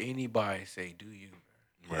 Fuck with anybody. Say, do you?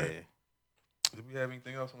 Right. Do we have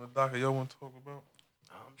anything else on the docket y'all want to talk about?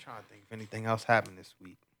 I'm trying to think if anything else happened this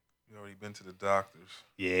week. We already been to the doctors.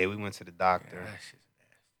 Yeah, we went to the doctor. Yeah, that shit's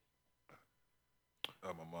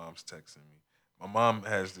My mom's texting me. My mom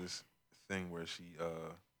has this thing where she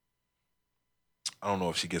I don't know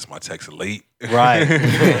if she gets my text late. Right.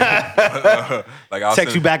 Like I'll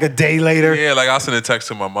Text send, you back a day later. Yeah, like I'll send a text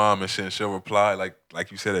to my mom and shit, and she'll reply like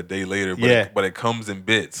you said a day later. But Yeah. but it comes in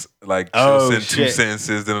bits. Like Oh, she'll send two shit.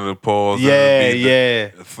 sentences, then it'll pause. Yeah, then it'll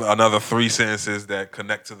be yeah. another 3 sentences that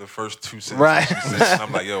connect to the first 2 sentences. Right. She sent. And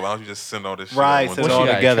I'm like, yo, why don't you just send all this shit? Right, At one send What it time? all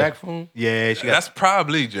she got, together. a track phone? Yeah, she got That's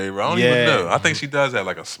probably J. I don't Yeah. even know. I think she does have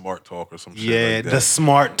like a smart talk or some shit. yeah, like that. the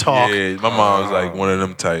smart talk. Yeah, my mom's like one of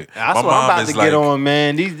them type. That's my what I'm mom about is to like, get on,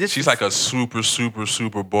 man. This she's is- like a super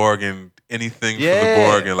bargain. Anything for Yeah. the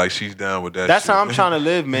bargain, like she's down with that. that's shit. how I'm trying to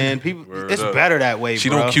live, man. People, Word it's up. better that way, She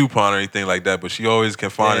bro. don't coupon or anything like that, but she always can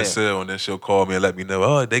find Yeah. a sale, and then she'll call me and let me know.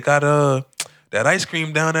 Oh, they got that ice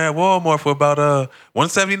cream down there at Walmart for about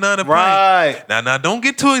 $179 a pint. Right. Now don't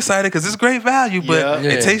get too excited because it's great value, but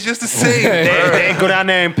Yeah. it tastes just the same. They go down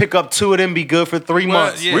there and pick up 2 of them, be good for 3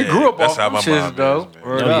 months. Yeah, We grew up that's off how them my shits, mom though. is, man.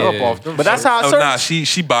 Word Grew up. up off them. But that's shits. how I Oh, search. nah,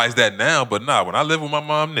 she buys that now, but nah, when I lived with my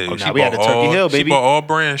mom, Oh, she nah, we had bought the Turkey Hill, She baby. bought all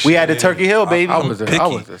brand shit. We had the Turkey Hill, baby. I was picky.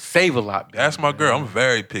 a save a lot. That's my girl. I'm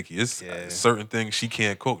very picky. It's Yeah. certain things she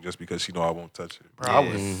can't cook just because she know I won't touch it. Bro, I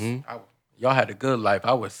was. Y'all had a good life.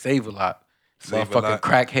 I would save a lot. Save a Motherfucking lot.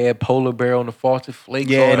 crackhead polar bear on the Frosted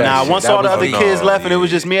Flakes. Yeah, all that nah. shit. Once That all the was other me. kids No, left and it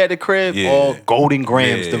was yeah. just me at the crib, Yeah. all Golden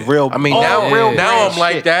Grams, Yeah. the real. I mean, all now, real now brand I'm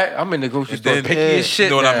like shit. that. I'm in the grocery store then- picky Yeah. as shit. You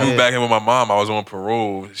know, when I now. moved back in with my mom, I was on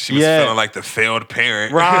parole. She was Yeah. feeling like the failed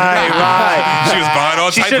parent. Right. She was buying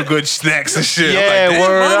all She type should- of good snacks and shit. Yeah, I'm like, damn,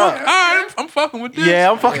 word mama, up. all right, I'm fucking with this.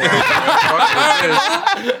 Yeah, I'm fucking.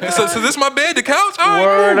 So this my bed, the couch? All right,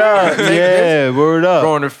 Word cool. up. Yeah, word up.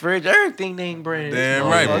 Throw in the fridge, everything name brand. Damn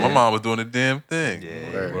right, but my mom was doing the damn thing.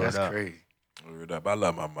 Word, Word that's up. crazy. Word up. I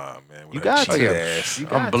love my mom, man. With You her got cheap to. ass. You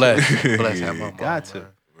got I'm to. blessed. Blessed to have my mom. Got to. man.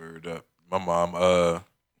 Word up. My mom,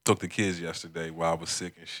 took the kids yesterday while I was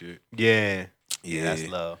sick and shit. Yeah. Yeah, That's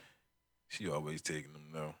love. She always taking them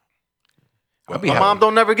though. My mom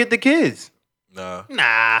don't never get the kids. Nah.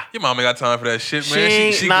 Your mama got time for that shit,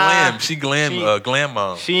 man. She glam. She glam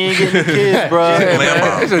mom. She ain't getting the kids, bro. Glam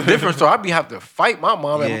mom. It's a different story. I be have to fight my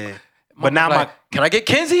mom. Yeah. But now like, can I get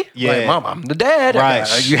Kenzie? Yeah. Like, Mom, I'm the dad.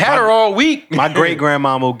 Right. You had her all week. my great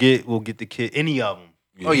grandmom will get the kid. Any of them.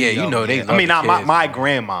 Oh yeah, you know they. I mean, love not the my kids.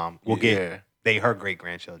 grandmom will get her great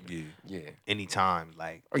grandchildren. Yeah. Yeah. Anytime,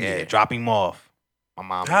 like yeah. drop him off. My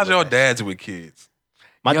mom. How's will your look at dads with kids?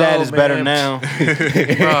 My dad is better now.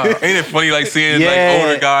 Ain't it funny like seeing like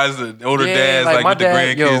older guys, older dads like with the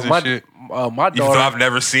grandkids and shit? My Even though daughter. I've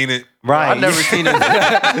never seen it. Right. I've never seen it.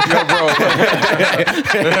 Yo, bro.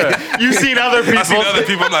 You seen other people? I seen other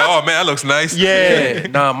people. I'm like, oh man, that looks nice. Yeah.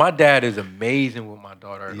 Nah, my dad is amazing with my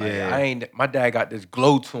daughter. Like, Yeah. My dad got this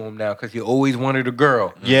glow to him now because he always wanted a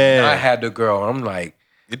girl. Yeah. And I had the girl. I'm like,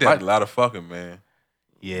 Your dad did a lot of fucking, man.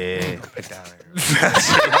 Yeah. put down here.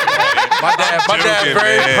 My dad's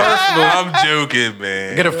very personal. I'm joking,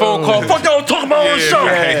 man. Get a phone call. Fuck y'all talking about on the show.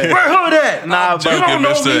 right. Where Hood at? Nah, I'm but joking, You don't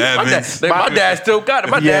know Mr. me. Evans. My dad still got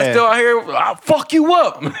it. My dad still out here. I'll fuck you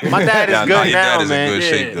up. My dad is Nah, good your now, dad is man. in good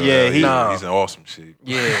shape, though. Yeah, He's in awesome shape.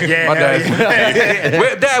 Yeah. My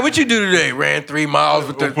dad. Dad, what you do today? Ran 3 miles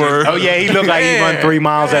with the. Oh yeah, he look like he run 3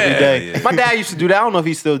 miles every day. Yeah. My dad used to do that. I don't know if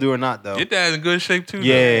he still do or not though. Your dad's in good shape, too. though.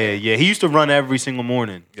 Yeah. He used to run every single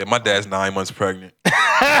morning. Yeah, my dad's 9 months pregnant. For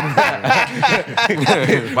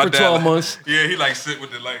 12 months. Yeah, he like sit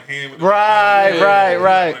with the like hand. With Right.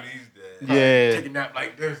 One of these dads. Yeah. Taking that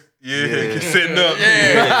like this. Yeah, sitting up.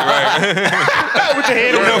 Yeah, right. With the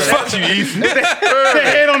head on the Fuck you, Ethan. the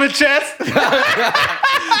head on the chest.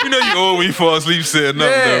 You know you old when you fall asleep sitting up,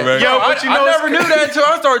 though, right? Yo, I but you know never knew that until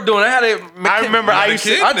I started doing it. I remember I used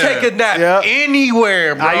to I take a nap Yeah.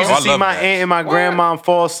 anywhere, bro. I used I to see love my that. aunt and my grandmom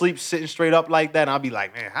fall asleep sitting straight up like that, and I'll be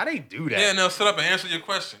like, man, how they do that? Yeah, and they'll sit up and answer your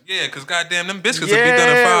question. Yeah, because goddamn, them biscuits will be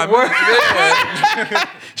done in 5 word. minutes.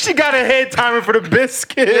 She got a head timer for the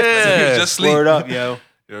biscuit. Yeah. Just sleep. Word up, yo.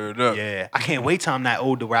 Word up. Yeah, I can't wait till I'm that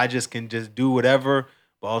older where I just can just do whatever,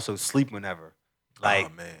 but also sleep whenever. Like Oh,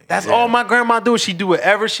 man. that's Yeah. all my grandma do. She do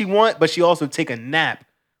whatever she want, but she also take a nap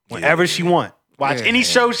whenever she want. Watch any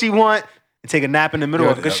show she want and take a nap in the middle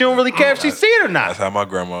of it because she don't really care if she see it or That's not. how my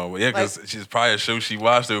grandma was. Yeah, because she's probably a show she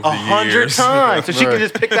watched over 100 years. times, so she can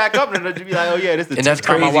just pick back up and just be like, "Oh yeah, this is the And that's 10th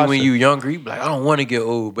time I crazy watched when it. you younger. You be like, I don't want to get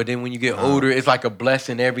old. But then when you get older, it's like a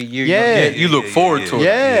blessing every year. Yeah. You look forward to it.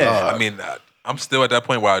 Yeah. I mean, I'm still at that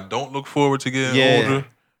point where I don't look forward to getting older,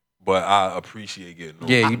 but I appreciate getting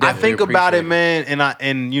older. Yeah, you I definitely think about it, appreciate man,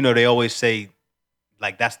 and you know they always say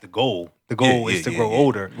like that's the goal. The goal is to grow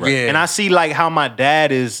older. Right. Yeah. And I see like how my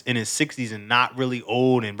dad is in his 60s and not really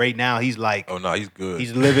old, and right now he's like Oh no, he's good.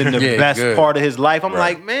 he's living the Yeah, best good. part of his life. I'm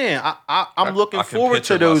Right. like, man, I'm looking I can forward to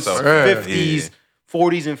picture those myself. 50s,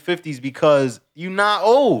 40s, and 50s because you're not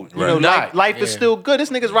old. You Right. know, Not, life is yeah. still good.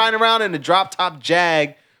 This nigga's riding around in the drop top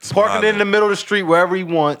Jag, parking Smiling. in the middle of the street wherever he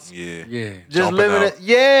wants. Yeah. Yeah. Just Jumping living out.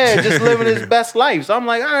 it, just living his best life. So I'm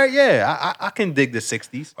like, all right, yeah, I can dig the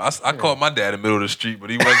 60s. I caught my dad in the middle of the street, but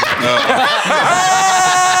he wasn't.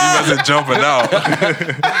 He wasn't jumping out.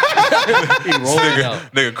 He rolling out.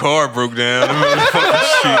 Nigga car broke down in the middle of the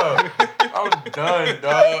fucking street. I'm done,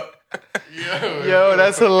 dog. Yo,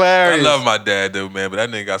 that's hilarious. I love my dad though, man, but that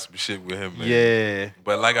nigga got some shit with him, man. Yeah,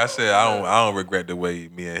 But like I said, I don't regret the way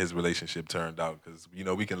me and his relationship turned out because you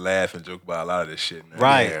know we can laugh and joke about a lot of this shit now.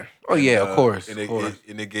 right. Yeah. Oh yeah, of course. And Of course.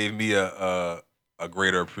 it gave me a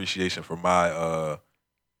greater appreciation for my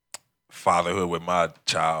fatherhood with my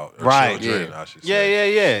child, or Right. children, I should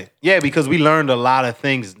say. Yeah, because we learned a lot of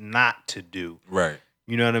things not to do. Right.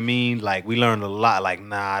 You know what I mean? Like we learned a lot. Like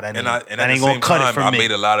nah, that And ain't, at that the ain't gonna same cut time, it for I me.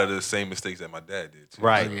 made a lot of the same mistakes that my dad did too.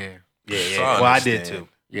 Right. Yeah. Yeah. So Well, I did understand. too.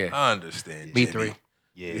 Yeah. I understand. Me Jenny. three.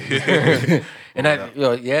 Yeah. And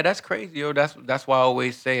that, yeah, that's crazy, yo. That's why I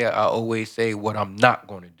always say what I'm not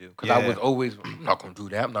gonna do. Because I Yeah. was always, I'm not gonna do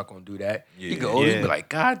that. I'm not gonna do that. Yeah. You go older, you Yeah. be like,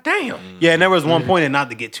 God damn. Yeah, and there was one point, and not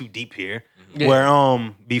to get too deep here, Yeah.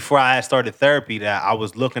 where before I had started therapy, that I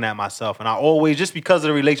was looking at myself, and I always, just because of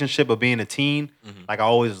the relationship of being a teen, like I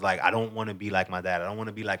always was like, I don't want to be like my dad. I don't want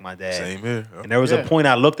to be like my dad. Same here. And there was a Yeah. point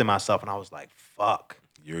I looked at myself, and I was like, fuck.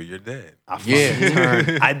 You're your dad. I fucking Yeah.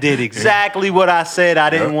 turned. I did exactly what I said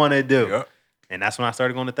I didn't Yep. want to do. Yep. And that's when I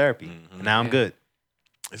started going to therapy. And now I'm good.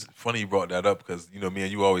 It's funny you brought that up because you know me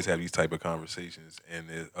and you always have these type of conversations, and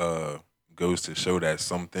it goes to show that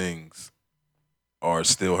some things are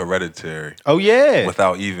still hereditary Oh, yeah.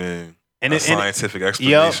 without even And a it- and it- scientific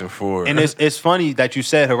explanation for it. And it's funny that you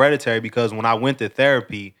said hereditary because when I went to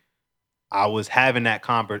therapy, I was having that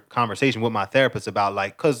conversation with my therapist about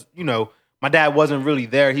like, cause my dad wasn't really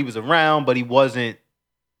there. He was around, but he wasn't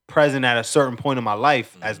present at a certain point in my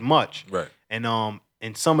life as much. Right.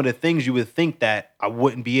 And some of the things you would think that I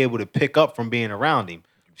wouldn't be able to pick up from being around him.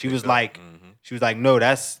 She was like, no,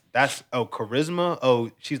 that's charisma.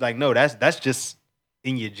 Oh, she's like, no, that's just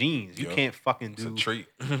in your genes. You can't fucking do. It's a trait.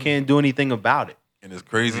 You can't do anything about it. And it's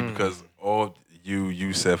crazy because all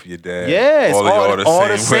Yusef, your dad, yeah, all of y'all all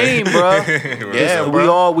the same, bro. Right.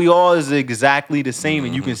 Yeah, we all is exactly the same,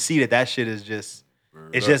 and you can see that shit is just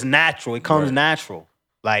just natural. It comes natural.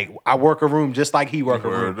 Like I work a room just like he work a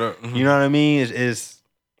room. You know what I mean? It's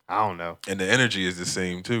I don't know. And the energy is the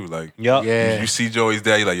same too. Like, yeah. You see Joey's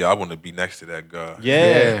dad, you're like, yo, I want to be next to that guy.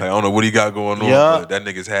 Yeah. Like, I don't know what he got going on, but that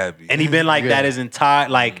nigga's happy. And he been like that his entire,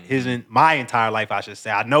 my entire life, I should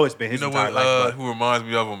say. I know it's been his entire life. Who reminds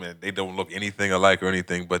me of him, and they don't look anything alike or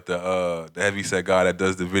anything, but the heavyset guy that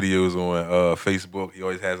does the videos on Facebook, he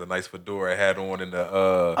always has a nice fedora hat on and the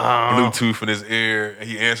Bluetooth in his ear, and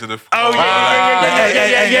he answered the phone. Yeah.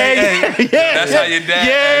 That's how your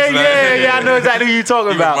dad acts. Yeah, I know exactly who you're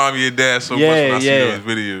talking about. Remind me of your dad so much when I see those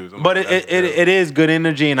videos. But it is good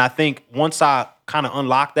energy, and I think once I kind of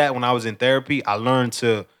unlocked that when I was in therapy, I learned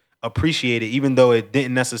to appreciate it, even though it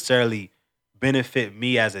didn't necessarily benefit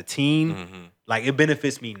me as a teen. Like it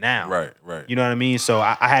benefits me now. Right. You know what I mean? So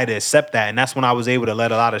I had to accept that, and that's when I was able to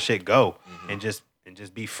let a lot of shit go and just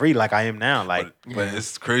be free like I am now. Like, but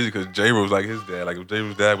it's crazy because J-Ro's like his dad. Like if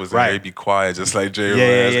J-Ro's dad was there, he'd be quiet, just like J-Ro.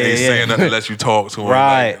 Ain't saying nothing unless you talk to him.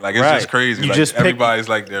 Like it's just crazy. You like, just everybody's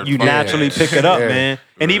like there. You naturally pick it up, man.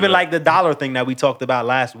 And even like the dollar thing that we talked about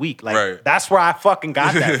last week, like that's where I fucking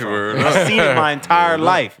got that from. I've seen it my entire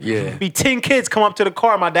life. Yeah. Be 10 kids come up to the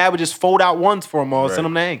car, my dad would just fold out ones for them all, send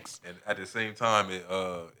them to Hanks. And at the same time, it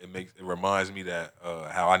reminds me that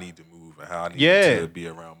how I need to move and how I need to be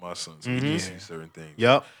around my sons. So he see certain things.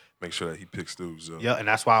 Yep. Make sure that he picks those up. Yeah, and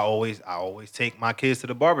that's why I always take my kids to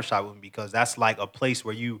the barbershop with me, because that's like a place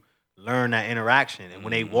where you learn that interaction. And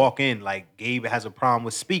when they walk in, like Gabe has a problem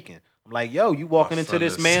with speaking. I'm like, yo, you walking into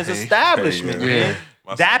this man's establishment, man.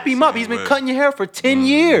 Dap him up. He's been cutting your hair for 10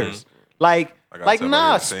 years. Like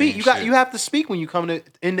nah, speak. You have to speak when you come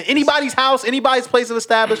into anybody's house, anybody's place of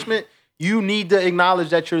establishment. You need to acknowledge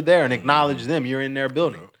that you're there and acknowledge them. You're in their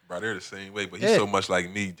building. Bro, they're the same way, but he's so much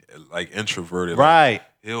like me, like introverted. Right. Like,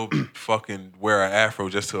 he'll fucking wear an afro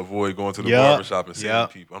just to avoid going to the barbershop and seeing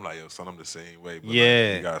people. I'm like, yo, son, I'm the same way. But like,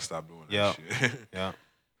 you gotta stop doing that shit.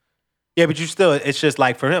 Yeah, but it's just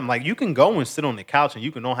like for him, like you can go and sit on the couch and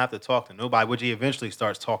you don't have to talk to nobody, which he eventually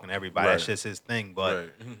starts talking to everybody. That's just his thing. But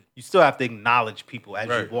you still have to acknowledge people as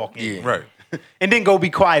you walk in. Right. And then go be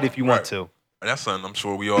quiet if you want to. And that's something I'm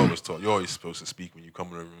sure we always taught. You're always supposed to speak when you come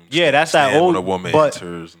in the room. Yeah, that's that old. When a woman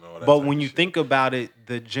enters and all that. But when you think about it,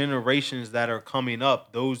 the generations that are coming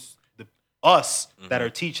up, us that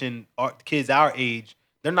are teaching our kids our age,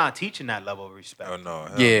 they're not teaching that level of respect. Oh no.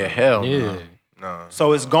 Hell no.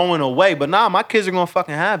 So it's going away. But my kids are gonna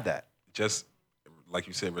fucking have that. Just like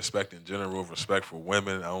you said, respect in general, respect for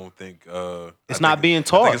women. I don't think it's not being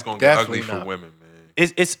taught. I think it's gonna get ugly for women, man.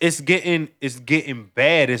 It's getting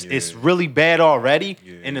bad. It's really bad already,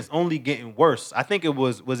 and it's only getting worse. I think it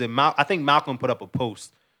was it I think Malcolm put up a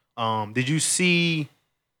post. Did you see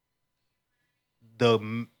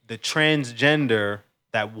the transgender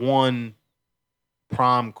that won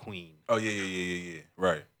prom queen? Oh yeah.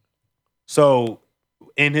 Right. So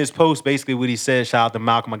in his post, basically what he said, shout out to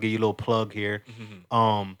Malcolm, I'll give you a little plug here.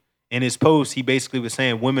 In his post, he basically was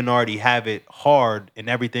saying women already have it hard in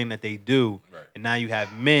everything that they do. Right. And now you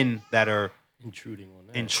have men that are intruding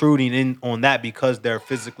in on that because they're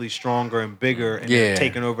physically stronger and bigger and they're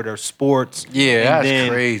taking over their sports. Yeah, and that's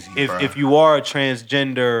crazy. If you are a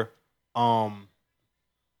transgender, and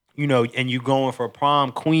you going for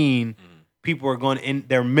prom queen, people are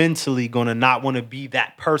they're mentally going to not want to be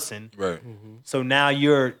that person. Right. So now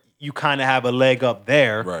you kind of have a leg up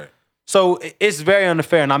there. Right. So it's very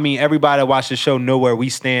unfair, and I mean everybody that watches the show know where we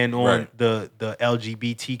stand on the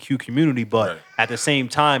LGBTQ community, but at the same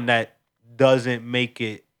time, that doesn't make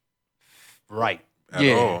it right at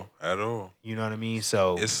all. You know what I mean?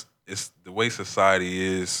 So it's the way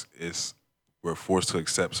society is we're forced to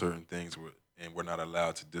accept certain things, and we're not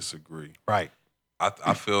allowed to disagree. Right.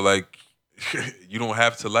 I feel like you don't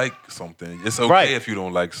have to like something. It's okay if you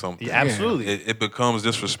don't like something. Yeah, absolutely. It becomes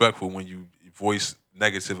disrespectful when you voice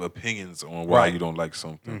negative opinions on why you don't like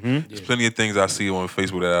something. There's plenty of things I see on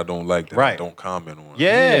Facebook that I don't like that I don't comment on.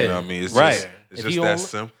 Yeah. You know what I mean? It's just that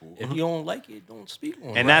simple. If you don't like it, don't speak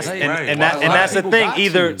on it. And that's the thing.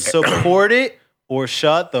 Either support it or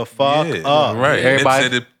shut the fuck Yeah, up. right. Everybody-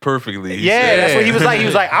 It said it perfectly. He Yeah, said, that's what he was like. He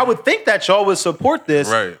was like, I would think that y'all would support this,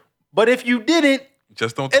 right. but if you didn't,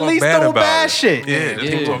 Just don't At talk least bad don't about bash it. shit. Yeah,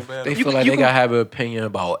 just don't Yeah. talk bad They about You feel can- like you they can- gotta have an opinion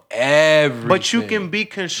about everything. but you can be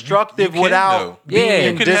constructive can, without though. being Yeah,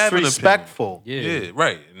 you can have an opinion. disrespectful. Yeah,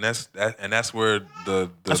 right. And that's where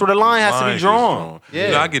That's where the line has to be gets drawn. You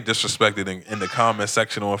Yeah. know, I get disrespected in the comment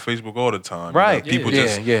section on Facebook all the time. Right. You know, people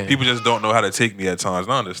Yeah. people just don't know how to take me at times.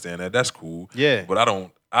 And I understand that. That's cool. Yeah. But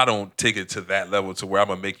I don't take it to that level to where I'm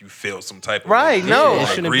gonna make you feel some type of Right, way. no. You It don't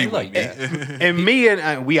shouldn't agree be like with me. And me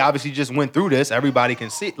and we obviously just went through this. Everybody can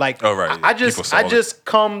see. Like, Oh, right, yeah. I People saw I it. just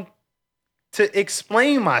come to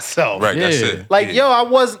explain myself. Right, that's Yeah. it. Like, Yeah. yo,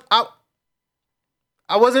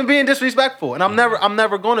 I wasn't being disrespectful, and I'm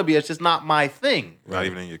never going to be. It's just not my thing. Not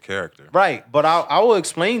even in your character. Right, but I will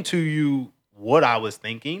explain to you what I was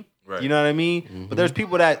thinking. Right. You know what I mean? But there's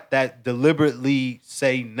people that deliberately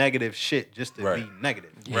say negative shit just to Right. be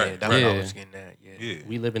negative. Yeah, Right, that's what I right. was getting at. Yeah. Yeah.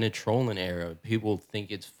 We live in a trolling era. People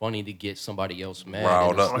think it's funny to get somebody else mad.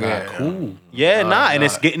 Riled and it's up. not Yeah. cool. Yeah, Nah, and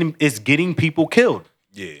nah. it's getting people killed.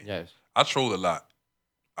 Yeah. Yes. I troll a lot.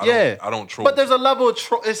 Yeah. I don't troll. But there's a level of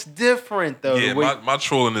it's different though. Yeah, the way- my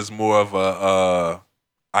trolling is more of a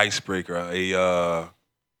icebreaker, a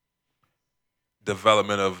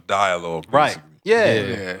development of dialogue. right. Basically. Yeah.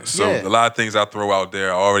 Yeah. So Yeah. a lot of things I throw out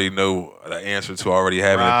there, I already know the answer to. I already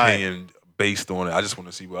have Right. an opinion based on it. I just want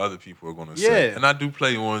to see what other people are going to Yeah. say, and I do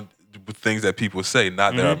play on with things that people say,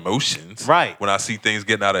 not their emotions. Right. When I see things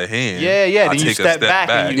getting out of hand, Yeah, yeah. I Then you take step back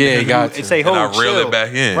and Yeah, you got and to. say, and "Hold, I reel chill." it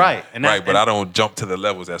back in. Right. And that- right, but and- I don't jump to the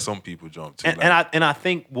levels that some people jump to. And I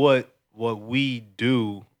think what we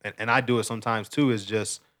do, and I do it sometimes too, is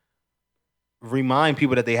just remind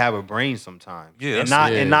people that they have a brain sometimes. Yeah, and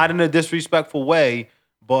that's- not in a disrespectful way,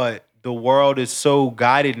 but the world is so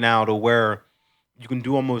guided now to where you can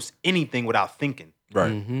do almost anything without thinking.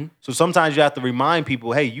 right. Mm-hmm. So sometimes you have to remind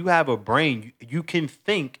people, hey, you have a brain. You can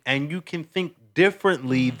think, and you can think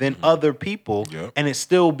differently than other people, Yep. and it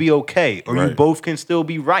still be okay. Or you Right. both can still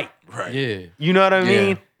be right. Right. Yeah. You know what I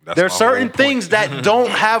mean? That's There's my certain whole point. things that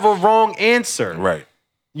don't have a wrong answer. Right.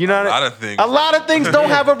 You know A what I lot of things. A lot of things don't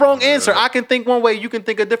have a wrong answer. I can think one way, you can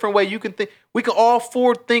think a different way. We can all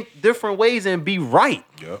four think different ways and be right.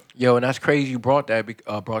 Yep. Yo, and that's crazy you brought that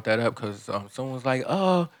up because someone was like,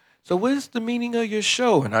 so what is the meaning of your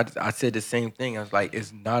show? And I said the same thing. I was like,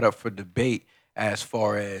 it's not up for debate as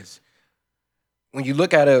far as when you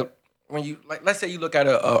look at let's say you look at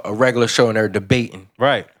a regular show and they're debating.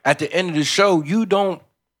 Right. At the end of the show, you don't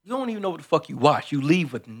even know what the fuck you watch. You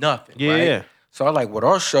leave with nothing. Yeah, right? yeah. So I like what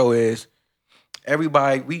our show is.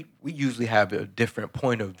 Everybody, we usually have a different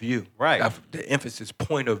point of view. Right. The emphasis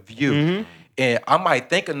point of view. Mhm. And I might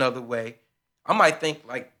think another way. I might think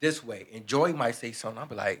like this way. And Joy might say something. I'll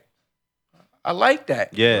be like, I like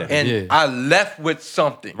that. Yeah. And Yeah. I left with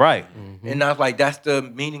something. Right. And I was like, that's the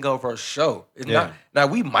meaning of our show. It's Yeah. not now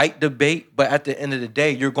we might debate, but at the end of the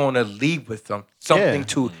day, you're going to leave with something Yeah.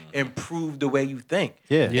 to improve the way you think.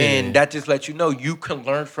 Yeah. Yeah. And that just lets you know you can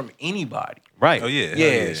learn from anybody. Right. Oh yeah.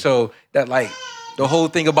 Yeah. So that like the whole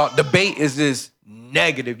thing about debate is this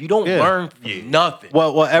negative. You don't Yeah. learn from nothing.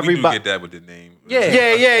 Well, We do everybody. get that with the name. Yeah.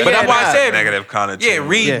 Yeah, But that's why I said negative connotation. Yeah,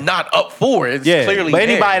 read Yeah. not up for it. It's Yeah, clearly but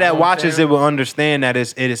anybody there, you that know what I'm watches saying? it will understand that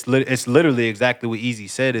it's literally exactly what Easy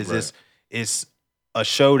said. Is Right. it's a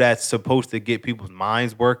show that's supposed to get people's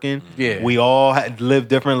minds working. Yeah. We all live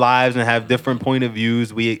different lives and have different point of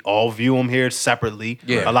views. We all view them here separately.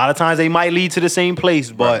 Yeah. A lot of times they might lead to the same place,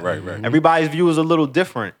 but right, right. everybody's view is a little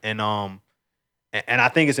different. And I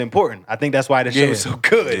think it's important. I think that's why the show is so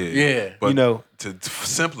good. Yeah. But You know. to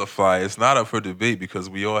simplify, it's not up for debate because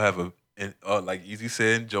we all have like Easy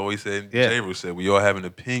said, and Joey said, and Yeah. J-Ru said, we all have an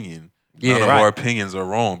opinion. Yeah. None of Right. our opinions are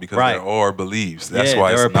wrong because Right. they're all our beliefs. That's Yeah,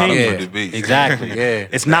 why they're it's not up opinions. for debate. Exactly. Yeah.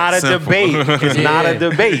 It's not a Simple. debate. It's not a Yeah.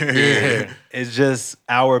 debate. Yeah. It's just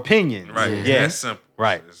our opinion. Right. Yeah. That's simple.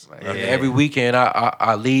 Right. It's Like, nothing- Every weekend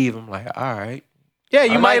I leave. I'm like, all right. Yeah,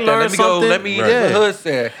 you I might like that. learn Let me something. go. Let me. Right. The hood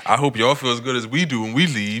said. I hope y'all feel as good as we do when we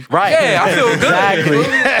leave. Right. Yeah, I feel good. Exactly.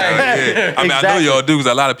 Yeah. I mean, I know Exactly. y'all do because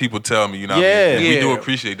a lot of people tell me, you know, what I Yeah. mean? We do Yeah.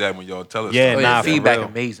 appreciate that when y'all tell us. Yeah, stuff. Oh, nah, yeah, for feedback real.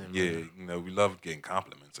 amazing. Yeah, you know, we love getting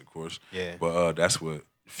compliments, of course. Yeah. But that's what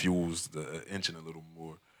fuels the engine a little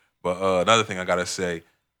more. But another thing I gotta say,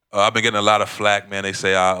 I've been getting a lot of flack, man. They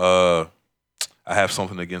say I have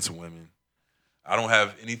something against women. I don't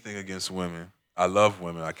have anything against women. I love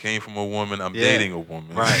women. I came from a woman. I'm Yeah. dating a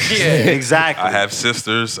woman. Right. Yeah. Exactly. I have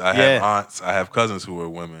sisters. I Yeah. have aunts. I have cousins who are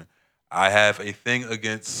women. I have a thing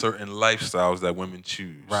against certain lifestyles that women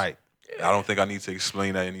choose. Right. I don't think I need to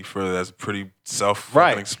explain that any further. That's pretty Right.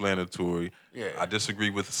 self-explanatory. Yeah. I disagree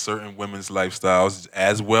with certain women's lifestyles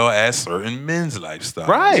as well as certain men's lifestyles.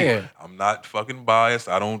 Right. Yeah. I'm not fucking biased.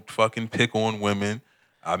 I don't fucking pick on women.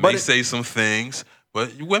 I But may say some things,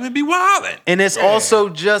 but you women be wilding. And it's also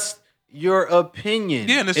just your opinion.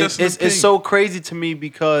 Yeah, and it's just an it's opinion. so crazy to me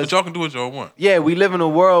because But y'all can do what y'all want. yeah, we live in a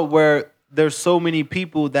world where there's so many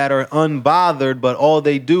people that are unbothered, but all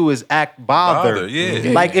they do is act bothered. Bother,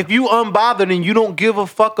 yeah. Like if you unbothered and you don't give a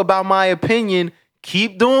fuck about my opinion,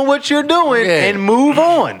 keep doing what you're doing Yeah. and move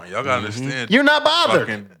on. Y'all gotta understand. You're not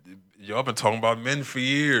bothered. Y'all been talking about men for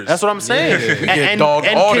years. That's what I'm saying. Yeah. We get dogged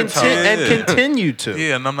all the time. And Yeah. continue to.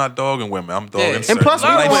 Yeah, and I'm not dogging women. I'm dogging Yeah. And certain plus, we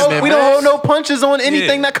Lot don't, of hold, women, we don't man. hold no punches on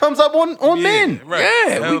anything Yeah. that comes up on Yeah, men. Right. Yeah,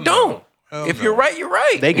 Hell we don't. Hell If no. you're right, you're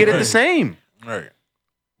right. They get it the Right. same. Right.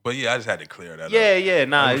 But yeah, I just had to clear that up. Yeah,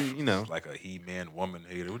 nah, I was you know. like a he-man woman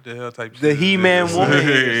hater. What the hell type shit? The is he-man this? woman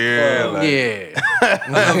hater. Yeah, like, Yeah. I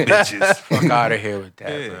love bitches. Fuck out of here with that,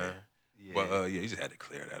 Yeah. man. But yeah, you just had to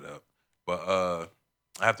clear that up. But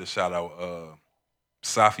I have to shout out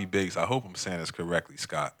Safi Biggs. I hope I'm saying this correctly,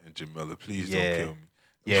 Scott and Jamila. Please Yeah. don't kill me.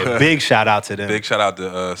 Yeah, big shout out to them. Big shout out to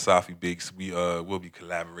Safi Biggs. We will be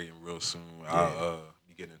collaborating real soon. I'll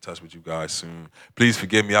be getting in touch with you guys soon. Please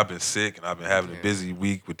forgive me. I've been sick and I've been having a busy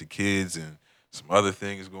week with the kids and some other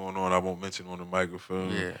things going on. I won't mention on the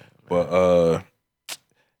microphone. Yeah. But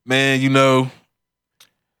man, you know,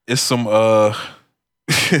 it's some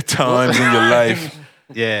times in your life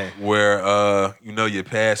Yeah. where you know your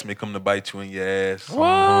past may come to bite you in your ass.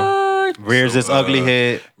 What? Rears So, this ugly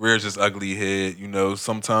head. Rears this ugly head. You know,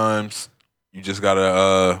 sometimes you just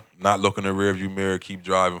gotta not look in the rearview mirror, keep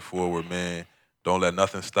driving forward, man. Don't let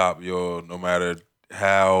nothing stop you, no matter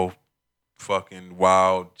how fucking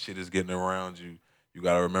wild shit is getting around you. You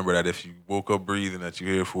gotta remember that if you woke up breathing, that you're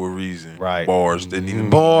here for a reason. Right. Bars didn't even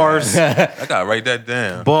Bars. I gotta write that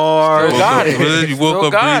down. Bars. Still got it. If you woke Still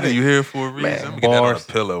up got breathing, it. you're here for a reason. Man, Let me get that on a bars.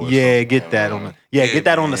 pillow. Or Yeah, something. get that on the Yeah, get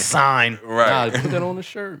that on the man. sign. Nah, Right. put that on the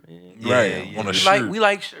shirt, man. Right. Yeah, On a We shirt.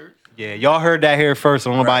 like shirts. Yeah, y'all heard that here first.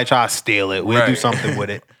 So nobody try to steal it. We'll do Right. something with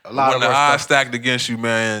it. A lot When of the our odds stuff. stacked against you,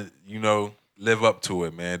 man, you know, live up to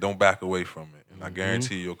it, man. Don't back away from it. And I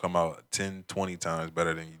guarantee you'll come out 10, 20 times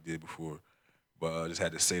better than you did before. But I just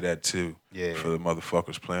had to say that too. Yeah. For the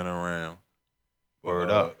motherfuckers playing around. Word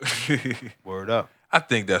up. Word up. I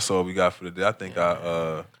think that's all we got for today. I think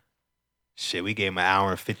Shit, we gave him an hour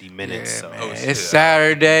and 50 minutes. Yeah, so. man. Oh, shit. It's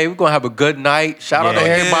Saturday. We're gonna have a good night. Shout out to Yeah.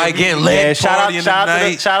 everybody Yeah, getting Yeah, lit. shout out, Partying shout out to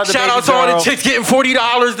tonight. the, shout out to, Shout baby out to all the girl. chicks getting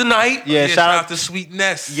 $40 tonight. Yeah, shout out to Sweet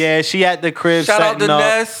Ness. Yeah, she at the crib Shout out to setting up.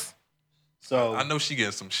 Ness. So I know she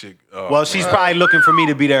getting some shit. well, she's probably looking for me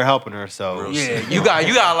to be there helping her. So Real Yeah, you got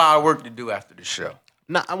a lot of work to do after the show.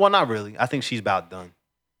 well, not really. I think she's about done.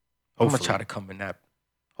 I'm Hopefully, gonna try to come in that.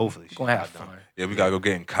 hopefully she's Gonna have about done. fun. Yeah, we gotta go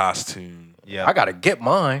get in costume. Yeah, I gotta get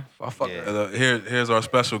mine. I fuck Yeah. Here's our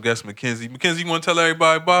special guest, Mackenzie. Mackenzie, you want to tell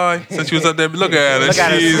everybody bye? Since you was up there, look at her. Look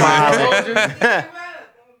at her She's- smiling.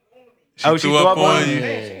 She threw up on you.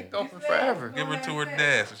 She thumping forever. Give her to her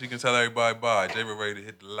dad so she can tell everybody bye. Jay, we're ready to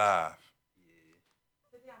hit the live.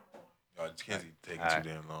 Oh, Mackenzie taking too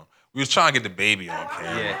damn long. We was trying to get the baby on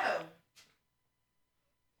camera. Yeah.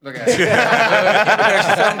 Look at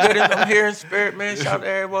it. Something good. I'm here in spirit, man. Shout out to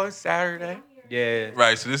everyone. It's Saturday. Yeah.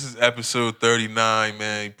 Right, so this is episode 39,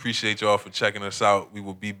 man. Appreciate y'all for checking us out. We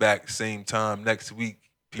will be back same time next week.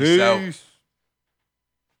 Peace out. Peace.